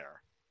happen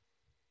there?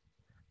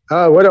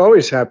 What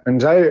always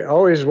happens, I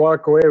always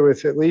walk away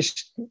with at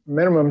least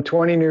minimum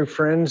 20 new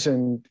friends,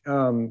 and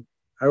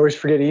I always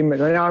forget email.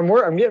 Now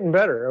I'm getting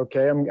better.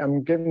 Okay,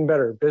 I'm getting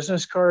better.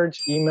 Business cards,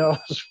 emails,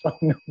 phone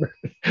number.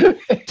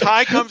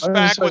 Ty comes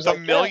back with a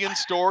million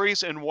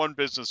stories and one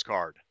business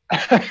card.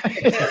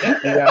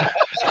 Yeah.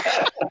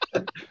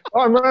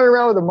 I'm running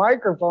around with a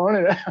microphone,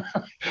 and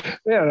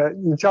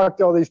you talk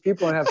to all these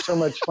people and have so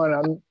much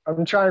fun.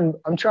 I'm trying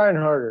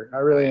harder. I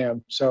really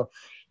am. So.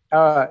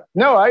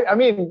 No, I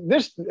mean,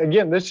 this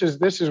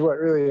is what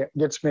really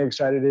gets me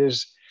excited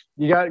is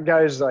you got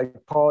guys like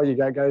Paul, you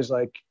got guys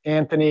like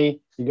Anthony,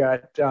 you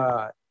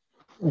got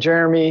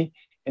Jeremy,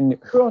 and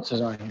who else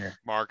is on here?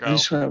 Marco.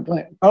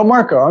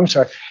 Marco, I'm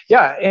sorry.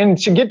 Yeah, and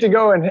to get to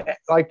go and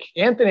like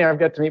Anthony, I've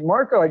got to meet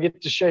Marco, I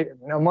get to shake.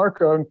 Now,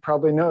 Marco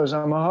probably knows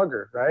I'm a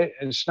hugger, right?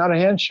 It's not a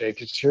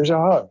handshake, it's here's a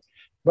hug.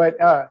 But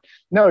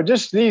no,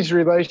 just these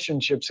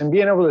relationships and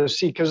being able to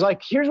see, because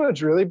like, here's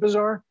what's really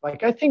bizarre.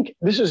 Like, I think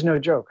this is no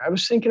joke. I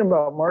was thinking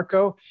about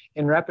Marco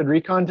in Rapid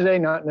Recon today,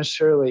 not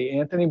necessarily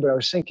Anthony, but I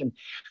was thinking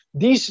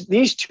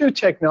these two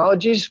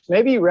technologies,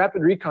 maybe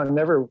Rapid Recon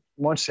never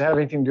wants to have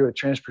anything to do with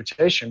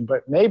transportation,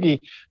 but maybe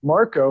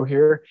Marco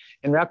here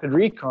in Rapid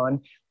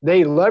Recon,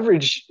 they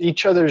leverage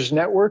each other's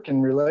network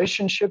and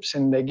relationships,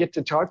 and they get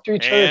to talk to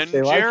each other if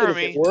they like it, if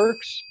it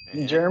works.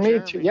 And Jeremy.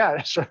 Too. Yeah,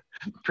 that's right.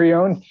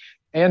 Pre-owned.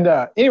 And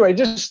anyway,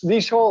 just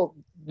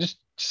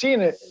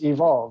seeing it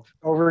evolve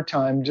over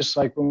time, just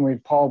like when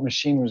Paul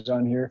Machine was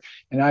on here.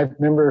 And I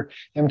remember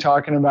him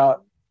talking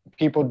about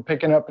people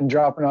picking up and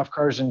dropping off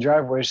cars in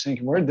driveways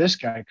thinking, where'd this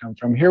guy come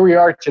from? Here we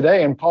are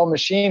today, and Paul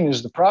Machine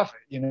is the prophet,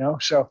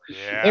 So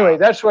anyway,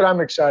 that's what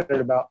I'm excited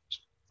about.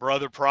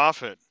 Brother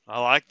Prophet.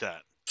 I like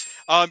that.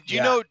 Do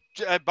you know,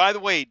 by the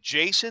way,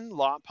 Jason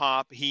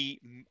Lotpop,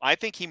 I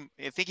think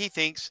he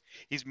thinks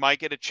he might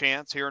get a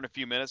chance here in a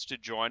few minutes to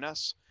join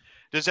us.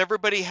 Does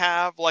everybody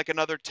have like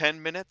another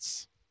 10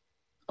 minutes?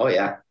 Oh,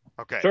 yeah.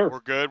 Okay, sure. We're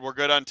good. We're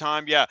good on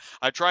time. Yeah,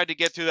 I tried to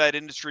get through that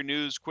industry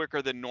news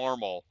quicker than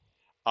normal.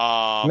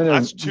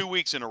 That's 2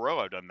 weeks in a row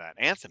I've done that.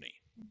 Anthony.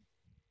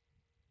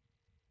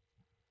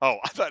 Oh,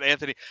 I thought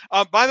Anthony.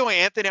 By the way,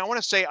 Anthony, I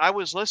want to say I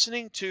was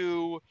listening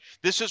to.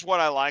 This is what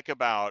I like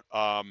about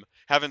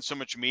having so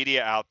much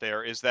media out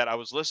there is that I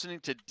was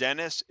listening to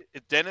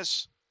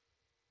Dennis.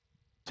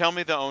 Tell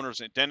me the owner's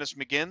name. Dennis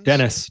McGinn.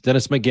 Dennis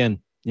McGinn.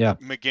 Yeah.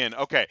 McGinn.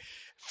 Okay.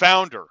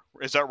 Founder.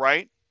 Is that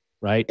right?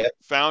 Right. Yep.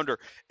 Founder.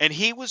 And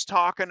he was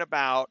talking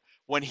about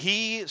when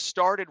he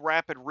started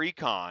Rapid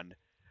Recon,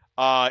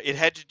 it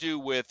had to do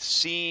with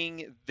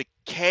seeing the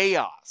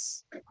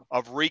chaos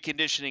of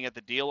reconditioning at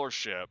the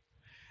dealership.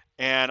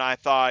 And I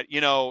thought,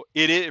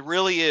 it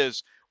really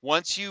is.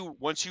 Once you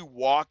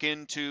walk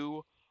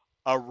into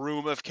a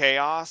room of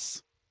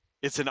chaos,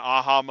 it's an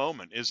aha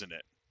moment, isn't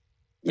it?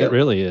 Yep. It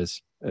really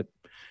is.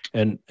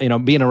 And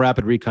being a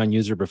Rapid Recon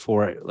user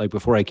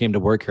before I came to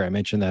work here, I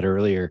mentioned that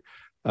earlier.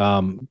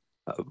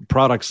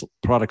 Products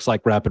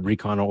like Rapid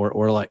Recon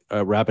or like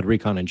Rapid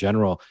Recon in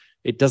general,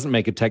 it doesn't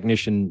make a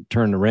technician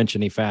turn the wrench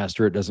any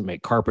faster. It doesn't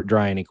make carpet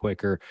dry any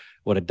quicker.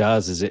 What it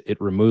does is it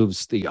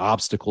removes the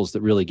obstacles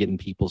that really get in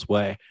people's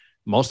way.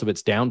 Most of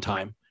it's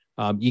downtime.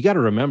 You got to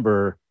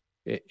remember,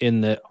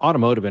 in the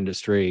automotive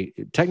industry,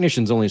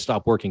 technicians only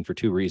stop working for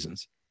two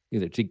reasons: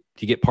 either to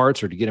get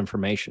parts or to get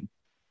information.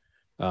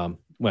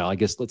 Well, I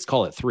guess let's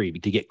call it three: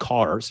 to get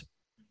cars,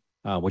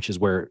 which is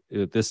where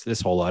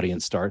this whole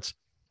audience starts.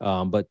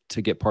 But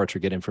to get parts or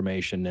get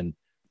information,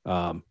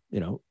 and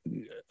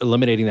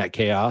eliminating that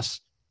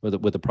chaos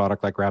with a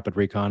product like Rapid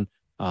Recon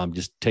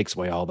just takes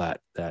away all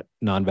that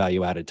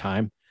non-value added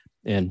time,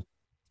 and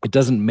it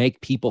doesn't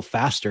make people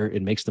faster.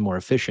 It makes them more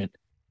efficient.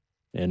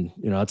 And,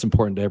 that's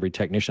important to every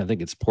technician. I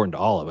think it's important to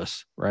all of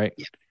us, right?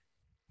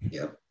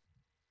 Yeah.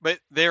 But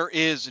there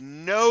is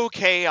no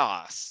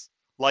chaos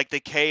like the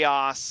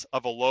chaos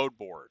of a load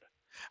board.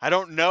 I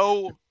don't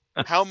know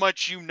how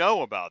much you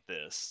know about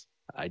this.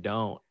 I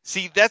don't.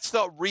 See, that's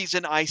the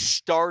reason I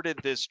started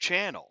this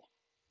channel.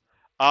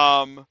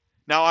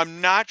 Now,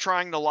 I'm not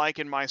trying to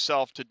liken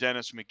myself to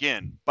Dennis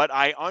McGinn, but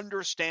I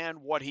understand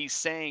what he's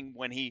saying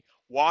when he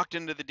walked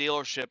into the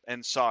dealership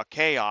and saw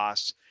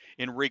chaos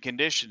in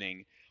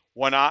reconditioning.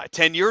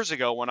 10 years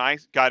ago, when I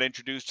got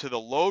introduced to the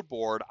load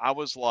board, I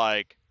was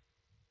like,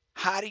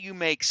 how do you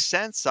make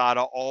sense out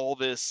of all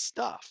this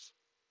stuff?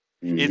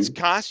 Mm-hmm. It's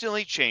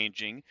constantly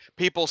changing.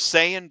 People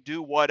say and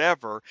do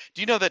whatever.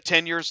 Do you know that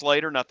 10 years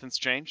later, nothing's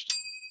changed?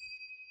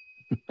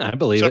 I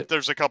believe Except it.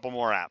 There's a couple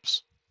more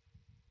apps.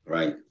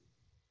 Right.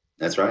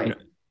 That's right.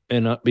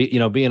 And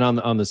being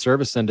on the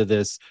service end of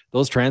this,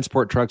 those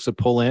transport trucks would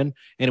pull in,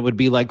 and it would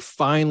be like,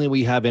 finally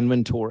we have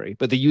inventory.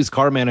 But the used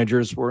car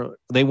managers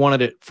they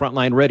wanted it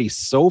frontline ready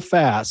so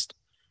fast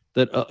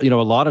that a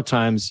lot of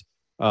times,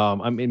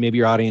 maybe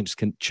your audience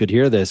should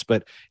hear this,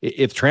 but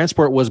if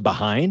transport was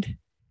behind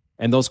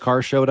and those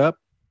cars showed up,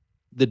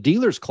 the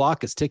dealer's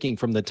clock is ticking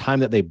from the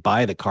time that they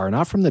buy the car,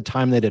 not from the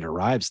time that it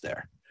arrives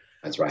there.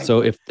 That's right. So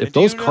if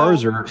those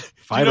cars are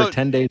 5 or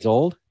 10 days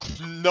old,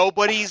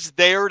 nobody's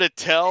there to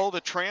tell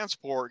the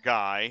transport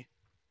guy.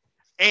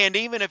 And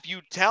even if you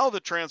tell the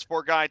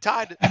transport guy,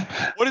 Todd,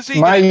 what is he?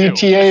 My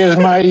ETA is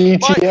my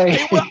ETA.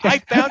 I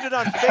found it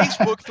on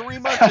Facebook 3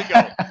 months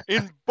ago.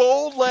 In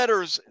bold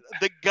letters,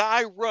 the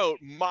guy wrote,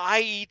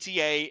 "My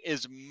ETA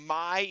is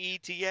my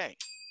ETA."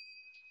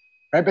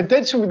 Right, but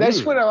that's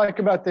what I like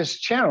about this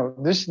channel.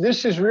 This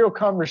is real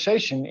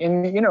conversation,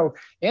 and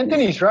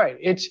Anthony's right.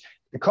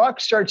 The clock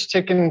starts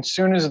ticking as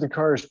soon as the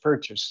car is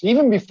purchased.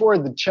 Even before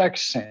the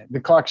check's sent, the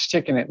clock's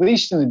ticking, at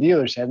least in the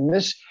dealer's head. And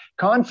this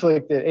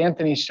conflict that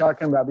Anthony's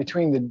talking about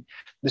between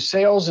the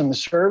sales and the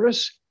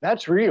service,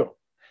 that's real.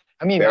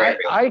 I mean,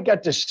 I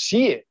got to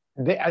see it.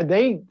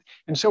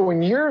 And so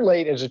when you're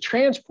late as a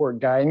transport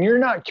guy and you're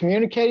not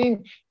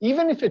communicating,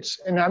 even if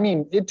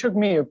it took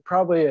me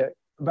probably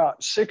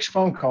about 6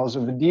 phone calls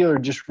of the dealer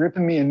just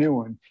ripping me a new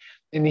one.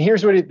 And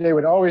here's what they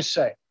would always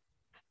say.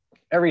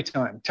 Every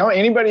time. Tell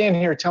anybody in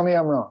here, tell me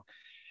I'm wrong.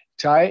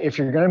 Ty, if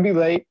you're going to be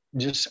late,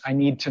 I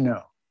need to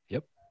know.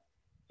 Yep.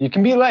 You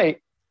can be late.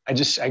 I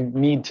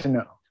need to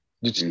know.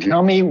 Just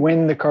tell me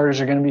when the cars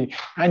are going to be.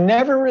 I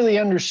never really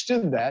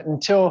understood that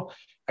until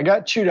I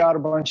got chewed out a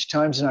bunch of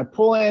times, and I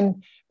pull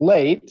in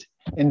late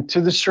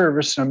into the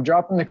service, and I'm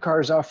dropping the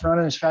cars off,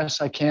 running as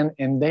fast as I can,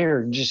 and they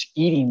are just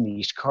eating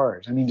these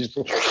cars. I mean, just,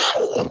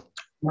 and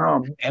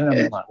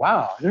I'm like,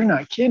 wow, they're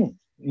not kidding.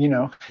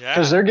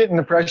 Because they're getting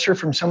the pressure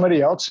from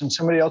somebody else and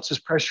somebody else is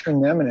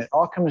pressuring them. And it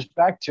all comes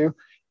back to,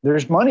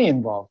 there's money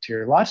involved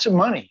here, lots of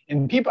money.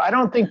 And people, I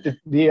don't think that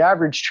the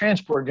average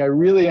transport guy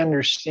really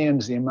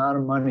understands the amount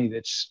of money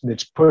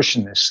that's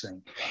pushing this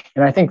thing.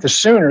 And I think the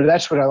sooner,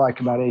 that's what I like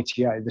about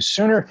ATI, the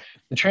sooner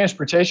the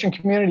transportation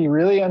community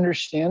really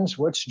understands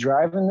what's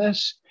driving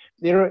this,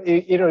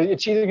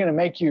 it's either going to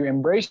make you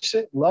embrace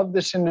it, love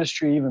this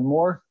industry even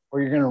more, or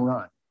you're going to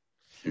run.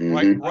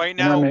 Right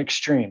now, I'm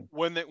extreme.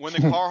 When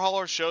the car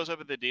hauler shows up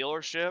at the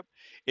dealership,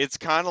 it's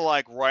kind of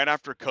like right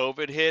after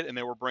COVID hit and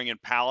they were bringing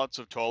pallets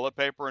of toilet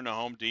paper into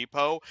Home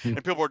Depot, and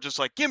people were just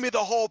like, "Give me the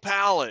whole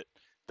pallet."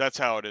 That's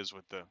how it is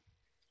with the.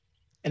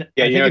 And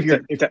yeah,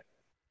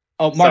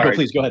 Marco, sorry.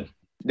 Please go ahead.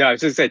 No, I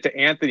was just saying, to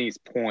Anthony's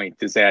point,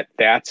 is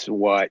that's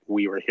what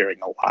we were hearing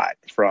a lot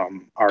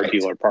from our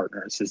dealer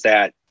partners, is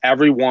that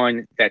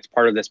everyone that's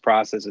part of this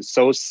process is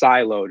so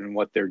siloed in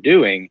what they're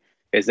doing,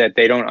 is that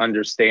they don't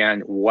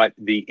understand what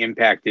the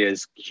impact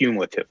is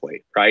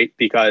cumulatively, right?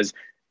 Because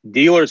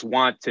dealers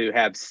want to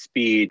have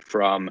speed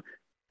from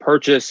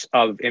purchase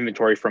of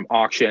inventory from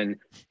auction,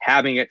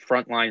 having it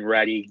frontline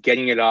ready,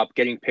 getting it up,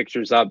 getting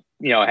pictures up,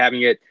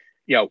 having it,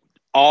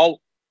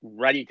 all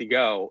ready to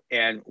go.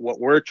 And what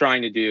we're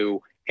trying to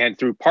do, and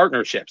through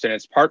partnerships, and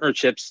it's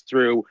partnerships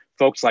through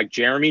folks like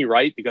Jeremy,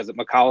 right? Because at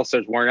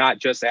McAllister's, we're not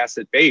just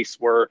asset-based,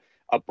 we're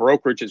a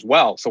brokerage as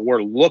well. So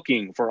we're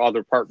looking for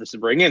other partners to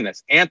bring in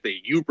this.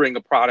 Anthony, you bring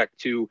a product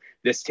to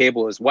this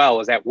table as well,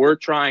 is that we're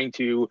trying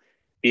to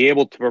be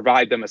able to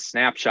provide them a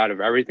snapshot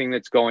of everything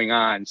that's going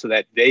on so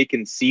that they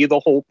can see the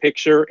whole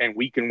picture, and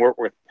we can work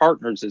with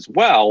partners as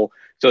well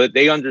so that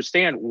they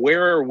understand,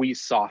 where are we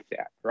soft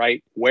at,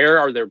 right? Where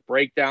are there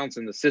breakdowns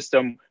in the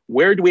system?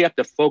 Where do we have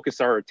to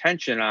focus our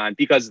attention on?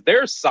 Because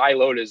they're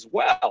siloed as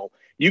well.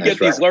 You get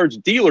these large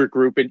dealer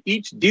group, and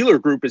each dealer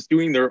group is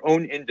doing their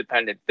own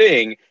independent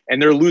thing,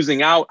 and they're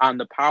losing out on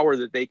the power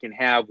that they can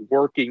have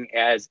working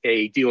as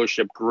a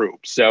dealership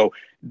group. So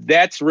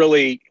that's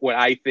really what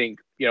I think,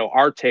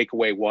 our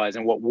takeaway was,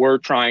 and what we're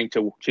trying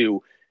to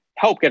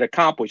help get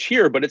accomplished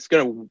here. But it's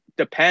going to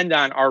depend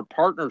on our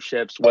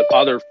partnerships with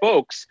other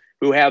folks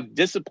who have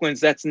disciplines.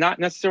 That's not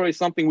necessarily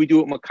something we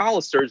do at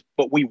McAllister's,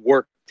 but we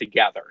work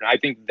together. And I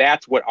think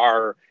that's what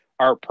our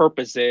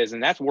purpose is,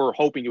 and that's what we're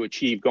hoping to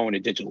achieve going to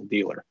Digital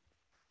Dealer.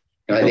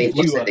 I think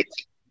the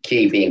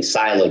key being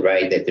siloed,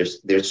 right? That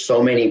there's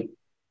so many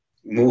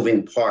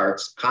moving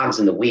parts, cogs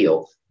in the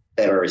wheel,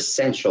 that are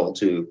essential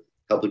to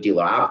help a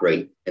dealer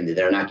operate, and that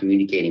they're not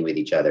communicating with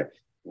each other.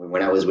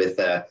 When I was with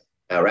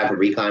Rapid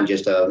Recon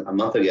just a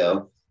month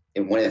ago,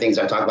 and one of the things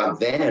I talked about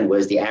then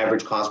was the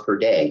average cost per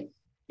day.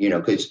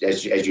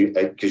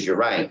 Because you're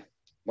right.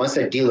 Once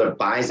a dealer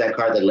buys that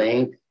car, the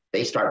lane,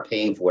 they start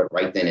paying for it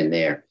right then and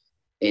there.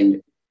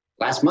 And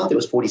last month it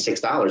was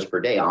 $46 per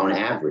day on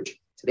average.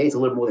 Today it's a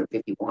little more than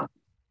 51.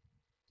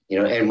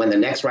 And when the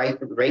next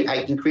rate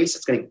hike increase,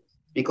 it's going to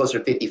be closer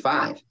to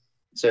 55.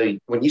 So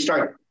when you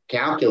start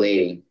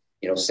calculating,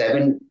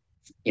 7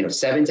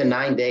 to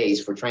 9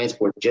 days for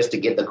transport just to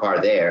get the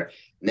car there,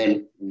 and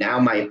then now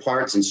my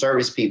parts and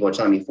service people are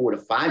telling me 4 to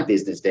 5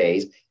 business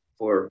days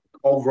for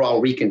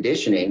overall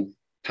reconditioning,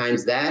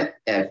 times that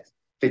at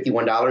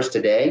 $51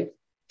 today,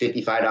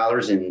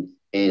 $55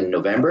 in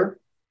November.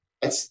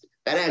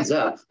 That adds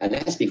up, and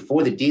that's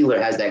before the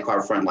dealer has that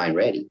car frontline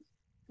ready.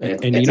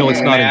 And it's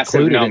not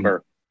included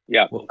number.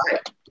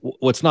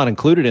 What's not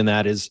included in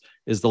that is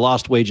the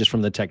lost wages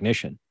from the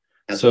technician.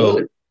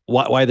 Absolutely. So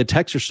why the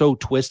techs are so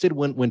twisted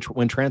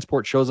when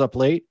transport shows up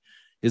late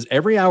is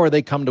every hour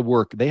they come to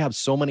work, they have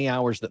so many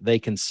hours that they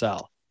can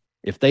sell.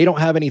 If they don't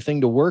have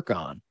anything to work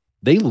on,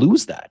 they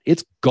lose that.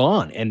 It's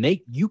gone, and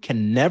you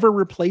can never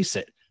replace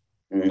it.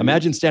 Mm-hmm.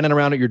 Imagine standing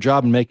around at your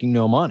job and making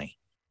no money.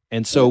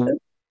 And so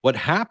what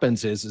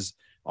happens is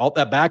all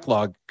that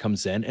backlog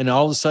comes in, and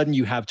all of a sudden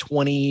you have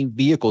 20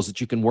 vehicles that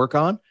you can work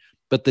on,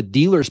 but the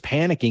dealer's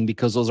panicking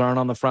because those aren't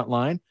on the front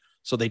line.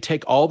 So they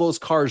take all those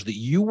cars that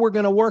you were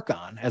going to work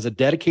on as a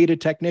dedicated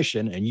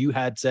technician, and you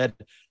had said,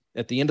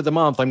 at the end of the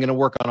month, I'm going to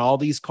work on all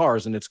these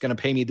cars, and it's going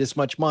to pay me this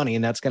much money,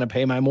 and that's going to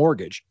pay my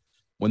mortgage.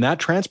 When that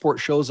transport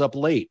shows up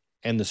late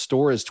and the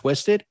store is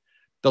twisted,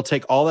 they'll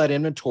take all that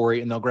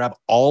inventory and they'll grab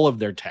all of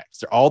their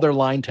techs, all their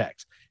line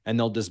techs, and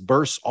they'll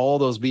disperse all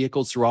those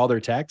vehicles through all their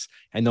techs,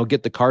 and they'll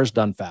get the cars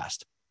done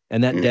fast.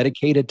 And that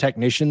dedicated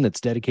technician that's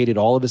dedicated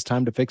all of his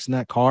time to fixing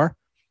that car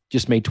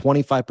just made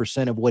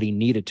 25% of what he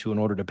needed to in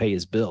order to pay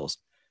his bills.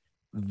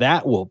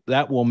 That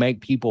will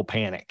make people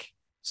panic.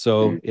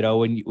 So,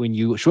 when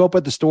you show up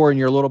at the store and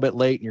you're a little bit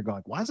late and you're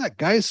going, why is that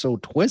guy so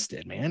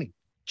twisted, man?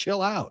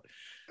 Chill out.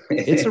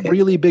 It's a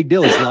really big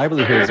deal. His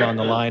livelihood is on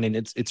the line, and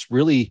it's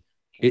riding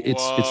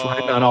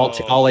on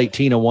all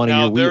 18 of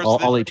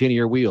all 18 of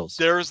your wheels.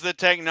 There's the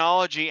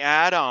technology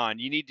add-on.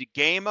 You need to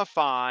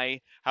gamify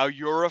how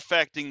you're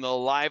affecting the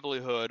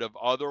livelihood of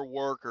other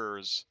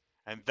workers,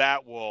 and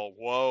that will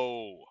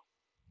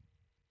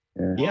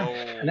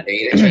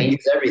Data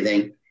changes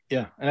everything.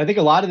 Yeah, and I think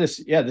a lot of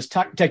this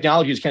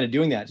technology is kind of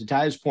doing that. To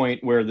Ty's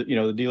point, where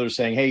the dealer's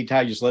saying, "Hey,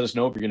 Ty, just let us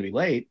know if you're going to be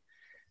late."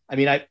 I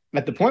mean, at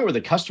the point where the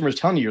customer's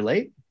telling you you're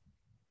late,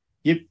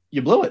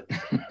 you blew it.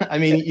 I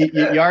mean,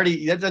 you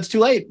already, that's too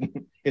late.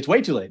 It's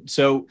way too late.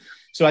 So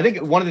I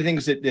think one of the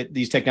things that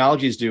these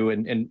technologies do,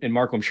 and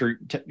Marco, I'm sure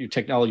your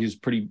technology is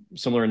pretty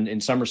similar in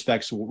some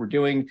respects to what we're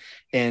doing.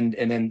 And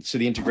then, so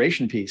the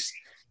integration piece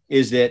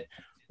is that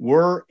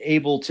we're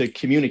able to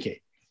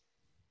communicate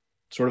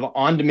sort of an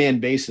on-demand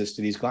basis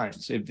to these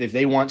clients. If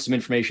they want some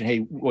information, hey,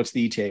 what's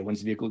the ETA? When's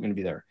the vehicle going to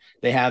be there?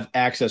 They have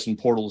access and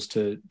portals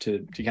to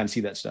kind of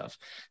see that stuff.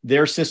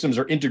 Their systems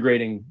are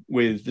integrating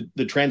with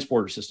the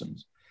transporter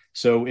systems.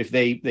 So if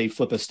they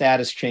flip a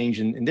status change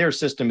in their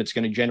system, it's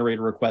going to generate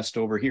a request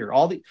over here.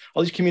 All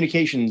these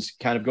communications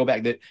kind of go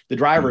back. The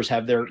drivers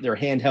have their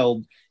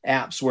handheld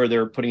apps where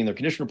they're putting in their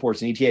condition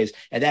reports and ETAs,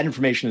 and that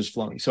information is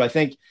flowing. So I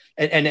think,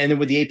 and then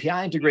with the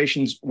API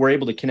integrations, we're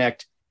able to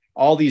connect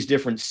all these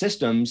different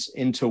systems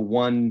into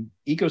one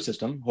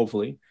ecosystem,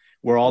 hopefully,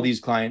 where all these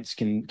clients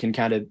can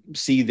kind of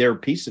see their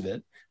piece of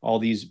it. All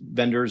these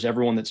vendors,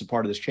 everyone that's a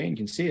part of this chain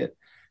can see it.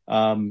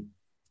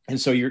 And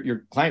so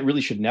your client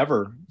really should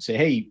never say,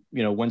 hey,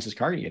 when's this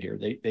car gonna get here?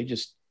 They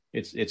just,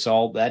 it's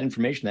all that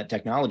information, that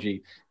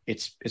technology,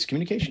 it's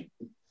communication.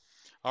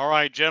 All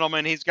right,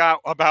 gentlemen, he's got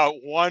about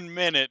 1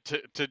 minute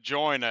to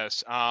join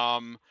us.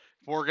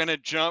 We're going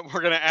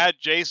to add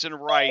Jason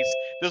Rice.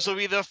 This will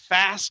be the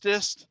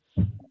fastest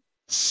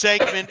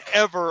segment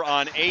ever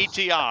on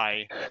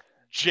ATI.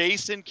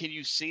 Jason, can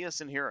you see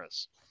us and hear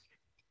us?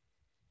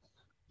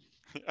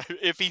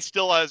 If he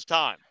still has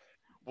time,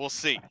 we'll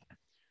see.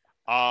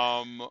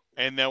 And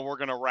then we're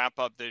going to wrap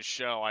up this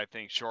show, I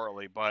think,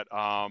 shortly, but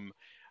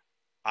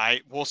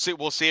we'll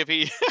see if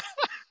he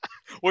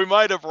we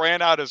might have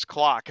ran out his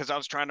clock because I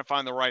was trying to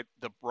find the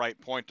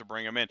right point to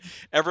bring him in.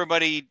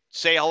 Everybody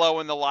say hello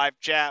in the live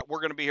chat. We're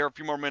going to be here a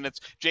few more minutes.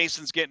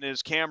 Jason's getting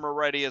his camera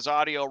ready, his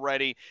audio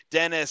ready.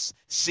 Dennis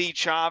C.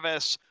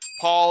 Chavez,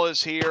 Paul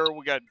is here.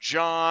 We got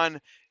John.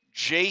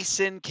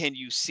 Jason, can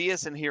you see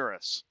us and hear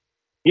us?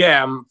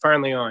 Yeah, I'm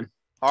finally on.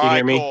 All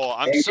right, cool.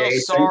 I'm so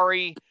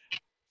sorry.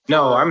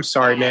 No, I'm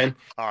sorry, man.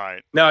 All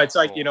right. No, it's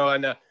like,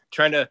 and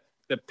trying to,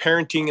 the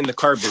parenting in the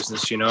car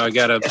business, I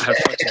got to have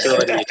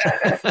flexibility.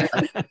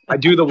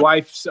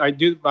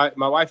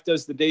 My wife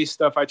does the day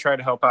stuff. I try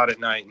to help out at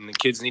night, and the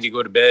kids need to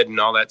go to bed and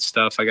all that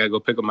stuff. I got to go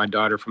pick up my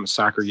daughter from a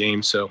soccer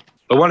game. So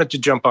I wanted to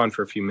jump on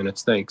for a few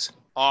minutes. Thanks.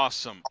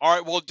 Awesome. All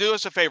right. Well, do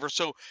us a favor.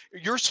 So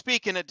you're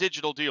speaking at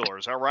Digital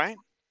Dealers, all right?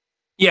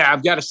 Yeah,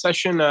 I've got a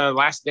session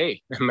last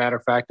day. As a matter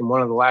of fact, in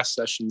one of the last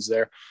sessions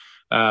there,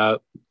 and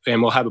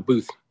we'll have a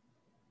booth.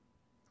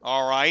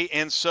 All right.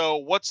 And so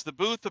what's the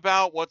booth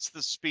about? What's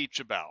the speech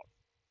about?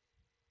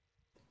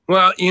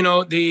 Well,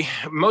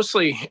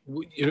 mostly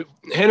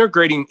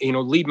integrating,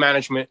 lead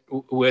management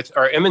with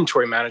our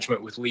inventory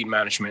management with lead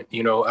management.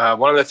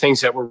 One of the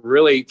things that we're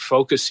really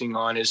focusing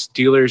on is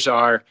dealers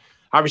are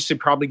obviously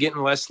probably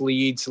getting less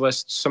leads,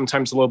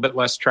 sometimes a little bit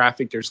less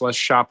traffic. There's less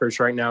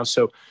shoppers right now.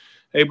 So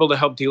able to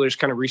help dealers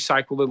kind of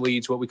recycle the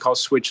leads, what we call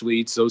switch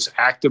leads, those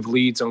active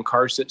leads on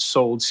cars that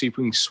sold, see if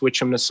we can switch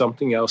them to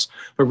something else,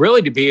 but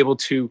really to be able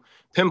to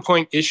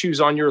pinpoint issues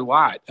on your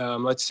lot.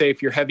 Let's say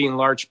if you're heavy and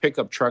large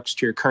pickup trucks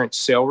to your current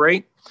sale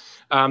rate,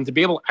 to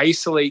be able to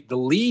isolate the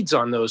leads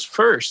on those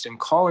first and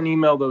call and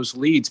email those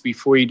leads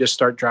before you just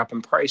start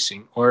dropping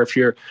pricing. Or if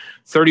you're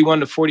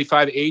 31 to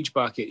 45 age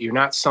bucket, you're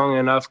not selling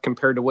enough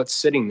compared to what's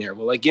sitting there.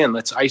 Well, again,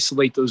 let's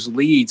isolate those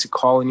leads,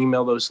 call and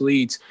email those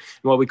leads.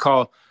 And what we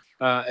call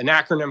an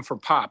acronym for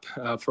POP,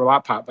 for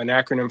lot POP. An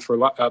acronym for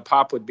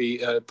POP would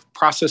be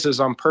processes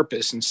on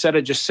purpose. Instead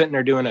of just sitting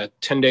there doing a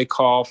 10-day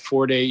call,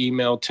 4-day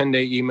email,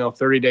 10-day email,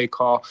 30-day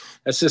call,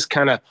 that's just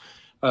kind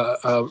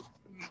of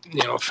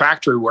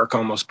factory work,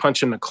 almost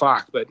punching the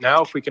clock. But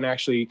now if we can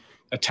actually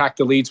attack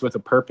the leads with a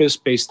purpose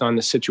based on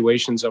the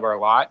situations of our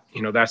lot,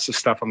 that's the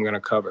stuff I'm going to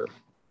cover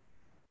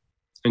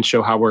and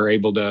show how we're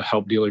able to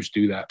help dealers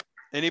do that.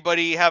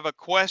 Anybody have a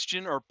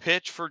question or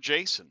pitch for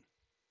Jason?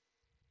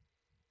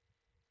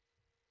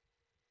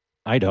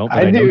 I don't,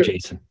 but I know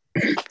Jason.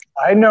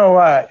 I know.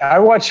 I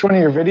watched one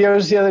of your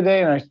videos the other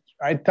day, and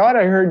I thought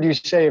I heard you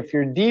say if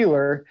you're a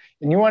dealer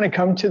and you want to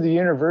come to the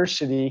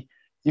university,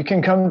 you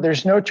can come.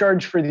 There's no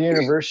charge for the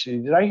university.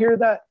 Did I hear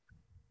that?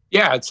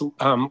 Yeah, it's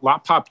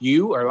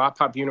LotPopU or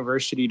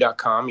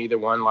LotPopUniversity.com, either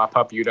one,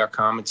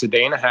 LotPopU.com. It's a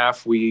day and a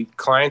half.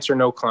 Clients or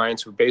no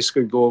clients, we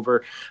basically go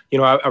over,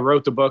 I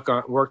wrote the book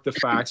on Work the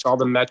Facts, all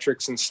the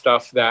metrics and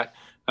stuff that,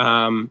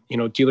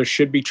 dealers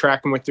should be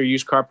tracking with their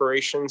used car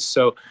operations.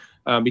 So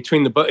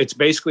between the book, it's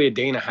basically a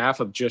day and a half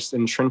of just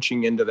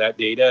entrenching into that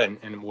data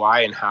and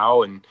why and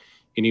how, and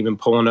even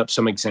pulling up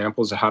some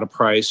examples of how to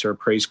price or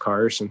appraise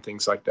cars and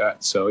things like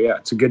that. So yeah,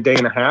 it's a good day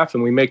and a half,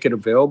 and we make it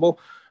available.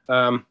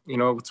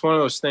 It's one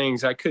of those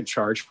things I could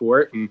charge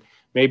for it, and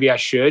maybe I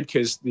should,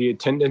 because the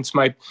attendance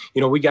might,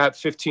 we got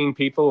 15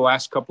 people the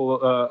last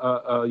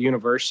couple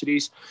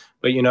universities,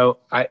 but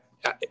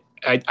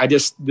I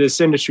just, this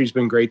industry's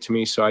been great to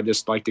me. So I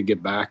just like to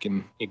get back.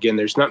 And again,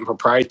 there's nothing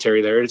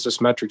proprietary there. It's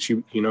just metrics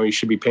you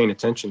should be paying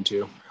attention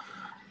to,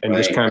 and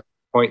just kind of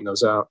pointing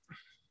those out.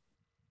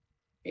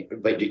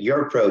 But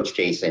your approach,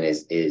 Jason,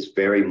 is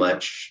very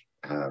much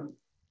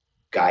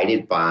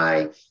guided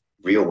by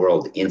real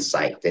world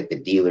insight that the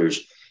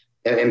dealers,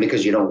 and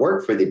because you don't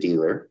work for the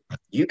dealer,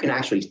 you can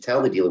actually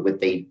tell the dealer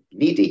what they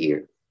need to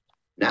hear,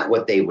 not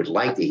what they would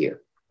like to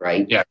hear,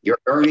 right? Yeah.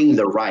 You're earning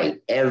the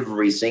right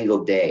every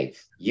single day.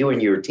 You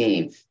and your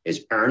team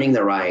is earning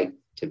the right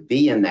to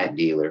be in that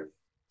dealer,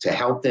 to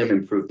help them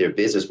improve their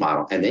business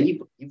model. And then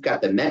you've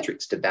got the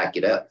metrics to back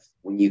it up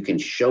when you can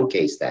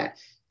showcase that.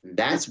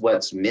 That's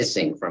what's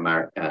missing from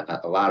our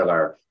a lot of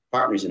our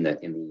partners in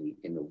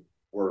the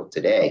world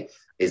today,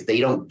 is they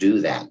don't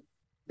do that.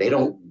 They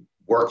don't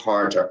work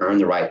hard to earn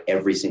the right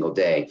every single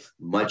day,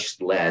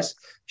 much less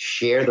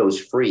share those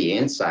free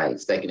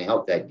insights that can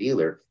help that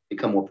dealer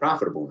become more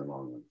profitable in the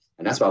long run.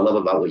 And that's what I love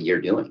about what you're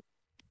doing.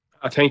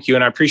 Thank you.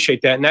 And I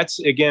appreciate that. And that's,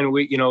 again,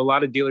 a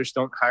lot of dealers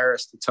don't hire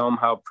us to tell them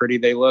how pretty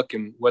they look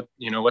and what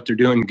they're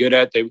doing good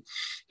at. They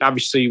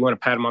obviously, you want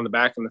to pat them on the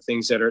back on the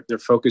things that they're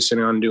focusing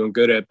on doing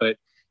good at. But,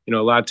 a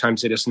lot of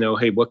times they just know,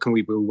 hey, what can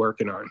we be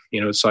working on?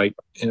 It's like,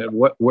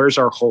 where's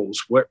our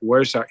holes?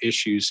 Where's our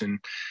issues? And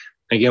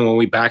again, when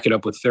we back it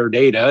up with their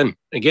data, and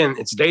again,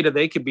 it's data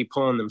they could be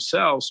pulling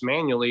themselves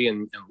manually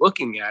and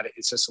looking at it.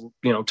 It's just,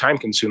 time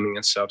consuming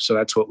and stuff. So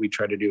that's what we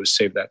try to do, is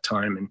save that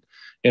time and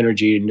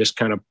energy and just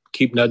kind of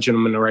keep nudging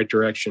them in the right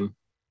direction.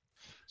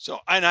 So,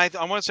 and I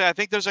want to say, I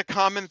think there's a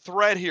common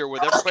thread here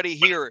with everybody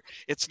here.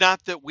 It's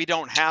not that we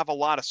don't have a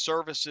lot of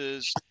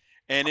services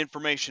and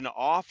information to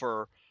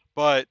offer,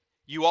 but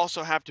you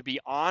also have to be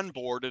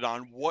onboarded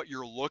on what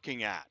you're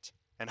looking at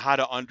and how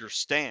to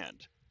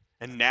understand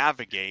and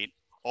navigate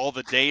all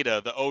the data,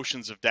 the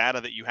oceans of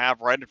data that you have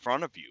right in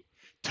front of you.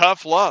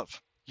 Tough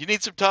love. You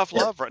need some tough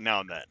love right now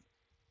and then.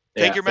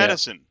 Take your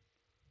medicine.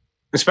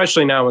 Yeah.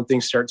 Especially now when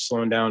things start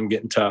slowing down and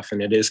getting tough,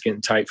 and it is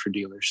getting tight for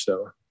dealers.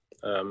 So,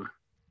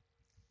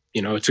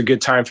 it's a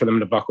good time for them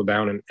to buckle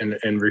down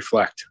and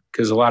reflect,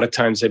 because a lot of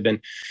times they've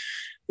been,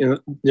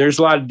 there's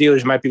a lot of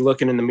dealers might be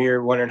looking in the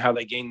mirror wondering how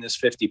they gained this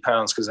 50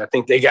 pounds, because I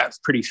think they got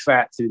pretty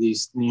fat through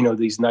these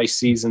nice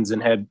seasons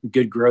and had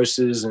good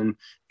grosses and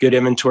good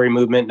inventory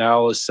movement. Now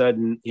all of a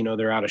sudden,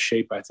 they're out of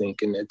shape, I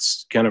think. And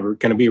it's kind of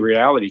going to be a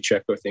reality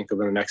check, I think,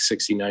 over the next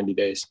 60, 90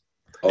 days.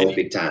 Oh,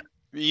 big time.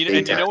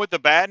 You know what the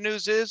bad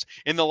news is?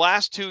 In the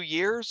last 2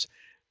 years,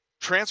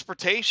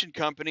 transportation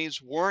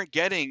companies weren't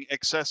getting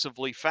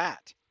excessively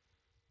fat.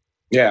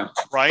 Yeah.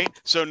 Right.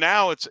 So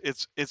now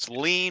it's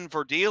lean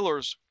for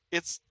dealers.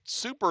 It's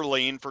super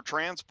lean for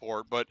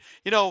transport, but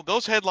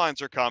those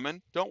headlines are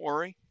coming. Don't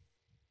worry.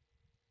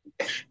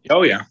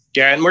 Oh yeah.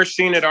 Yeah. And we're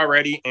seeing it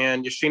already,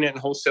 and you're seeing it in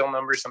wholesale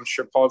numbers. I'm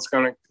sure Paul's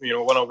going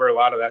to, went over a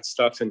lot of that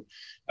stuff. And,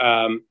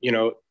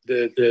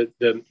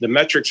 the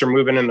metrics are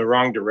moving in the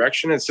wrong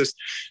direction. It's just,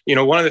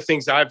 one of the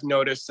things I've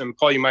noticed, and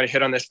Paul, you might've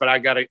hit on this, but I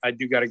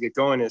do got to get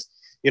going, is,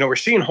 we're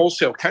seeing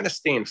wholesale kind of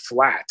staying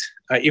flat,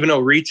 even though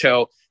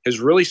retail has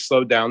really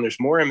slowed down. There's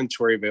more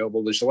inventory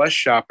available. There's less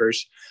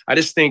shoppers. I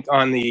just think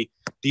on the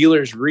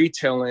dealers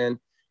retail end,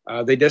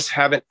 they just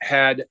haven't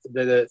had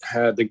the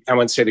I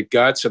wouldn't say the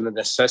guts or the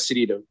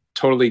necessity to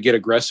totally get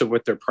aggressive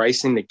with their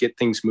pricing to get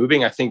things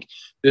moving. I think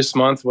this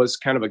month was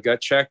kind of a gut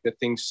check that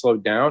things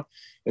slowed down.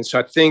 And so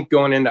I think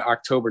going into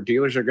October,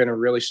 dealers are going to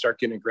really start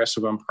getting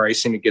aggressive on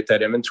pricing to get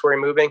that inventory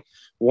moving.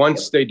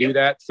 Once they do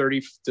that,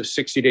 30 to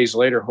 60 days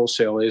later,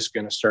 wholesale is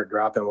going to start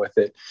dropping with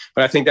it.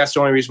 But I think that's the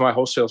only reason why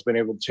wholesale has been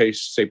able to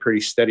stay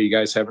pretty steady. You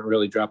guys haven't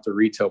really dropped the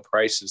retail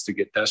prices to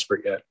get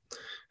desperate yet.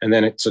 And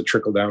then it's a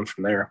trickle down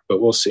from there,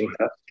 but we'll see.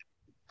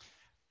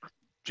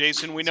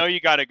 Jason, we know you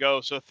got to go,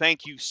 so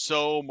thank you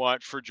so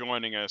much for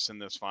joining us in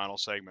this final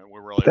segment. We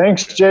really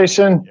thanks,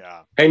 Jason.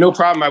 Yeah. Hey, no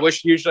problem. I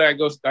wish usually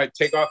I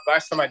take off.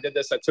 Last time I did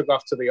this, I took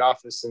off to the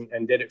office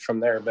and did it from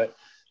there. But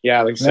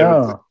yeah, like I said,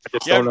 I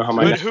just don't know how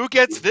But who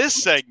gets this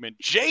segment?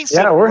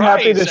 Jason. Yeah, we're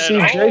Rice happy to see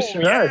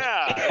Jason Rice.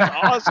 Yeah,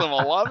 awesome.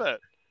 I love it.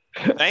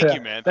 Thank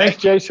you, man. Thanks,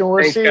 Jason.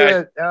 We'll see you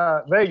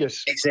at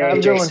Vegas. Have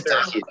a good one.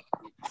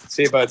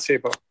 See you, bud. See you,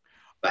 Paul.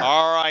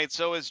 All right.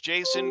 So as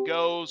Jason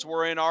goes,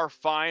 we're in our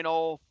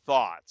final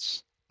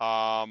thoughts.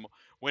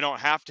 We don't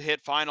have to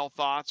hit final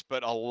thoughts,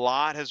 but a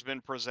lot has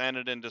been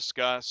presented and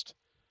discussed.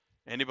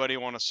 Anybody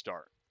want to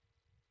start?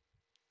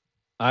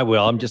 I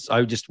will.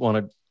 I just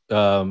want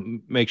to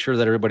make sure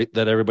that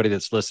everybody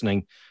that's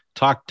listening,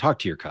 talk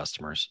to your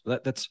customers.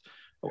 That's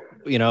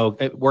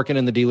working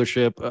in the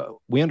dealership.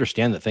 We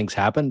understand that things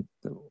happen.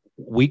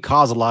 We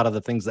cause a lot of the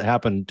things that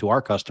happen to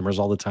our customers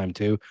all the time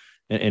too.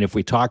 And if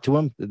we talk to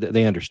them,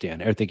 they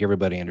understand. I think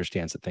everybody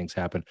understands that things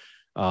happen.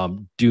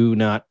 Do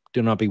not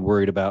be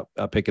worried about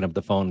picking up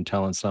the phone and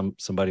telling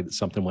somebody that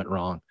something went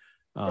wrong.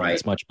 Right.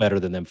 It's much better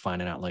than them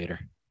finding out later.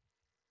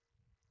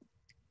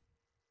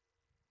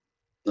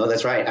 No,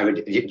 that's right. I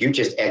mean, you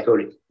just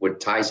echoed what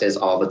Ty says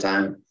all the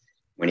time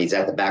when he's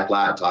at the back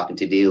lot talking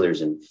to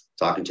dealers and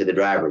talking to the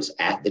drivers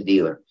at the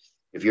dealer.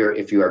 If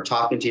you are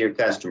talking to your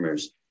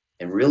customers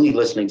and really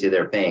listening to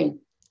their pain,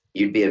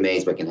 you'd be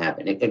amazed what can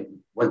happen. And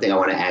one thing I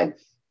want to add,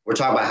 we're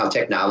talking about how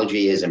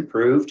technology is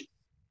improved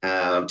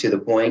to the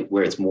point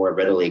where it's more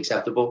readily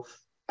acceptable.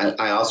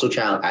 I also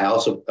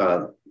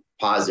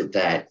posit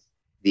that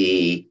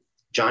the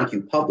John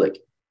Q. public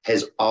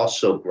has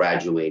also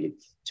graduated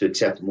to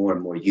accept more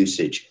and more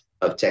usage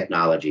of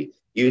technology.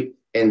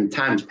 In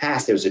times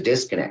past, there was a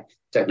disconnect.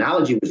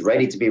 Technology was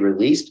ready to be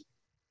released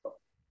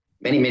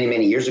many, many,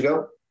 many years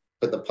ago,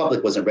 but the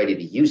public wasn't ready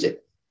to use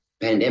it.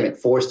 Pandemic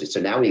forced it. So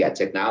now we got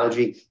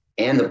technology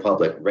and the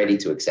public ready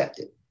to accept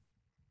it.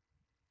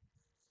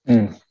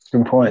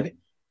 Good point.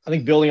 I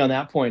think building on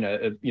that point,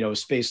 a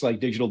space like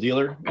Digital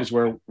Dealer is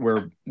where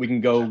we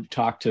can go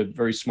talk to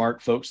very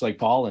smart folks like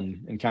Paul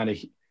and kind of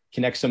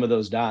connect some of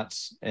those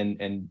dots.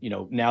 And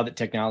now that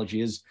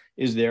technology is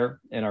there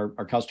and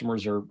our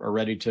customers are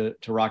ready to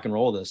rock and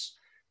roll this,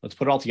 let's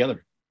put it all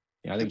together.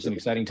 I think it's an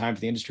exciting time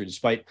for the industry,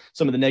 despite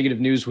some of the negative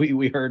news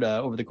we heard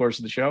over the course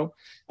of the show.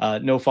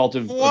 No fault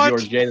of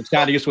yours, Jay. That's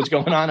kind of just what's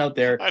going on out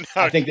there.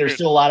 I think there's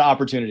still a lot of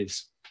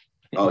opportunities.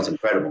 Oh, it's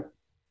incredible.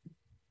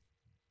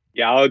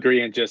 Yeah, I'll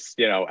agree and just,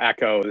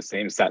 echo the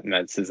same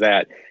sentiments is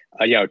that,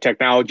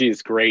 technology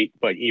is great,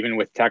 but even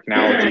with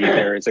technology,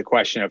 there is a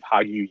question of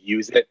how do you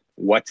use it?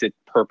 What's it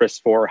purpose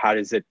for? How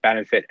does it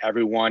benefit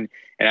everyone?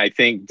 And I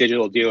think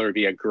Digital Dealer would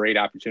be a great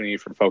opportunity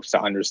for folks to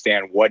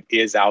understand what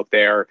is out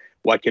there,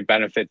 what could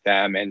benefit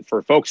them, and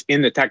for folks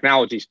in the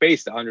technology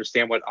space to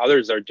understand what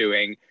others are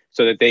doing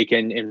so that they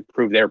can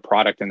improve their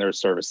product and their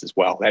service as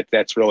well.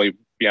 That's really,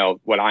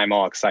 what I'm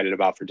all excited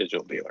about for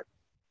Digital Dealer.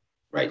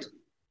 Right.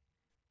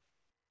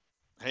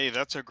 Hey,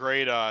 that's a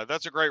great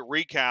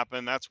recap,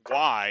 and that's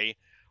why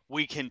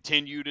we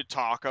continue to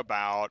talk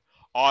about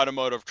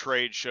automotive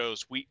trade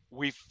shows.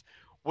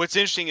 What's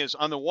interesting is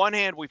on the one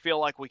hand, we feel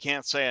like we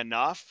can't say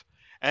enough,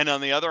 and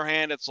on the other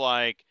hand, it's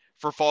like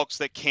for folks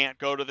that can't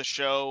go to the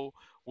show,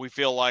 we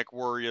feel like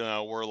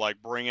we're like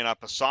bringing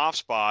up a soft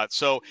spot.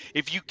 So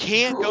if you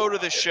can't go to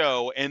the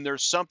show and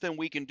there's something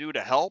we can do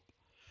to help,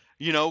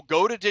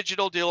 go to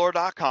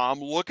digitaldealer.com,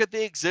 look at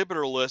the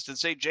exhibitor list and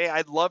say, Jay,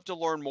 I'd love to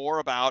learn more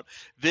about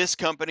this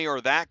company or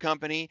that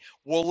company.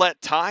 We'll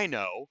let Ty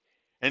know.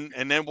 And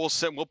then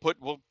we'll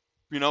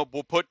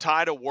put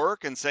Ty to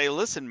work and say,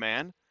 listen,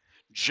 man,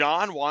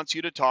 John wants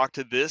you to talk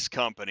to this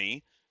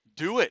company.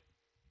 Do it.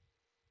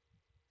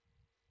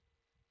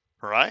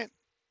 Right?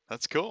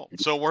 That's cool.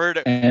 So we're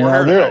here to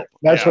help.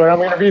 That's what I'm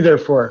going to be there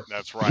for.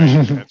 That's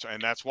right.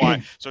 That's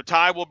why. So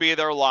Ty will be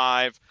there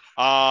live.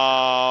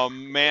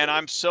 Man,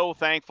 I'm so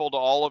thankful to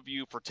all of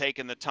you for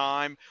taking the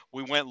time.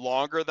 We went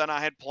longer than I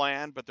had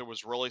planned, but there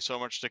was really so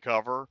much to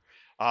cover.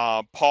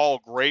 Paul,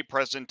 great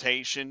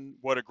presentation.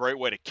 What a great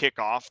way to kick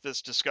off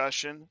this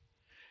discussion.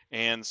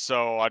 And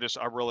so I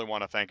really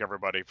want to thank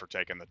everybody for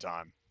taking the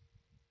time.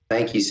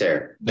 Thank you,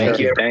 sir. Thank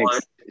you, everyone.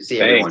 See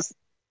everyone.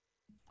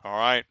 All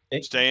right.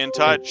 Stay in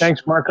touch.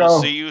 Thanks, Marco.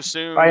 We'll see you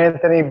soon. Bye,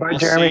 Anthony. Bye,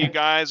 Jeremy. See you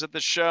guys at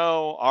the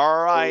show.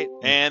 All right.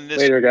 And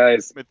later,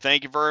 guys.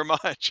 Thank you very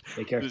much.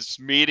 Take care. This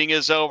meeting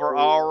is over.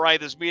 All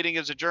right. This meeting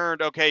is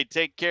adjourned. Okay.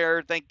 Take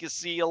care. Thank you.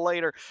 See you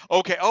later.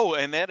 Okay. Oh,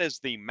 and that is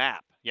the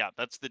map. Yeah,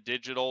 that's the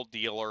Digital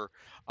Dealer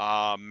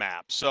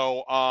map.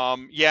 So,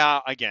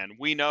 again,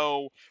 we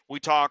know we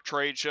talk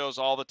trade shows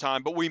all the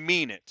time, but we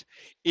mean it.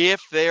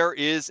 If there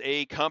is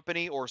a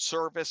company or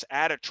service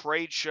at a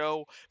trade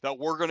show that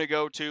we're going to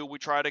go to, we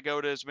try to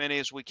go to as many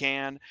as we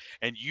can,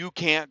 and you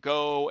can't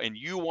go and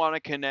you want to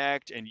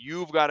connect and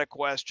you've got a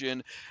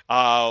question,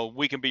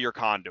 we can be your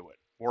conduit.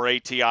 We're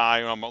ATI.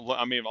 I'm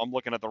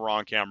looking at the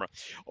wrong camera.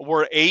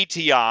 We're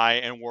ATI,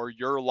 and we're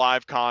your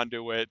live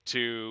conduit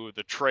to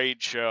the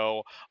trade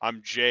show.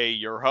 I'm Jay,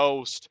 your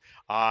host.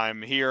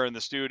 I'm here in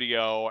the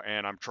studio,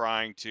 and I'm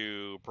trying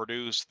to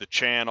produce the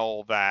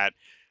channel that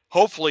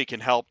hopefully can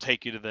help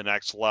take you to the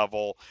next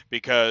level.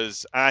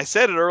 Because I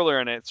said it earlier,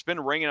 and it's been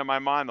ringing in my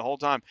mind the whole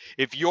time.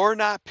 If you're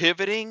not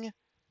pivoting,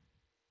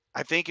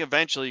 I think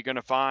eventually you're going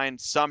to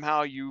find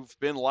somehow you've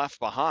been left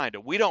behind.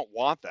 And we don't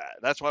want that.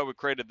 That's why we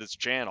created this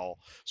channel,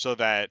 so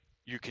that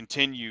you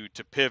continue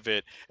to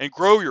pivot and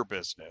grow your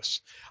business.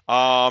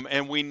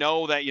 And we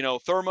know that,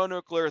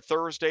 Thermonuclear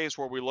Thursdays,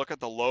 where we look at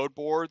the load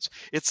boards,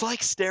 it's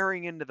like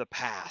staring into the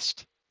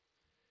past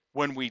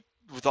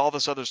with all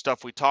this other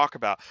stuff we talk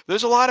about.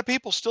 There's a lot of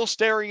people still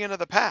staring into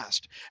the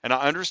past. And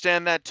I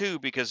understand that too,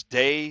 because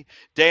day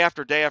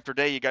after day after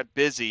day, you got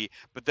busy,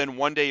 but then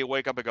one day you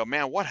wake up and go,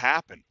 man, what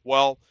happened?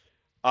 Well,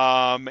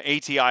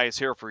 ATI is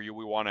here for you.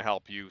 We want to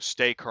help you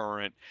stay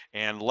current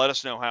and let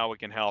us know how we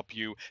can help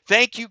you.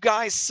 Thank you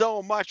guys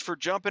so much for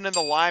jumping in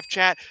the live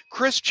chat.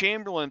 Chris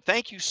Chamberlain,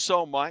 thank you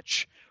so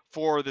much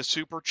for the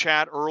super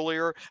chat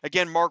earlier.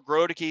 Again, Mark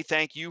Grodicke,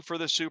 thank you for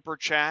the super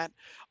chat.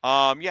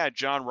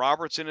 John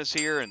Robertson is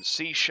here, and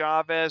C.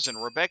 Chavez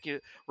and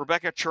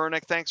Rebecca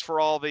Chernick. Thanks for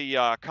all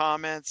the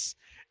comments,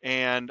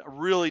 and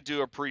really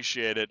do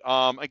appreciate it.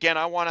 Again,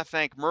 I want to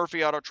thank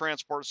Murphy Auto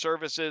Transport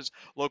Services,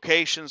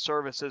 Location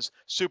Services,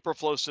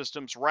 Superflow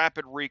Systems,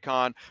 Rapid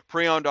Recon,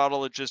 Pre-Owned Auto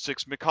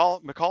Logistics,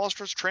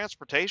 McCollister's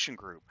Transportation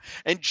Group,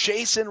 and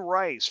Jason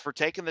Rice for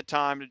taking the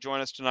time to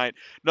join us tonight.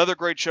 Another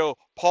great show.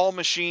 Paul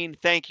Machine,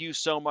 thank you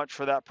so much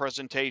for that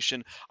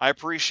presentation. I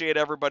appreciate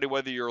everybody,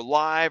 whether you're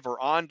live or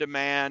on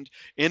demand,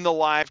 in the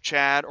live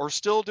chat, or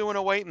still doing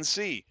a wait and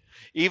see.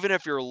 Even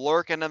if you're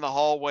lurking in the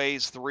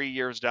hallways 3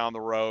 years down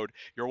the road,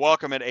 you're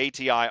welcome at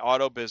ATI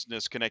Auto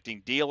Business,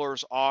 connecting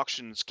dealers,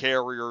 auctions,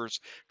 carriers,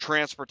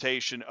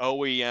 transportation,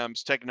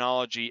 OEMs,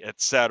 technology,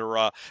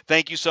 etc.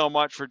 Thank you so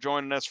much for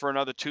joining us for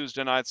another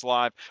Tuesday Nights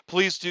Live.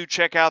 Please do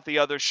check out the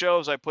other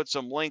shows. I put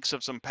some links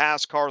of some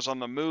past Cars on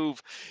the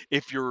Move.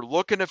 If you're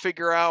looking to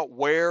figure out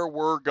where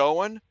we're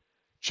going,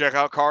 check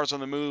out Cars on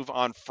the Move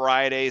on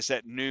Fridays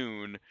at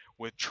noon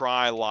with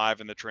Tri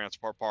live in the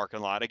Transport parking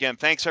lot. Again,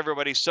 thanks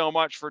everybody so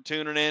much for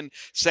tuning in,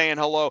 saying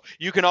hello.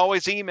 You can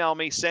always email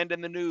me, send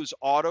in the news,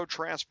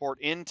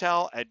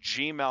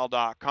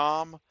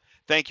 autotransportintel@gmail.com.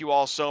 Thank you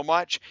all so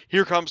much.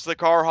 Here comes the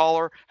car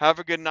hauler. Have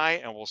a good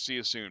night, and we'll see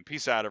you soon.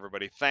 Peace out,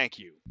 everybody. Thank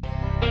you.